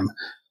for him.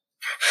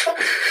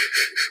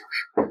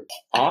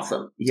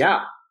 Awesome.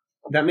 Yeah,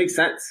 that makes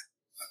sense.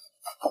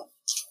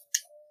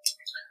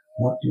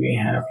 What do we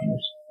have here?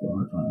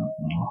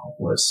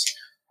 Hopeless.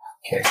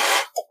 Okay.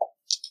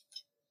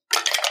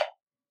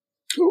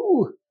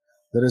 Ooh,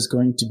 that is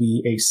going to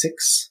be a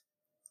 6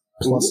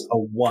 plus a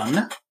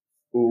 1.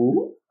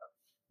 Ooh.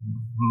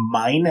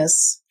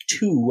 Minus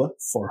 2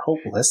 for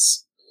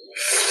hopeless.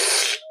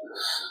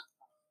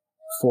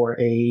 For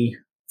a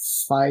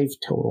 5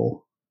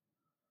 total.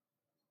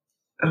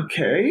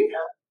 Okay.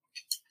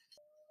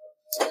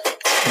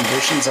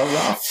 Conditions are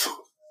rough.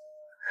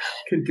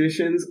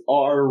 Conditions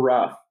are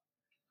rough.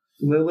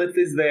 Lilith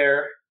is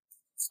there.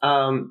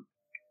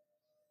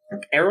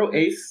 Arrow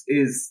Ace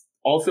is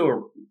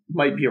also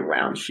might be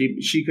around.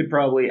 She could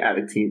probably add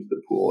a team to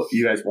the pool if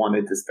you guys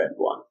wanted to spend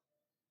one.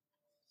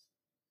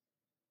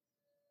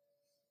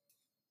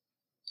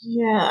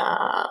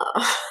 Yeah.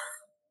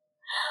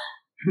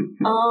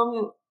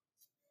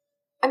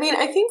 I mean,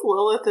 I think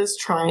Lilith is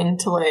trying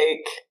to,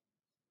 like,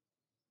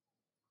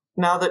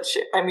 now that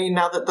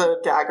the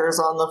dagger's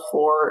on the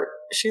floor,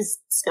 she's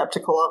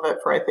skeptical of it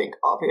for, I think,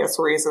 obvious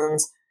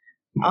reasons.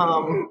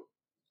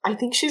 I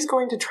think she's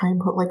going to try and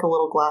put, like, a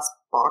little glass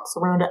box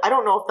around it. I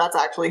don't know if that's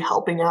actually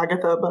helping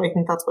Agatha, but I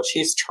think that's what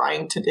she's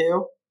trying to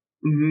do.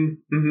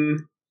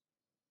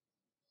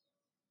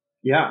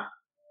 Yeah.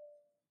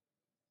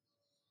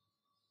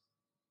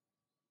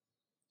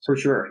 For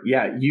sure.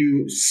 Yeah,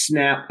 you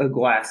snap a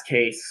glass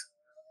case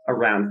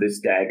around this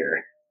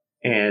dagger,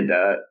 and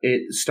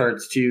it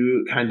starts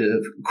to kind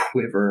of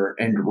quiver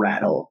and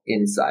rattle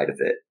inside of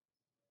it.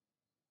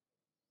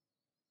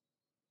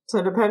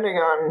 So depending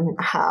on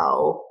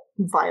how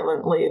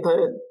violently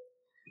the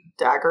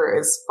dagger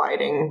is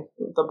fighting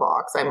the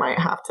box, I might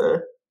have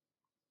to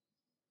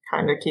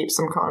kind of keep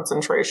some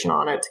concentration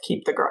on it to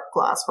keep the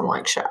glass from,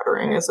 like,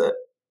 shattering as it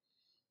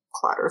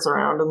clatters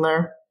around in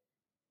there.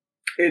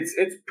 It's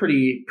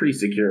pretty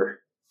secure.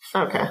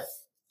 Okay.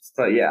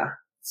 But yeah.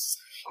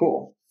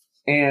 Cool.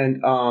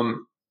 And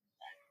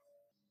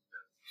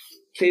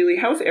Kaylee,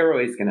 how's Arrow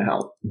Ace gonna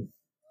help?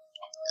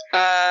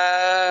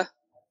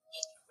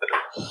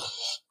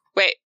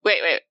 Wait.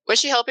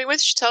 What's she helping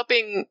with? She's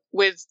helping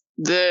with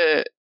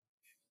the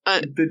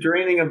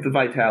draining of the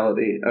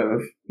vitality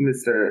of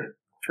Mr.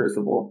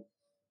 Percival.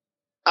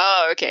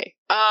 Oh, okay.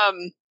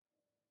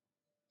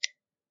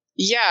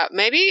 Yeah,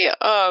 maybe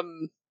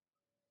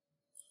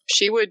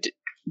she would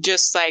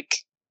just, like,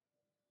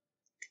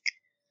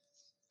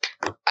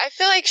 I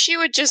feel like she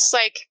would just,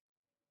 like,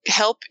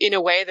 help in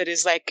a way that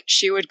is, like,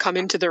 she would come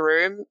into the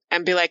room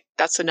and be like,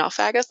 that's enough,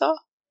 Agatha.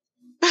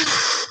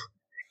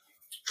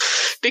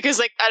 Because,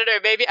 like, I don't know,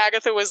 maybe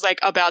Agatha was, like,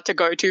 about to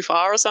go too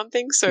far or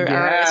something, so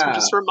Arias would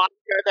just remind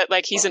her that,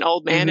 like, he's an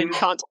old man and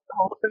can't take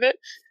hold of it.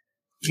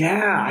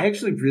 Yeah, I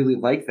actually really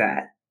like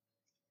that.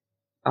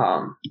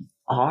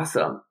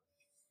 Awesome.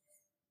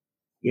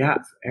 Yeah,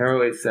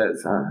 Arrow Ace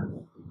says,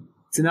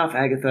 it's enough,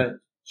 Agatha.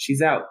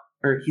 She's out.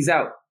 Or he's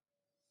out.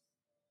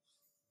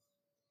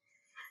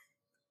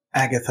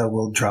 Agatha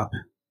will drop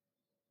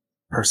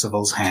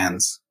Percival's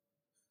hands.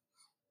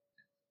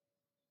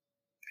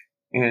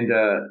 And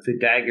the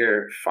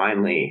dagger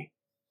finally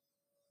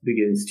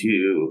begins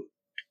to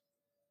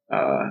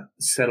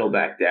settle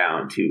back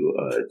down to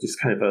just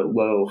kind of a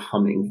low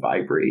humming,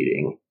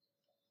 vibrating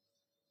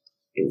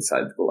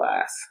inside the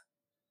glass.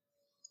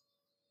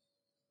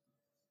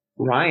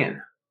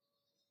 Ryan.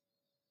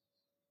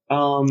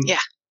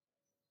 Yeah.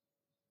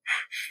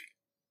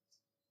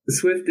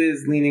 Swift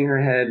is leaning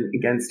her head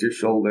against your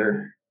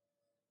shoulder.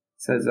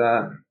 Says,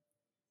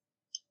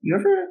 you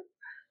ever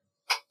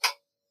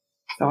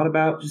thought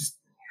about just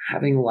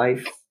having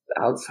life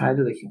outside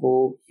of the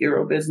whole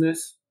hero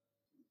business?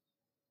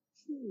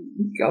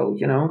 Go,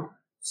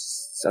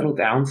 settle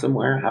down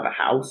somewhere, have a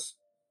house.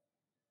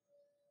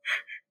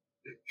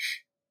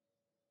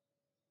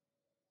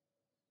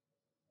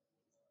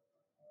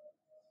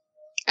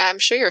 I'm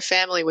sure your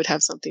family would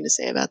have something to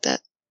say about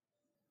that.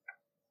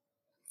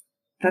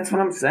 That's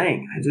what I'm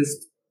saying.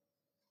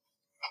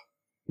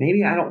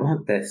 Maybe I don't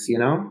want this, I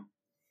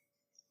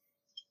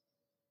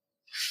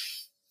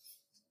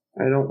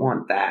don't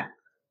want that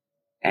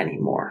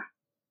anymore.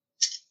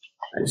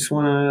 I just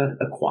want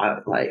a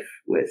quiet life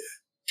with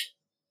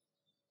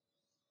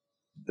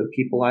the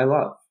people I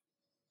love.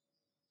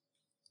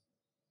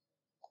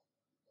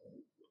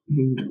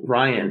 And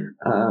Ryan,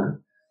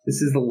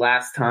 this is the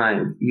last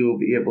time you will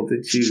be able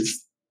to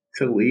choose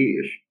to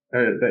leave,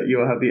 or that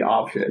you'll have the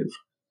option.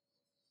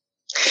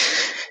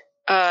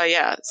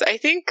 Yeah. So I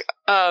think,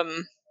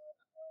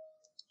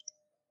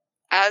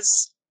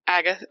 as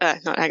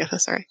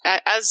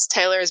as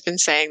Taylor has been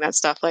saying that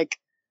stuff, like,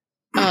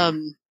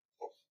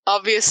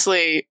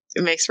 obviously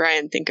it makes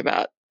Ryan think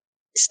about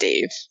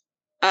Steve.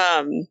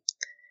 And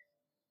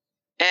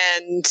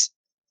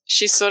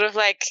she's sort of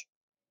like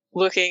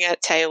looking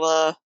at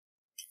Taylor,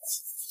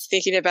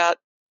 thinking about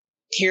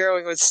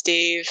heroing with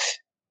Steve.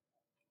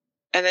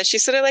 And then she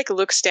sort of like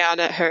looks down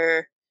at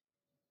her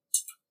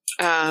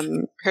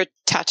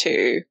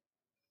tattoo,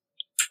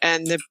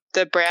 and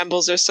the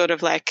brambles are sort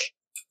of like,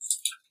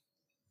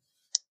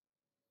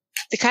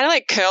 they're kind of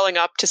like curling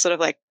up to sort of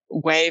like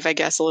wave, I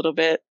guess, a little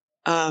bit.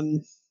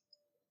 And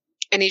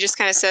he just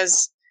kind of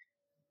says,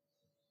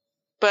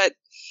 but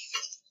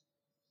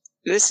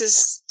this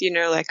is,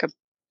 like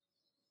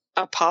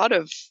a part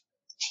of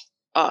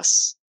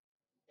us.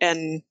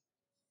 And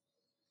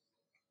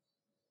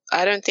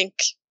I don't think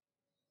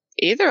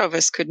either of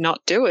us could not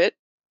do it.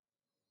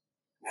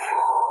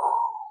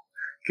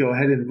 Go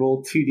ahead and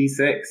roll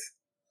 2d6.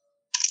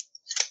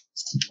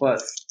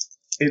 Plus,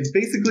 it's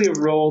basically a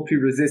roll to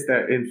resist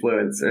that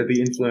influence, or the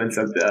influence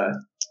of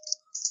the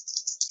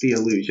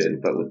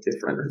illusion, but with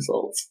different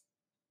results.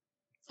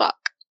 Fuck.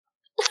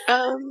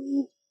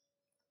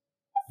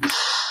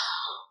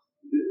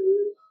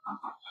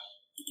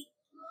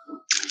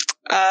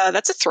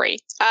 That's a 3.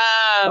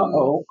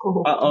 Uh-oh.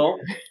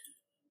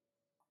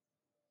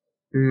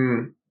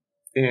 And,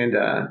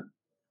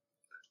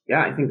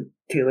 yeah, I think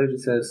Taylor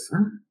just says,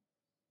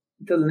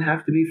 it doesn't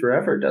have to be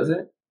forever, does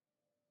it?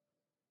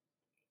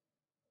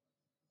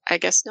 I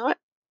guess not.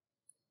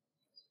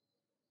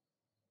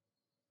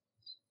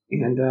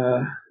 And,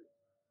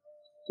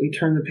 we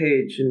turn the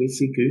page and we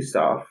see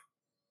Gustav.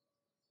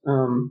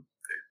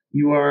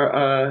 You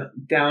are,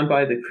 down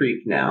by the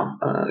creek now.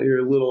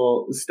 Your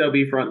little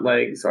stubby front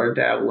legs are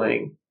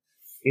dabbling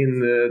in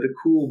the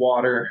cool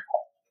water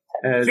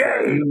as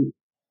you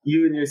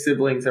and your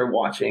siblings are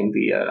watching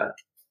the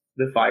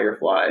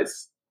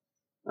fireflies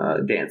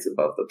dance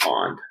above the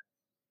pond.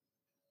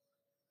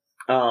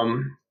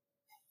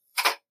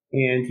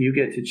 And you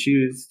get to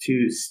choose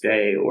to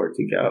stay or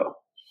to go.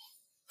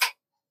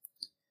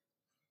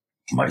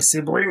 My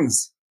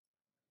siblings?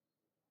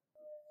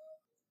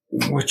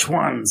 Which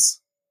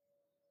ones?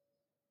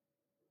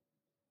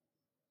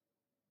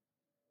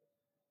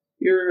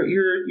 Your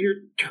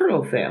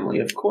turtle family,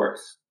 of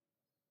course.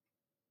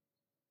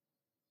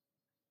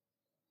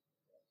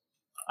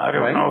 I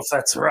don't know if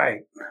that's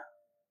right.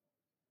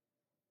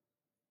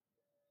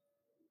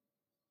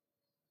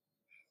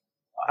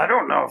 I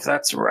don't know if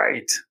that's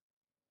right.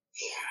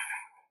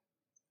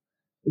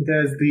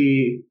 As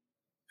the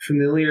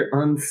familiar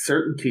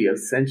uncertainty of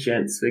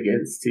sentience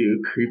begins to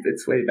creep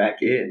its way back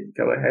in,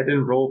 go ahead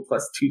and roll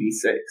plus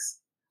 2d6.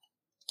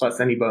 Plus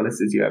any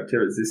bonuses you have to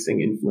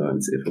resisting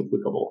influence, if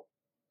applicable.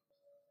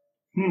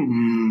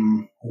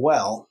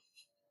 Well,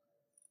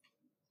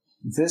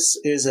 this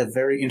is a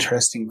very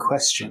interesting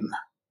question.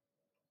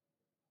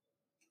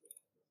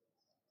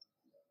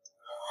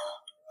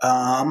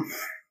 I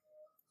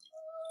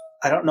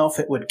don't know if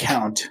it would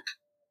count.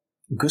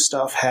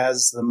 Gustav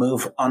has the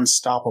move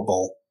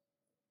Unstoppable.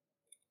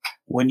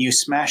 When you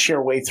smash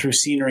your way through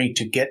scenery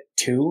to get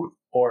to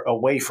or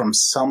away from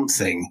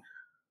something,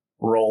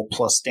 roll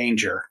plus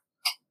danger.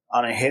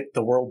 On a hit,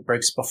 the world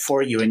breaks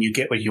before you and you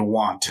get what you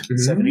want.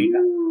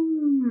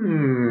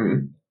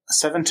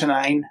 7 to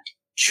 9,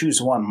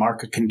 choose one.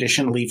 Mark a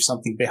condition, leave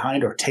something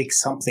behind, or take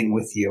something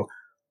with you.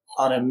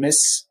 On a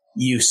miss,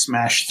 you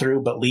smash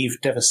through but leave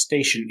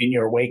devastation in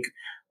your wake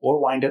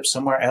or wind up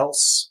somewhere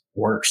else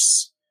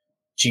worse.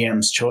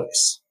 GM's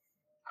choice.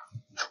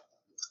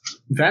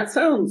 That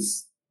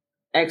sounds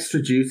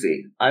extra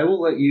juicy. I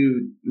will let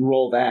you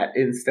roll that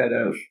instead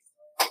of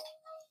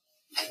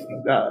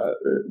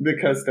the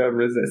custom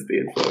resist the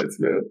influence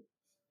move.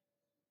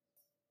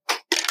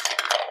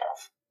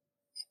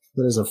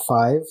 That is a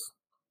 5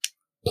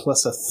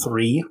 plus a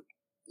 3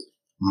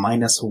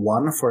 minus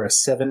 1 for a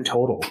 7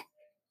 total.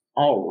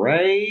 All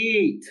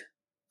right.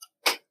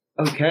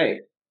 Okay.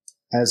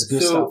 As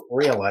Gustav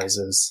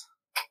realizes,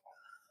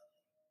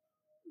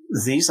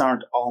 these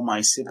aren't all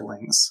my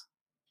siblings.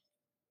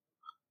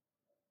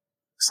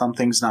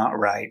 Something's not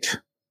right.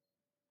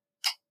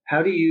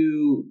 How do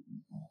you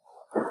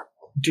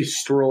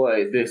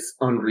destroy this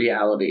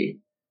unreality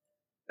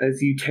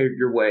as you tear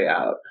your way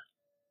out?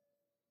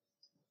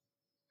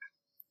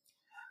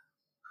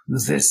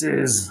 This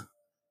is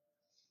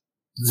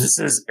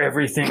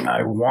everything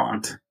I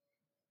want,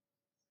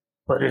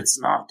 but it's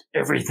not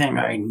everything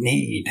I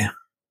need.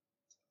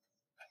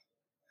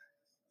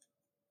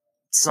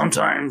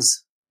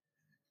 Sometimes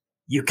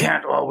you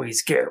can't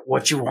always get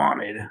what you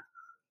wanted,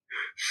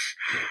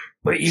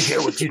 but you get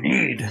what you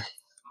need.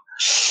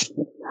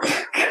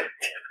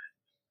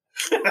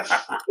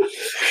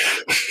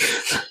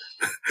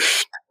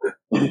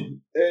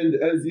 And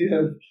as you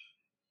have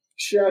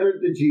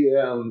shattered the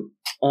GM,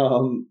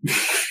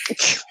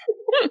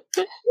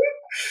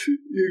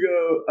 you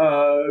go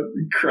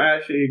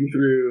crashing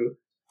through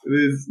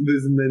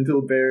this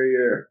mental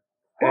barrier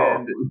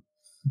and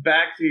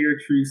back to your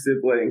true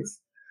siblings.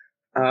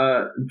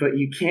 But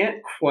you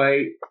can't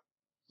quite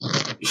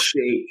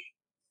shake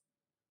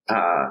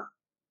the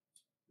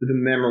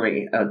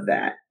memory of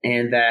that,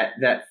 and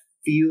that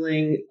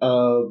feeling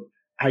of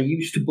I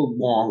used to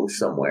belong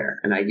somewhere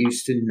and I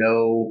used to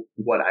know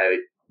what I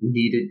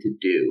needed to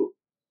do,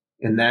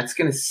 and that's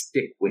going to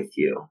stick with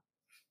you.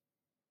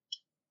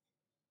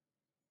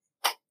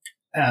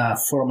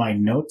 For my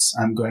notes,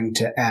 I'm going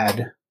to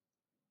add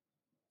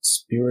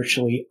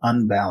spiritually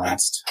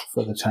unbalanced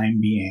for the time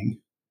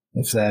being.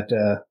 If that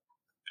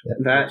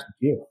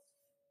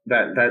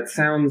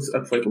sounds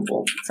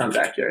applicable. Sounds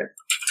accurate.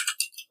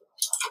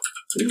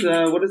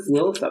 What is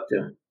Lilith up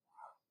to?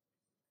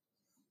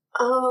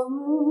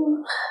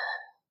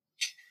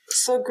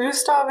 So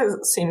Gustav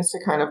seems to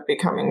kind of be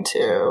coming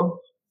to.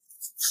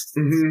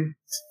 Mm-hmm.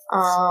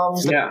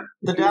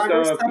 The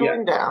dagger's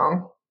settling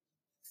down.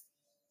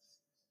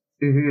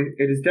 Mm-hmm.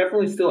 It is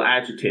definitely still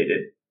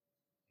agitated,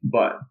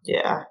 but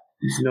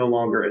it's no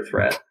longer a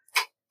threat.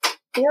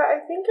 Yeah, I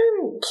think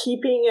I'm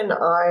keeping an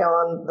eye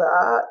on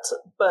that,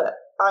 but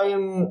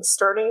I'm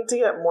starting to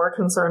get more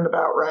concerned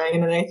about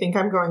Ryan, and I think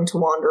I'm going to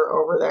wander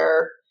over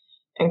there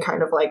and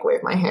kind of like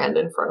wave my hand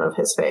in front of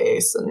his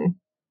face and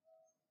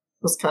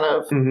just kind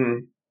of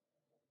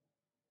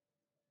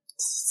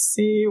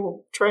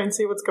try and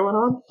see what's going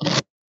on.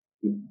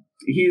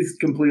 He's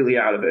completely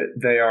out of it.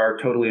 They are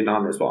totally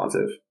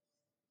non-responsive.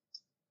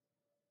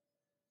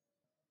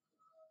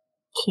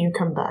 Can you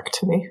come back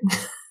to me?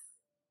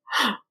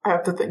 I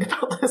have to think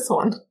about this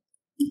one.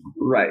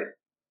 Right.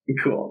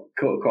 Cool.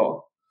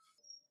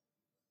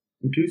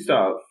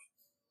 Gustav,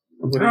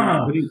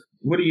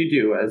 what do you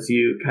do as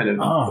you kind of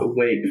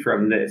awake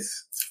from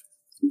this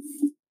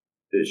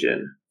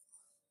vision?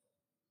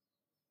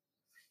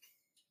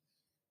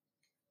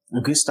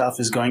 Gustav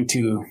is going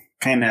to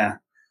kind of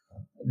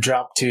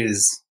drop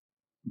his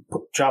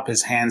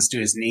hands to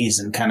his knees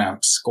and kind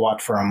of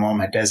squat for a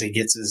moment as he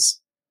gets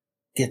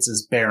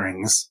his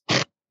bearings.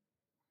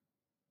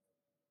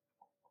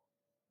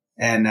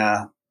 And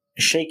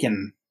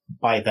shaken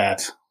by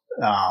that,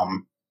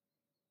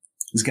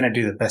 he's going to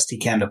do the best he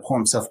can to pull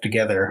himself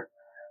together.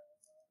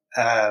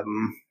 I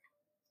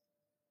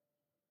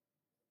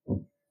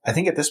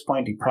think at this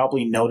point he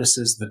probably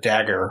notices the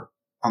dagger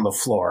on the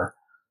floor.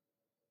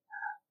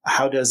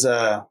 How does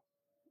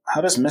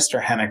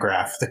Mr.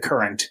 Hanegraaff, the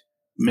current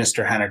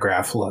Mr.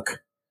 Hanegraaff,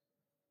 look?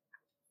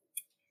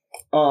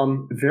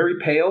 Very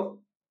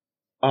pale,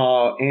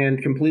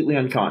 and completely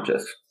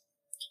unconscious.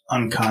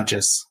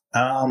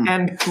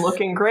 And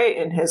looking great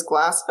in his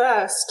glass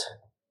vest.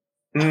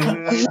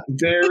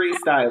 Very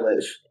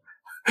stylish.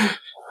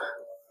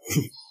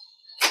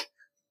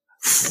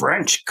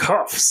 French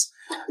cuffs.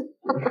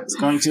 It's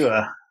going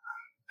to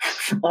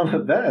on a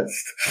vest.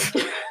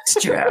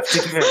 Did you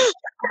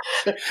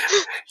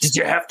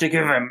have to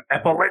give him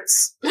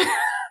epaulets?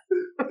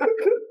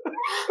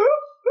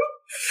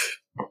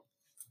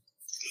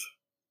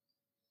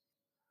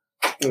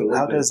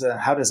 How does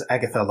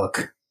Agatha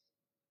look?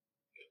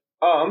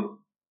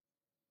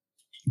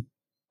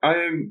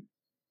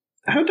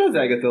 How does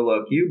Agatha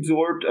look? You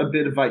absorbed a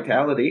bit of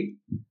vitality.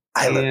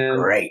 I look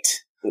great.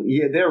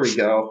 Yeah, there we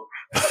go.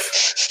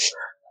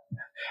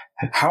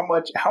 How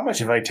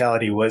much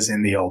vitality was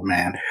in the old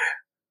man?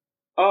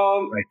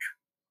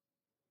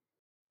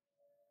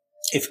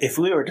 If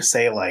we were to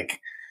say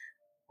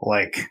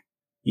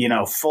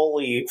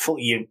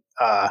fully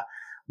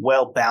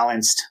well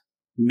balanced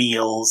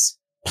meals,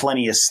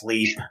 plenty of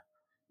sleep,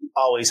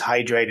 always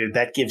hydrated,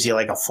 that gives you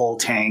like a full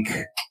tank.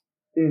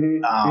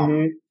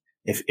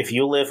 if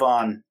you live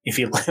on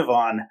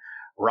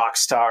rock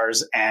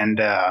stars and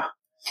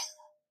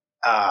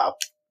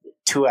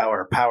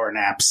 2-hour power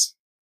naps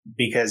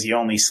because you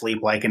only sleep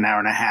like an hour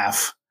and a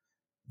half,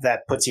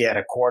 that puts you at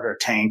a quarter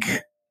tank.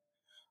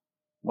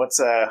 What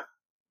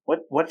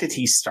did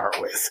he start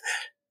with?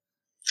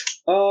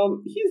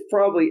 He's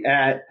probably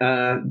at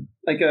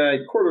like a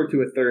quarter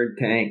to a third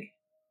tank.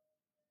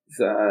 He's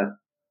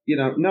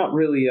not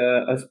really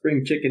a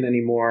spring chicken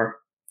anymore.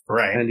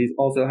 Right. And he's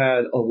also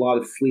had a lot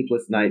of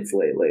sleepless nights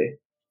lately.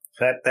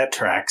 That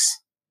tracks.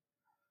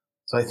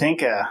 So I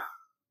think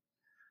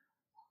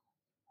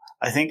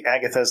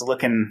Agatha's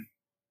looking.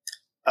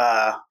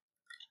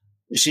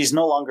 She's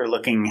no longer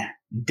looking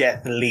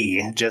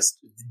deathly, just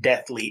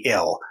deathly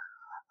ill.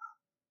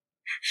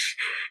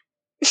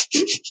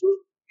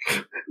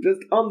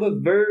 Just on the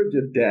verge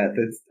of death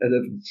instead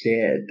of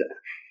dead.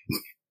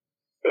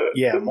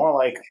 Yeah, more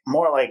like,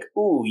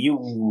 ooh, you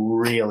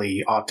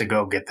really ought to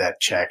go get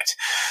that checked.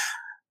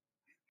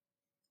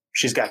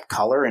 She's got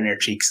color in her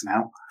cheeks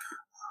now.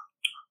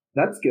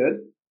 That's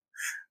good,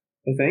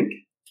 I think.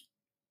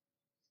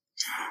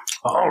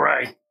 All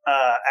right.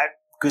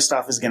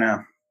 Gustav is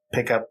gonna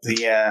pick up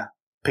the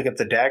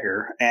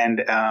dagger,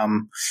 and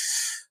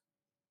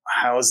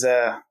how's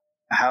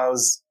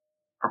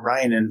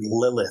Ryan and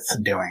Lilith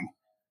doing?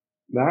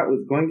 That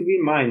was going to be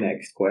my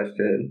next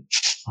question.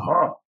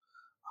 Huh.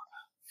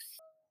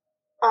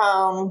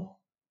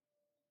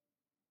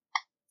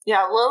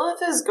 Yeah,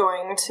 Lilith is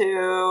going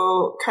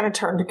to kind of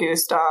turn to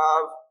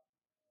Gustav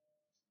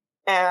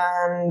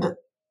and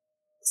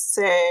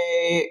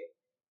say,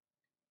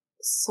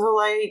 so,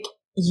 like,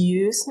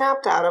 you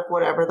snapped out of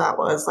whatever that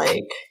was,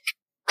 like,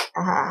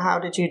 how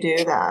did you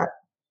do that?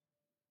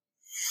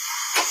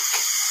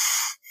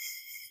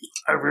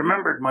 I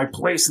remembered my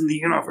place in the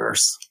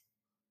universe.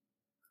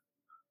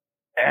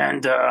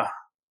 And,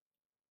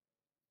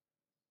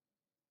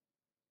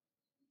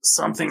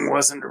 something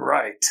wasn't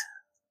right.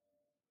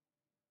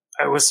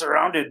 I was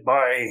surrounded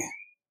by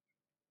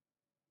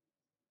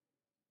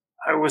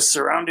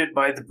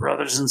the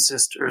brothers and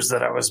sisters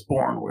that I was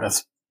born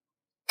with.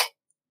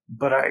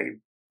 But I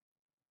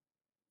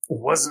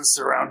wasn't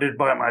surrounded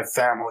by my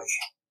family.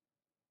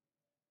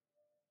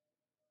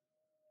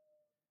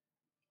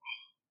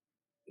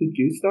 Did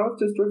Gustav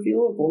just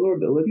reveal a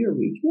vulnerability or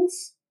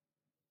weakness?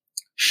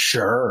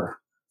 Sure.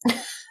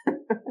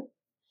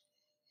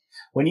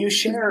 When you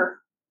share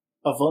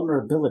a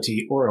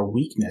vulnerability or a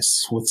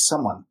weakness with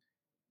someone,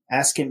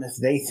 ask him if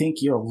they think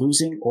you're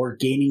losing or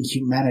gaining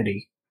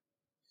humanity.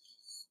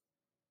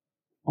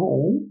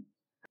 Oh.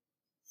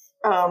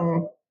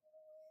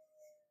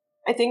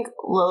 I think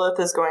Lilith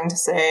is going to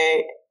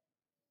say,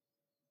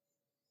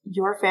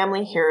 your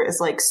family here is,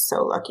 like,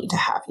 so lucky to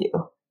have you.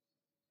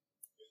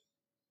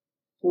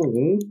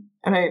 Mm-hmm.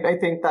 And I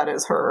think that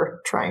is her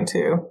trying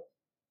to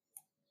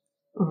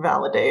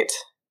validate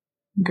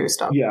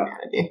Gustav's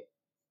humanity.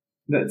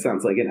 That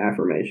sounds like an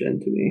affirmation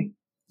to me.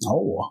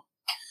 Oh.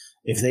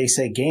 If they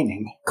say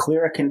gaining,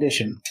 clear a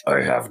condition.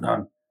 I have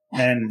none.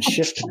 And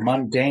shift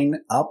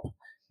mundane up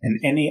and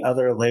any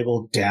other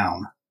label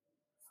down.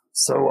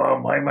 So,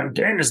 my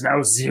mundane is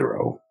now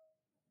 0.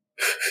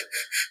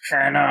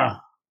 And,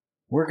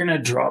 we're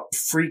gonna drop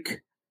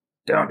freak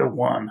down to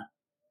 1.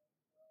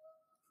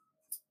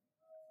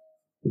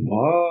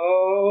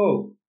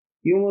 Whoa!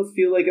 You almost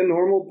feel like a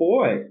normal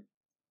boy.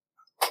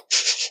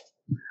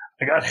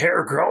 I got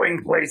hair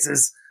growing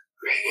places.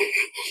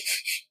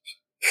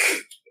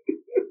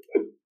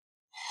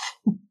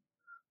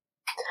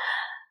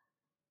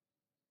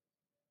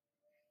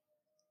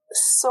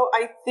 So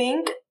I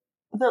think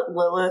that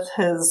Lilith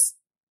has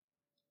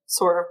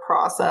sort of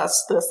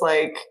processed this,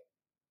 like,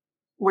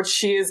 what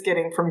she is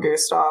getting from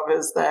Gustav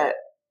is that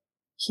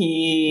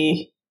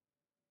he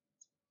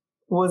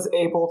was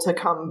able to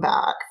come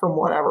back from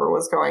whatever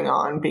was going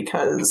on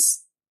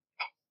because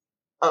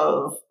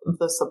of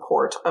the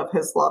support of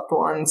his loved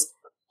ones.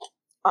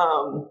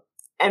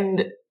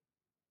 And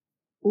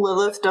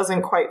Lilith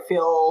doesn't quite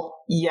feel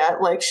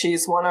yet like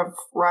she's one of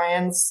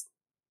Ryan's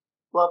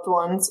loved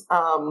ones.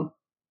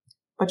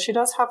 But she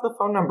does have the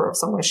phone number of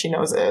someone she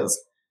knows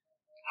is.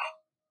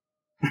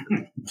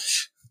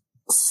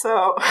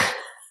 So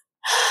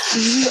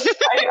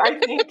I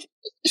think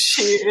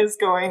she is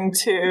going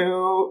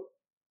to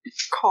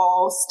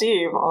call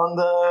Steve on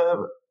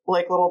the,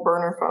 like, little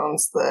burner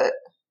phones that,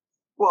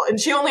 well, and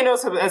she only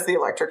knows him as the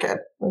Electric Kid.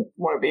 I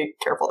want to be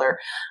careful there.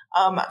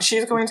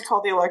 She's going to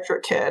call the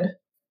Electric Kid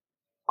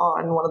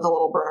on one of the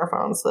little burner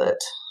phones that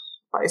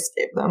Vice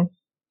gave them.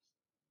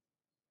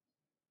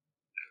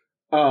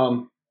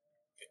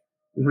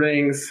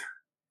 Rings,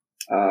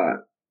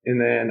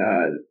 and then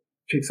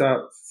picks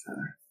up.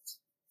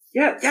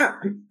 Yeah,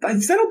 I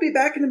said I'll be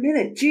back in a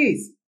minute.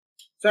 Jeez,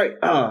 sorry.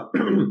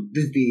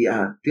 This is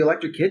the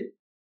Electric Kid.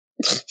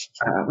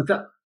 What's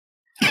up?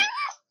 Is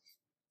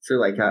there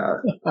like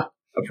a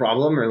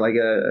problem or like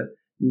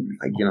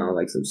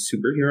like some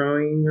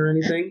superheroing or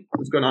anything?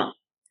 What's going on?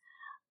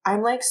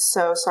 I'm, like,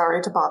 so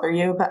sorry to bother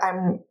you, but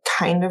I'm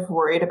kind of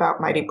worried about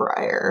Mighty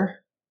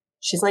Briar.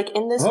 She's, like,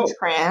 in this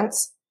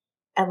trance,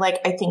 And, like,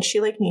 I think she,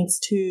 like, needs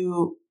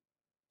to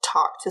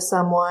talk to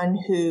someone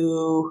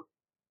who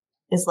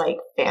is, like,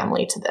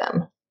 family to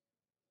them.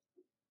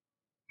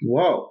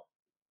 Whoa.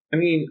 I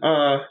mean,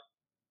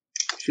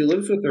 she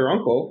lives with her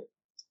uncle.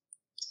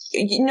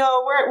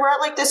 No, we're at,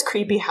 like, this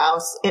creepy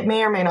house. It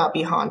may or may not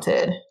be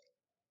haunted.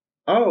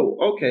 Oh,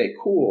 okay,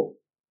 cool.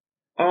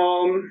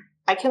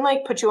 I can,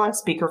 like, put you on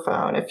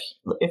speakerphone if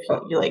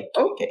you like,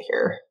 can't get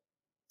here.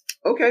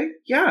 Okay,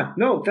 yeah,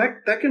 no,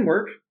 that can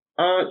work.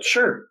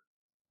 Sure.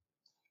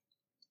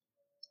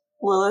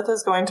 Lilith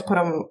is going to put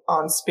him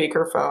on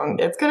speakerphone.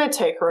 It's going to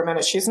take her a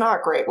minute. She's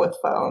not great with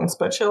phones,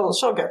 but she'll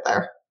get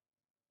there.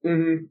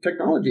 Mm-hmm.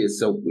 Technology is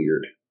so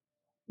weird.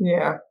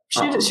 Yeah,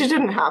 she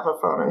didn't have a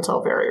phone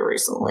until very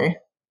recently.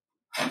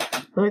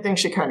 I think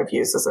she kind of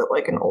uses it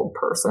like an old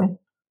person.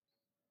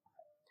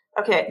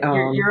 Okay,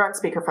 you're on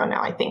speakerphone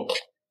now, I think.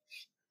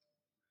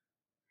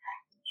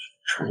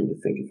 Trying to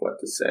think of what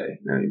to say.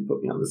 Now you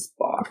put me on the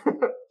spot.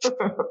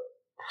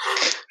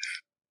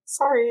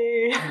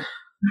 Sorry.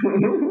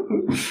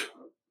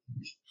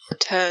 The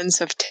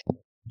turns of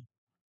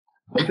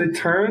The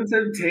turns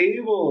of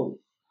table.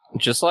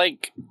 Just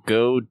like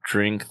go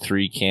drink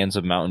 3 cans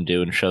of Mountain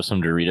Dew and shove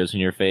some Doritos in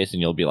your face,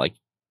 and you'll be like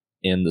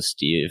in the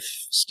Steve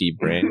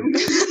brain.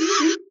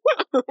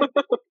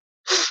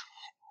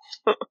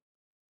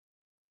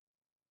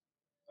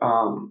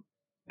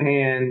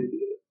 And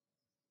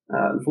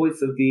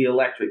voice of the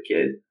electric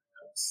kid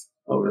comes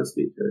over the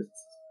speakers.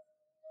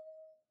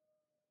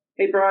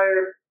 Hey,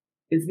 Briar,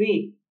 it's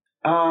me,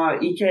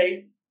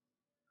 EK.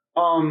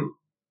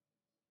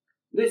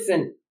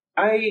 Listen,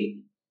 I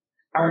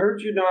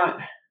heard you're not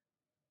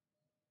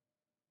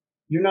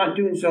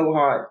doing so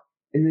hot,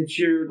 and that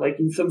you're like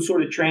in some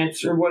sort of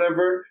trance or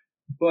whatever,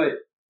 but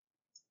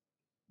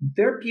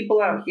there are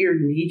people out here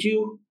who need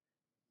you,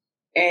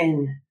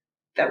 and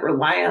that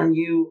rely on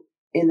you,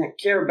 and that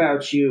care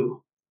about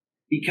you,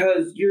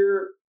 because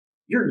you're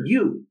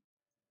you,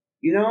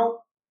 you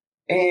know?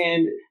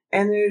 And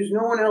there's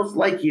no one else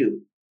like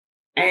you.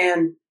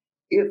 And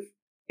if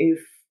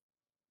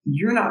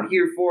you're not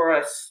here for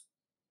us,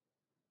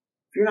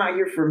 if you're not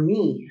here for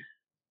me,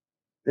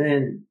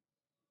 then,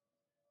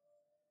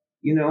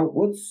 you know,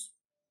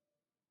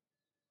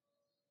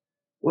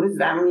 what does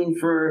that mean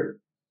for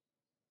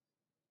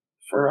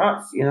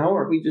us, you know?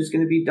 Are we just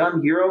going to be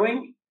done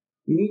heroing?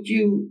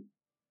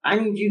 I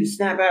need you to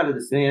snap out of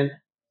this, man.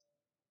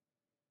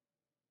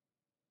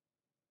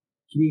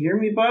 Can you hear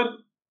me, bud?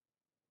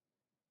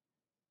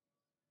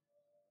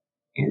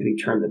 And we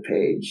turn the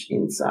page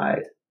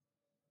inside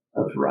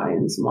of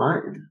Ryan's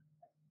mind.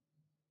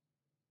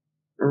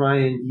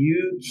 Ryan,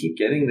 you keep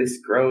getting this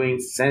growing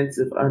sense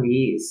of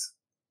unease.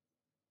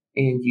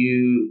 And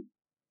you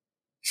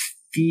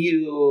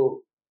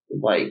feel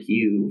like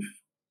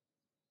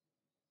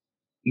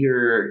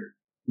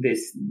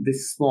this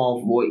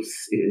small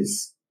voice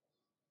is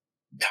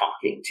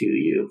talking to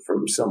you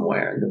from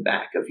somewhere in the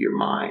back of your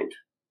mind.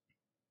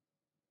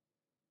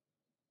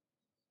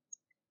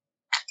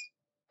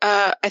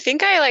 I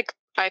think I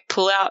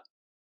pull out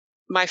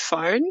my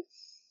phone.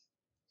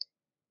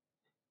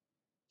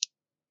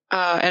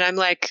 And I'm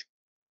like,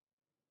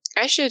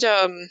 I should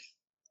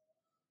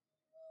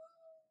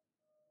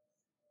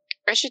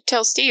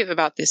tell Steve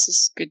about this. This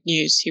is good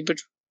news. He would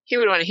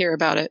want to hear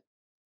about it.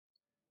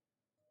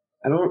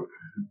 I don't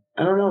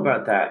know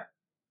about that.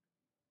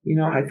 You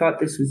know, I thought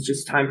this was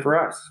just time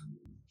for us.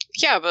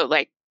 Yeah, but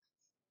like,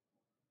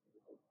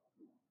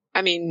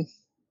 I mean,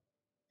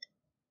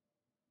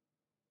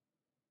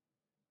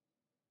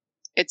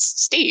 it's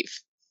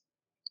Steve.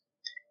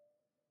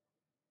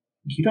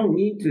 You don't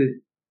need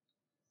to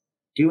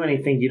do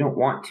anything you don't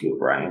want to,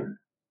 Brian.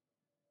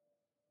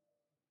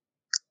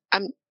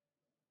 I'm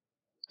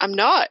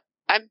not.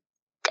 I'm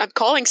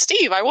calling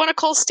Steve. I want to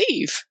call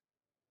Steve.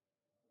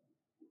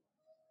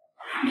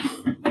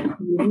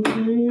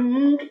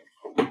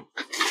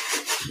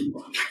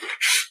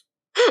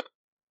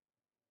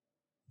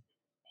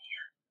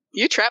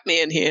 You trapped me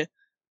in here.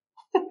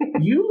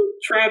 You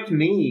trapped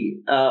me.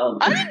 I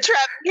didn't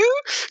trap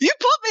you. You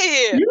put me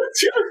here. You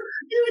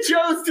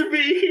chose to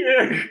be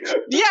here.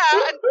 Yeah,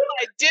 I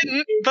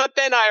didn't, but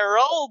then I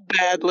rolled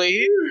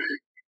badly.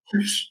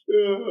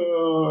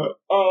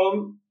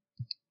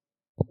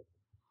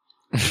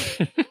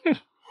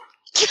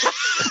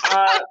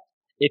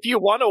 If you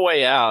want a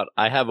way out,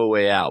 I have a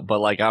way out, but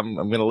like I'm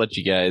gonna let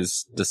you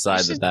guys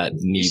decide that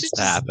needs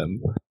to happen.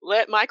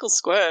 Let Michael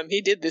squirm.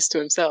 He did this to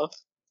himself.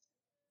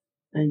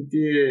 I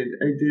did.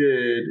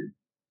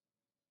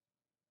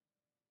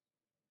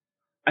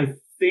 I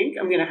think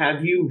I'm gonna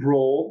have you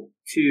roll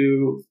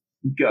to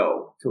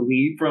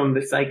leave from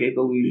the psychic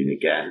illusion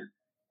again,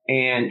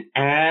 and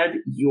add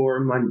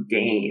your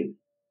mundane,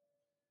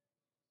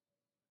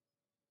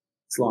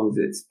 as long as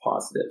it's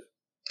positive.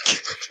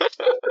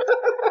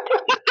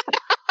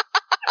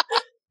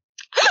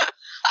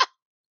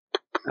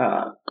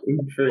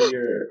 For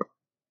your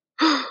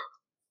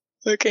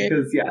okay,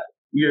 because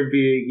you're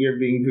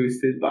being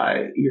boosted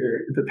by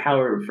the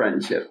power of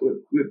friendship with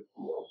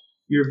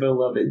your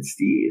beloved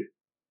Steve.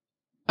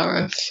 Power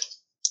of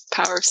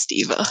Power of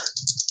Stever.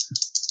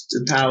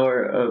 The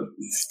power of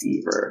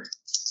Stever.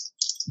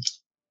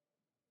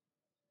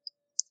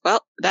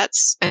 Well,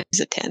 that's a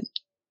 10.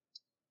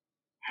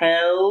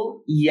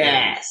 Hell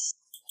yes.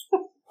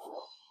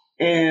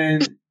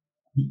 And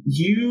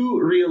you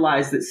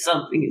realize that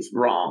something is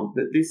wrong,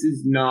 that this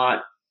is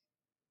not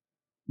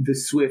the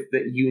Swift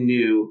that you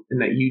knew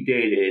and that you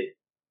dated,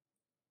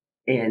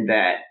 and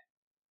that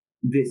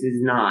this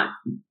isn't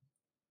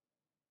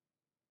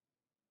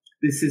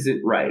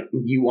right.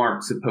 You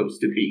aren't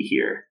supposed to be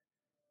here.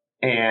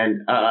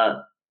 And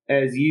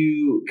as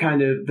you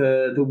kind of,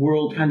 the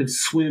world kind of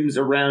swims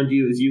around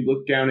you as you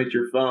look down at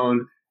your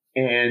phone,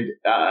 and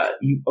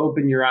you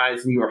open your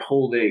eyes and you are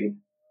holding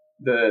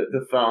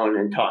the phone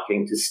and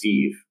talking to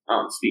Steve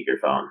on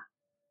speakerphone.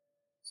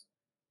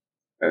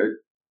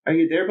 Are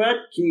you there, bud?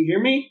 Can you hear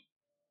me?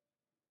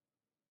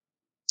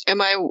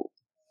 Am I?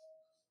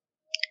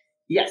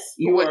 Yes,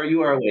 you are.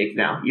 You are awake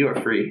now. You are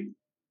free.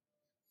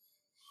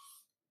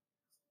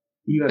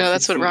 You No,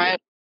 that's what Ryan.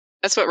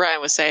 That's what Ryan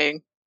was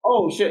saying.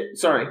 Oh shit!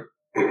 Sorry.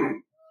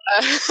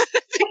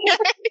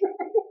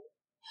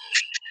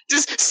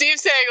 Just Steve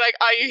saying like,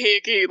 "Are you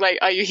here?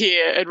 Are you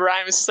here?" And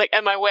Ryan was just like,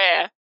 "Am I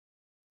where?"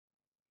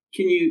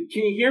 Can you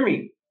hear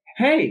me?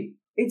 Hey,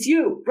 it's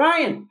you,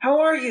 Ryan. How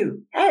are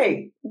you?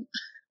 Hey.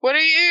 What are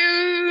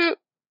you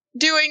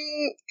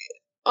doing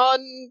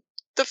on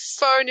the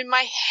phone in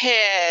my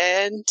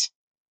hand?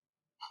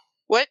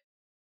 What?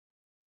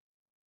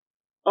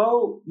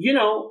 Oh,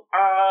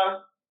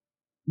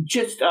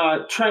 just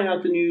trying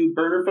out the new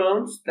burner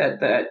phones that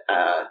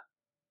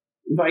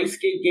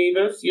Vicegate gave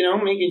us,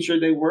 making sure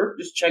they work,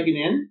 just checking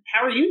in.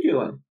 How are you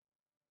doing?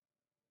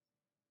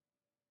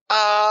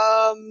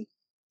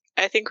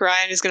 I think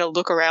Ryan is going to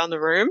look around the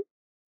room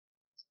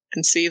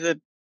and see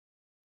the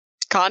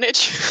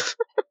carnage.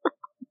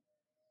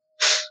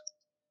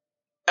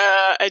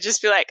 I'd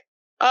just be like,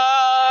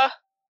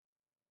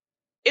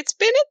 it's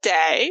been a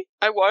day,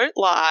 I won't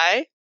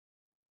lie.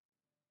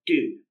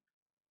 Dude,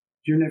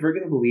 you're never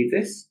going to believe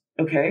this,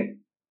 okay?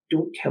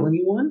 Don't tell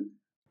anyone.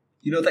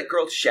 You know that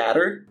girl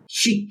Shatter?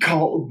 She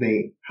called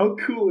me. How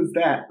cool is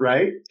that,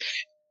 right?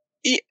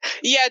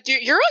 Yeah,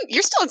 dude,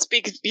 you're still on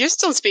speaker. You're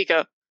still on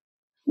speaker.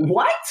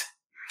 What?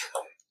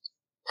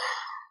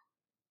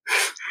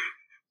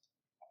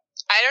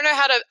 I don't know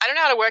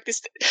how to work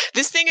this.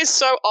 This thing is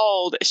so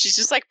old. She's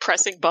just like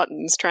pressing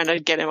buttons, trying to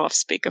get him off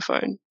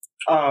speakerphone.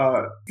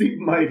 Steve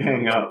might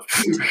hang up.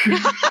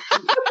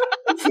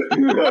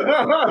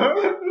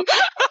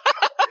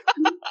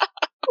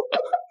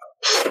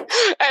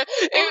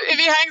 If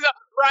he hangs up,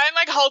 Ryan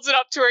like holds it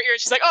up to her ear.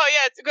 And she's like, "Oh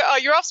yeah,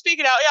 you're off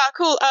speaker now. Yeah,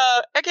 cool.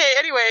 Okay.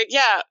 Anyway,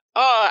 yeah.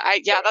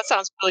 That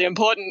sounds really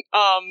important.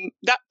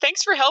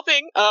 Thanks for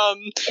helping. Yeah,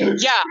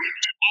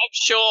 I'm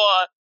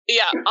sure.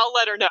 Yeah, I'll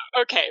let her know.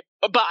 Okay,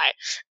 bye."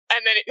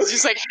 And then it's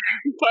just like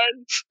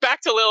back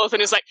to Lilith,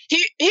 and is like,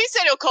 he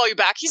said he'll call you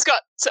back. He's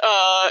got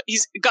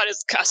his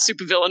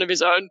supervillain of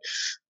his own.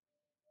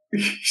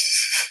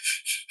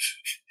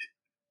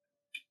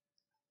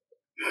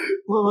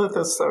 Lilith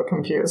is so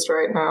confused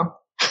right now.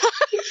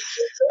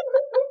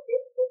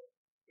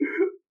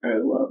 I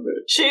love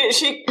it. She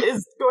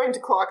is going to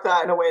clock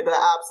that in a way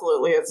that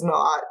absolutely is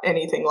not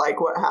anything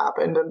like what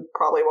happened and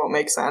probably won't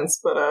make sense,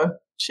 but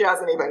she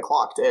hasn't even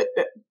clocked it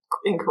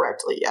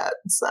incorrectly yet,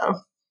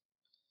 so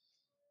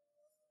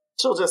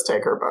she'll just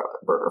take her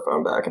burner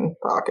phone back and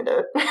pocket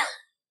it.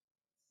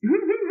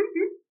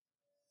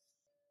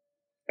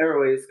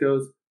 Airways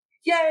goes,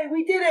 "Yay,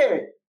 we did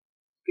it!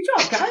 Good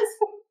job, guys!"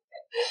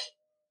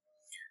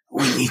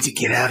 We need to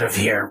get out of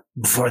here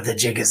before the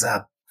jig is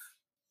up.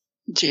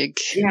 Jig.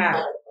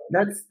 Yeah,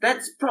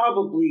 that's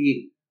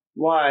probably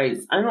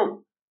wise. I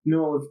don't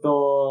know if the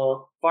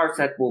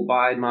Farsec will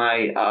buy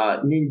my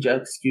ninja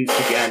excuse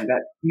again.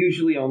 That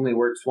usually only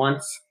works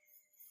once.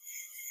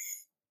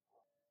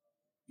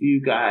 Do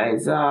you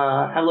guys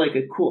have like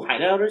a cool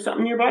hideout or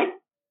something nearby?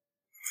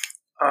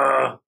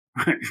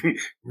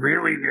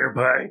 Really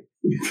nearby?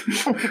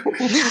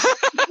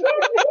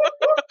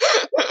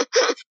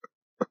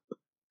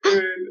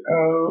 And,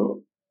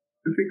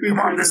 I think we Come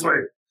on this way.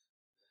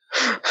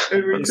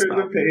 And we turn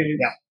the page.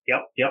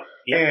 Yep.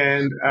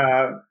 And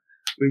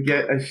we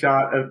get a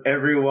shot of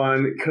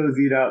everyone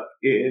cozied up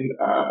in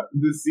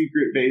the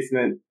secret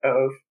basement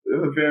of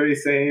the very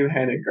same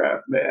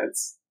handicraft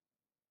man's.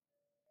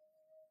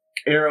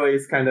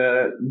 Airways kind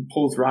of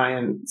pulls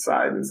Ryan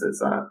aside and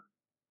says,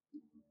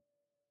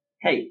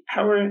 "Hey,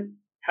 how are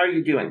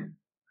you doing?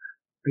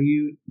 Are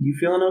you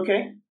feeling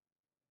okay?"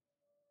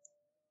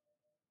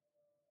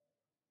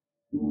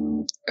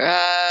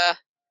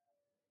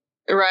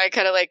 Ryan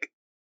kind of like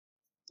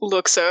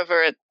looks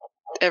over at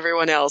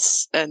everyone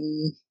else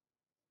and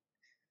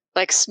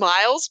like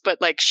smiles, but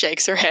like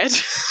shakes her head.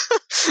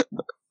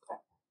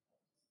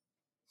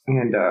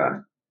 And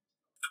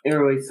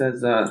Airways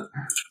says,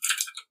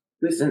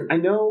 "Listen, I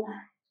know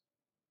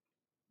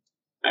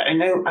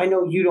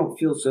you don't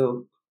feel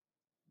so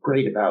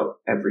great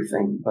about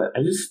everything, but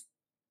I just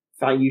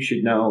thought you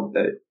should know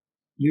that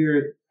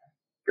your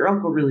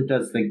uncle really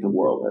does think the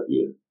world of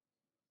you.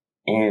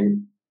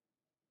 and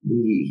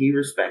he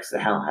respects the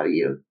hell out of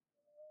you.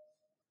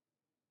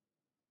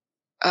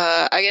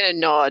 I get a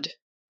nod,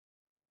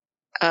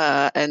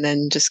 and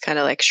then just kind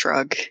of like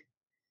shrug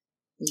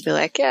and be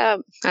like, "Yeah,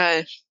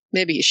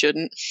 maybe you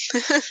shouldn't."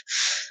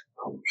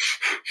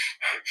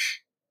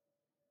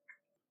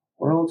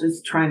 We're all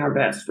just trying our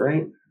best,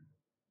 right?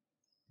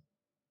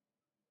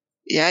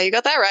 Yeah, you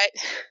got that right.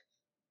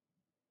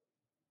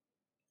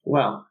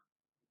 Well,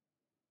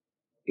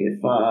 if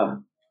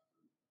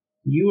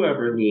you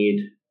ever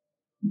need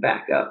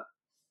backup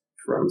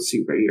from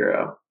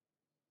superhero,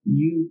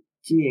 you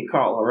give me a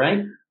call, all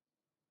right?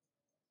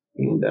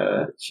 And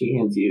she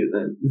hands you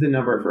the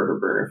number for her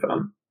burner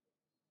phone.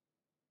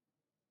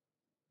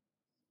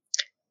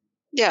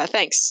 Yeah,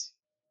 thanks.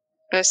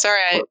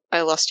 Sorry,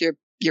 I lost your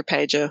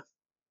pager.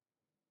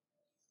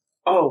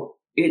 Oh,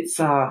 it's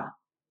fine.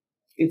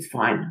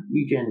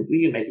 We can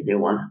make a new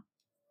one.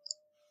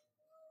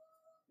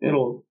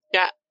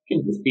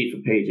 Can just be for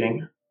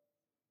paging.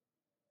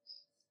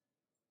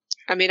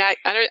 I mean, I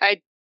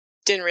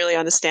didn't really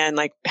understand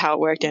like how it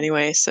worked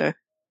anyway, so.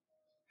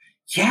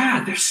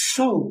 Yeah, they're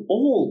so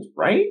old,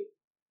 right?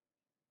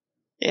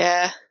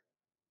 Yeah.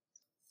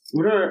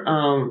 What are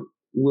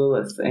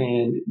Lilith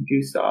and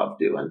Gustav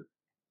doing?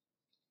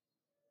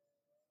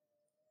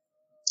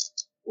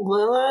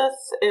 Lilith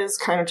is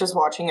kind of just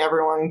watching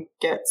everyone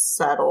get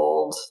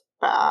settled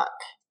back.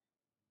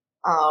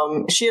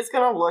 She is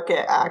going to look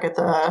at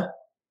Agatha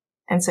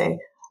and say,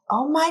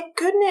 "Oh my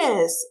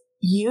goodness,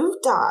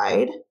 you've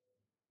died,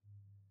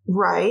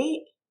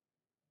 right?"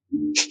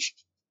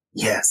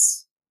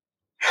 Yes.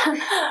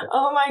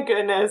 Oh my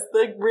goodness,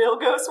 the real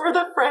ghosts were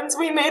the friends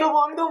we made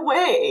along the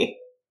way.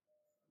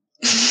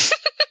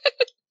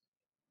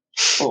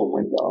 Oh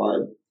my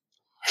god.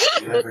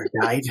 Have you ever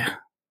died?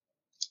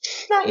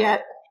 Not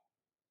yet.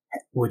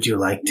 Would you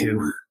like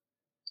to?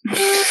 Not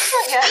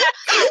yet.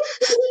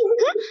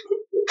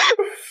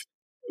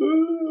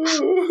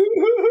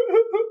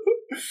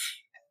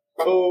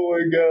 Oh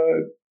my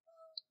god.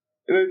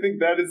 And I think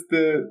that is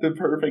the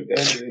perfect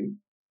ending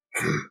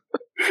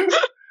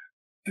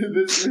to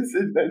this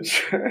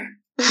misadventure.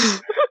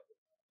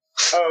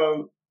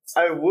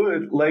 I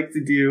would like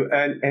to do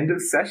an end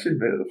of session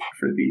move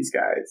for these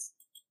guys.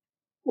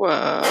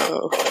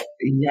 Whoa.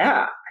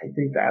 Yeah, I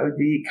think that would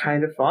be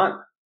kind of fun.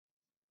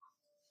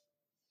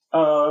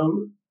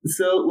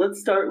 So let's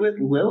start with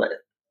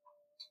Lilith.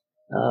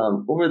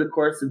 Over the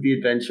course of the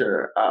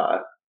adventure,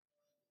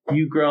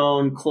 you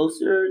grown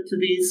closer to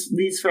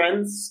these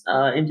friends,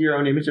 into your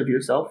own image of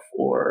yourself,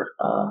 or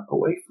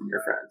away from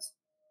your friends?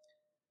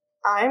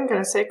 I'm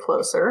going to say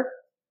closer.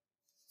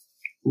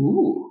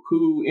 Ooh,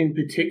 who in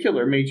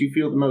particular made you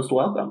feel the most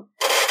welcome?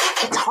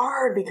 It's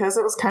hard because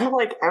it was kind of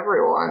like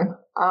everyone.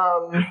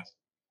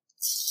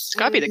 It's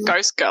gotta be the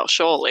ghost girl,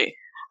 surely.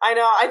 I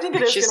know, I think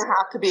it is going to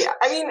have to be.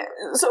 I mean,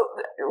 so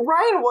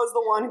Ryan was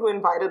the one who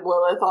invited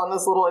Lilith on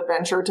this little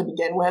adventure to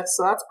begin with,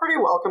 so that's pretty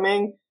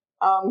welcoming.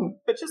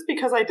 But just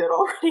because I did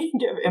already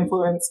give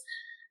influence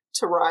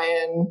to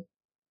Ryan,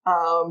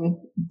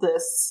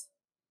 this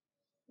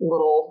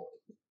little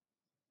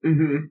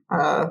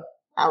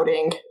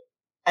outing,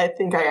 I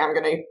think I am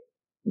going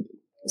to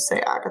say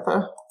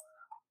Agatha.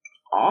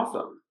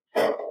 Awesome.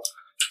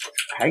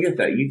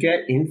 Agatha, you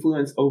get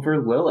influence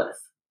over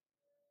Lilith.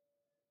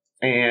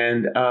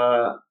 And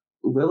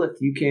Lilith,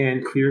 you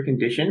can clear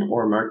condition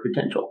or mark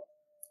potential.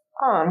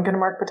 Oh, I'm going to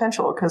mark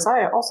potential because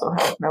I also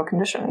have no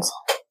conditions.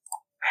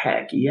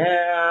 Heck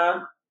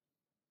yeah.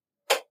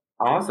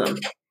 Awesome.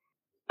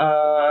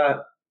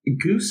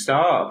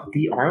 Gustav,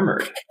 the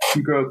Armored.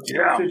 You grow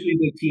closer to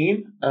the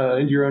team,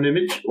 in your own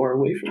image, or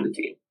away from the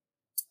team?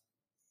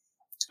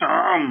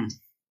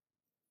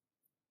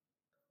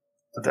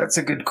 That's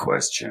a good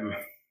question.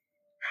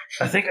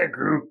 I think I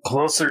grew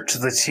closer to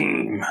the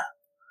team.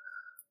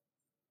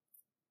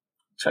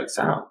 Checks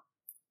out.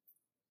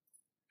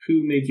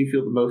 Who made you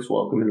feel the most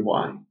welcome and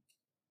why?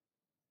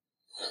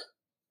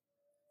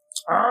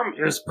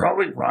 It was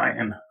probably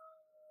Ryan.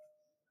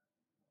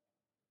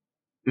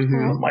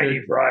 Mm-hmm.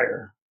 Mighty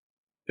Briar.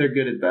 They're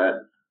good at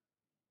that.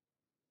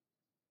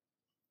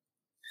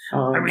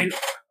 I mean,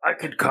 I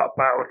could cop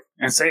out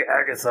and say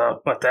Agatha,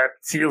 but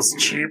that feels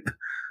cheap.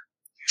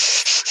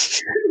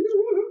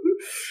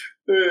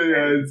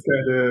 Yeah, it's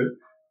kind of.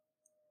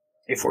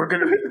 If we're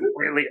gonna be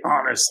completely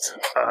honest,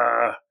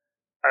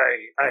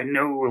 I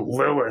know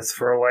Lilith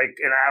for like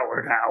an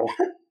hour now.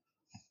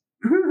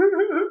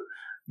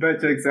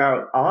 That checks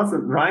out.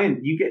 Awesome.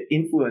 Ryan, you get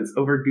influence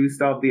over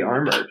Gustav the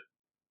Armored.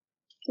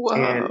 Whoa.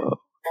 And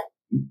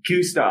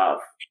Gustav,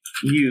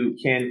 you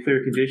can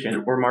clear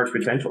condition or mark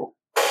potential.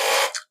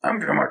 I'm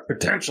gonna mark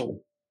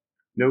potential.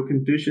 No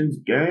conditions,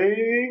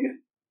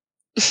 gang.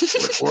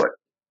 What?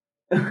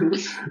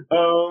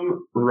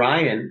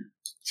 Ryan,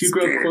 to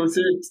grow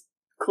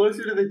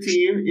closer to the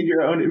team in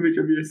your own image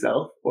of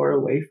yourself or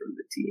away from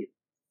the team?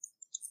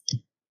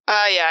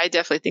 Yeah, I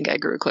definitely think I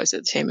grew closer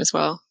to the team as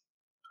well.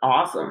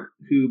 Awesome.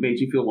 Who made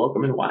you feel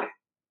welcome and why?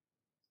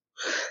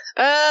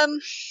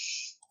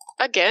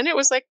 Again, it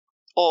was like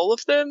all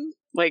of them.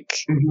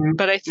 Like,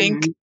 but I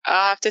think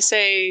I'll have to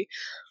say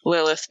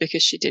Lilith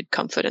because she did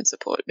comfort and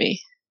support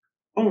me.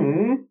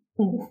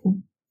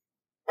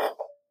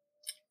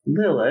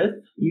 Lilith,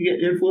 you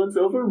get influence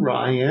over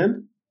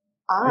Ryan.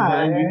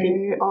 I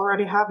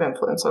already have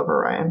influence over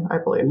Ryan, I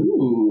believe.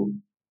 Ooh.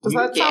 Does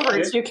that sound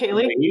right to you,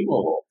 Kaylee?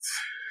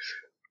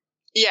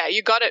 Yeah,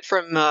 you got it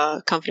from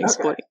comforting and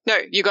supporting. No,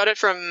 you got it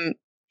from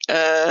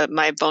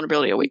my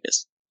vulnerability or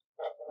weakness.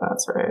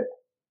 That's right.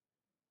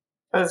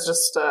 I was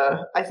just,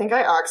 I think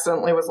I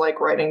accidentally was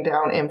like writing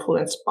down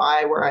influenced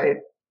by where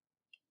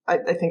I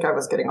think I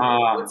was getting my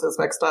influences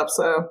mixed up,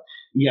 so.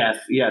 Yes,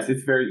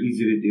 it's very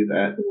easy to do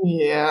that.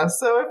 Yeah,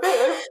 so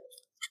if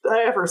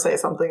I ever say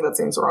something that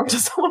seems wrong to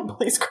someone,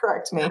 please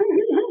correct me.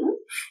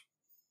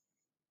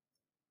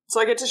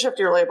 So I get to shift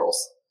your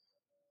labels.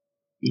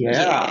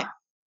 Yeah.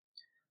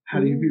 How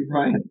do you beat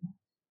Ryan?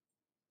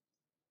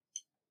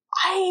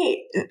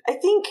 I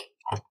think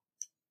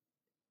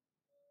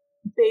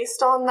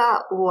based on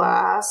that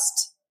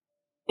last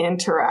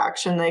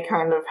interaction they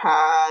kind of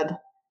had,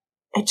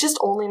 it just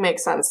only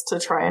makes sense to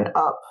try and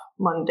up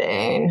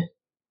mundane.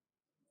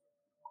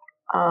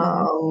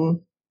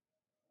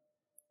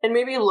 And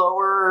maybe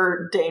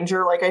lower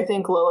danger. Like, I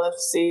think Lilith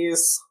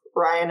sees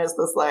Ryan as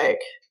this, like,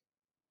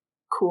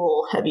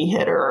 cool heavy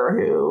hitter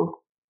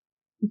who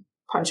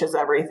punches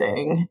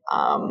everything.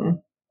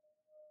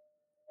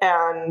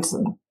 And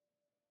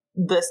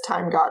this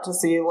time got to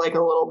see, like,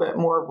 a little bit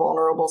more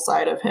vulnerable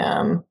side of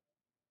him.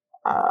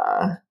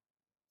 And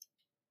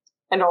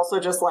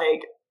also just,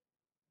 like,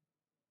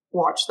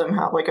 watch them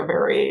have, like, a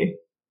very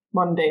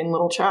mundane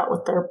little chat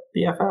with their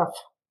BFF.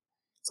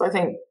 So I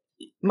think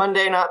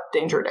mundane up,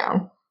 danger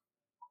down.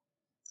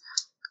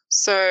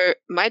 So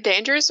my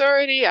danger is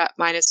already at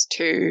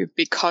 -2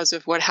 because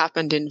of what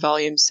happened in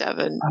Volume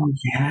 7. Oh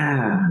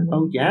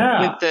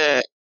yeah.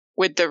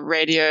 With the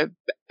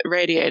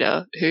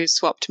radiator who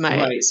swapped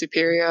my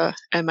superior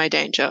and my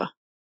danger.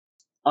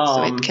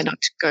 So it cannot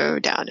go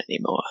down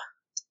anymore.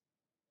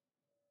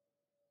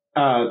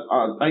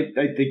 I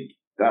think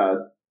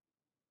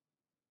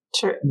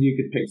sure. You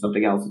could pick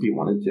something else if you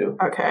wanted to.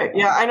 Okay.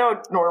 Yeah, I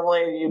know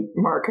normally you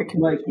mark a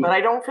condition, but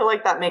I don't feel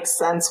like that makes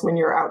sense when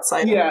you're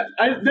outside. Yeah,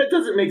 that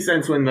doesn't make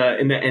sense when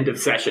in the end of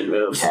session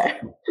moves. Okay.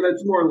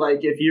 That's more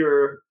like if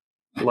you're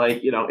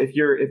like,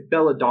 if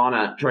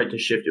Belladonna tried to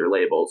shift your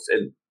labels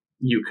and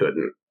you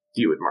couldn't,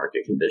 you would mark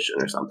a condition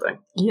or something.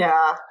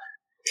 Yeah.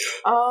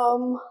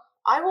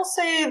 I will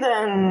say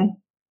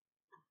then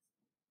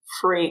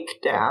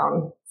freak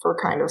down for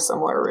kind of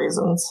similar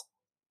reasons.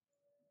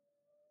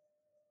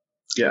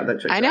 Yeah, that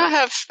checks I now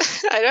have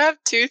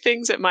 2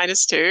 things at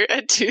 -2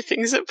 and 2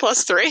 things at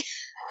 +3.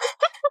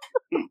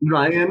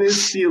 Ryan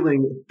is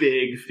feeling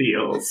big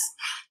feels.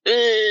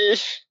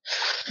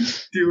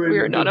 Doing we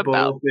are not the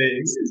about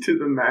thing to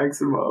the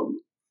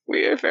maximum.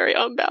 We are very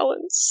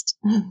unbalanced.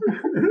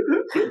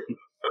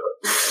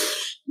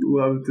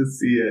 Love to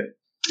see it.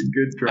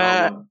 Good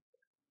drama.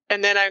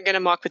 And then I'm going to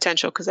mark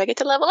potential because I get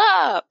to level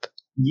up.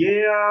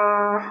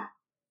 Yeah.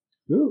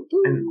 Ooh.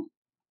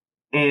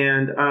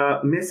 And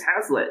Miss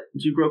Hazlitt,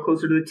 did you grow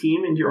closer to the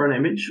team into your own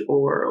image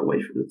or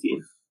away from the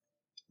team?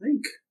 I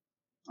think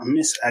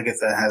Miss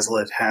Agatha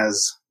Hazlitt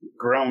has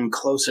grown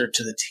closer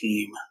to the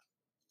team.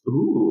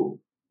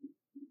 Ooh.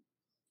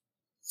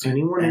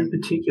 Anyone in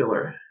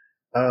particular?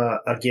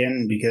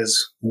 Again,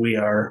 because we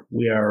are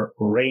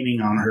raining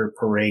on her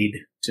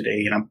parade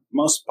today in a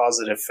most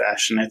positive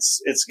fashion.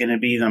 It's going to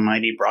be the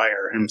mighty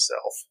Briar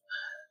himself.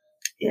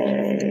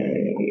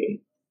 Yay!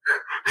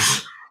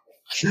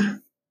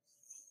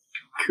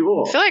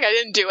 Cool. I feel like I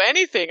didn't do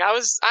anything. I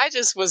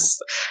just was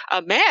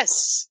a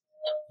mess.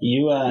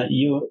 You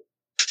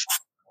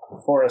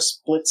for a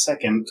split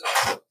second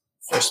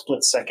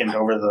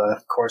over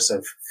the course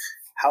of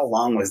how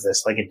long was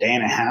this? Like a day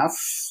and a half?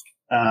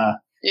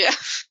 Yeah.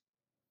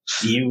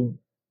 You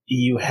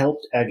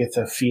helped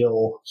Agatha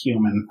feel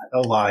human,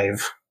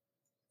 alive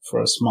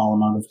for a small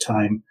amount of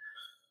time.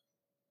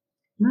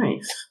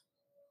 Nice.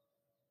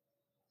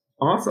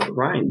 Awesome.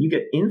 Ryan, you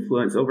get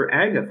influence over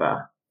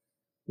Agatha.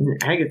 In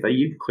Agatha,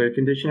 you clear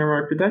condition and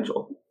mark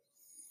potential.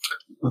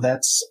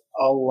 That's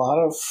a lot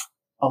of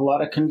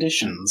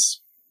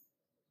conditions.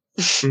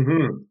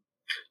 Mm-hmm.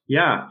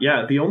 Yeah.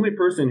 The only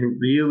person who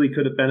really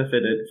could have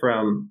benefited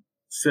from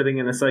sitting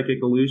in a psychic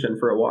illusion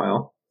for a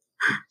while.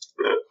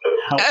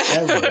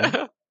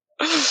 However,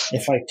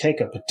 if I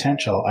take a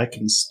potential, I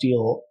can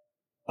steal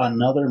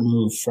another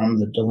move from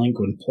the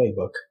delinquent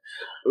playbook.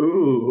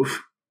 Ooh.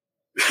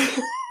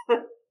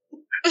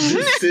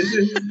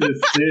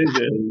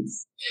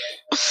 Decisions.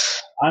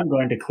 I'm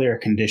going to clear a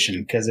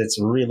condition because it's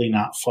really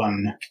not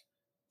fun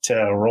to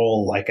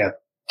roll like a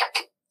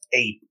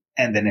 8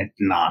 and then it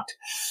not.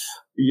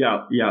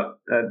 Yeah,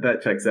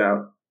 that checks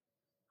out.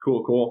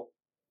 Cool.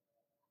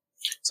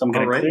 So I'm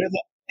going to clear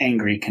the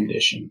angry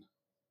condition.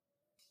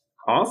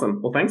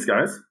 Awesome. Well, thanks,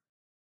 guys.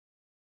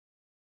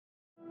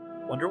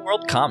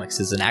 Wonderworld Comics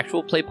is an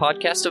actual play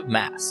podcast of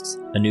Masks,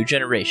 A New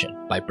Generation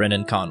by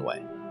Brendan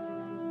Conway.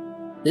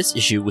 This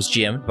issue was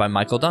GM'd by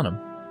Michael Dunham,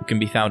 who can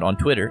be found on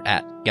Twitter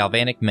at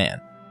Galvanic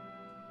Man.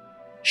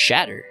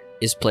 Shatter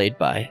is played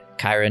by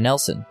Kyra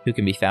Nelson, who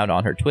can be found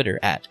on her Twitter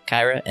at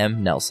Kyra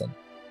M. Nelson.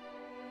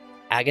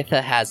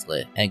 Agatha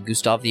Hazlitt and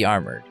Gustav the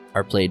Armored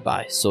are played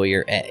by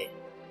Sawyer A.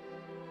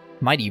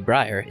 Mighty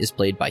Briar is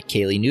played by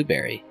Kaylee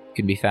Newberry, who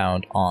can be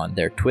found on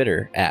their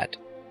Twitter at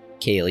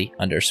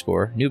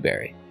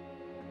Kaylee_Newberry.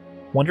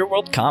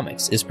 Wonderworld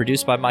Comics is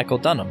produced by Michael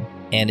Dunham,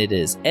 and it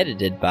is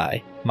edited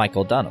by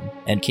Michael Dunham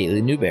and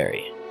Kaylee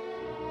Newberry.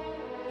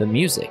 The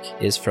music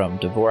is from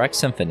Dvorak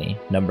Symphony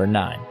No.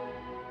 9.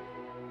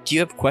 Do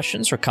you have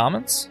questions or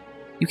comments?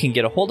 You can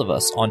get a hold of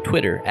us on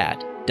Twitter at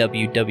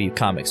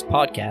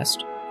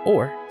WWComicsPodcast,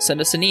 or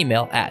send us an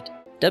email at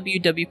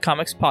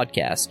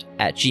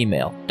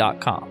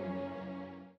wwwcomicspodcast@gmail.com.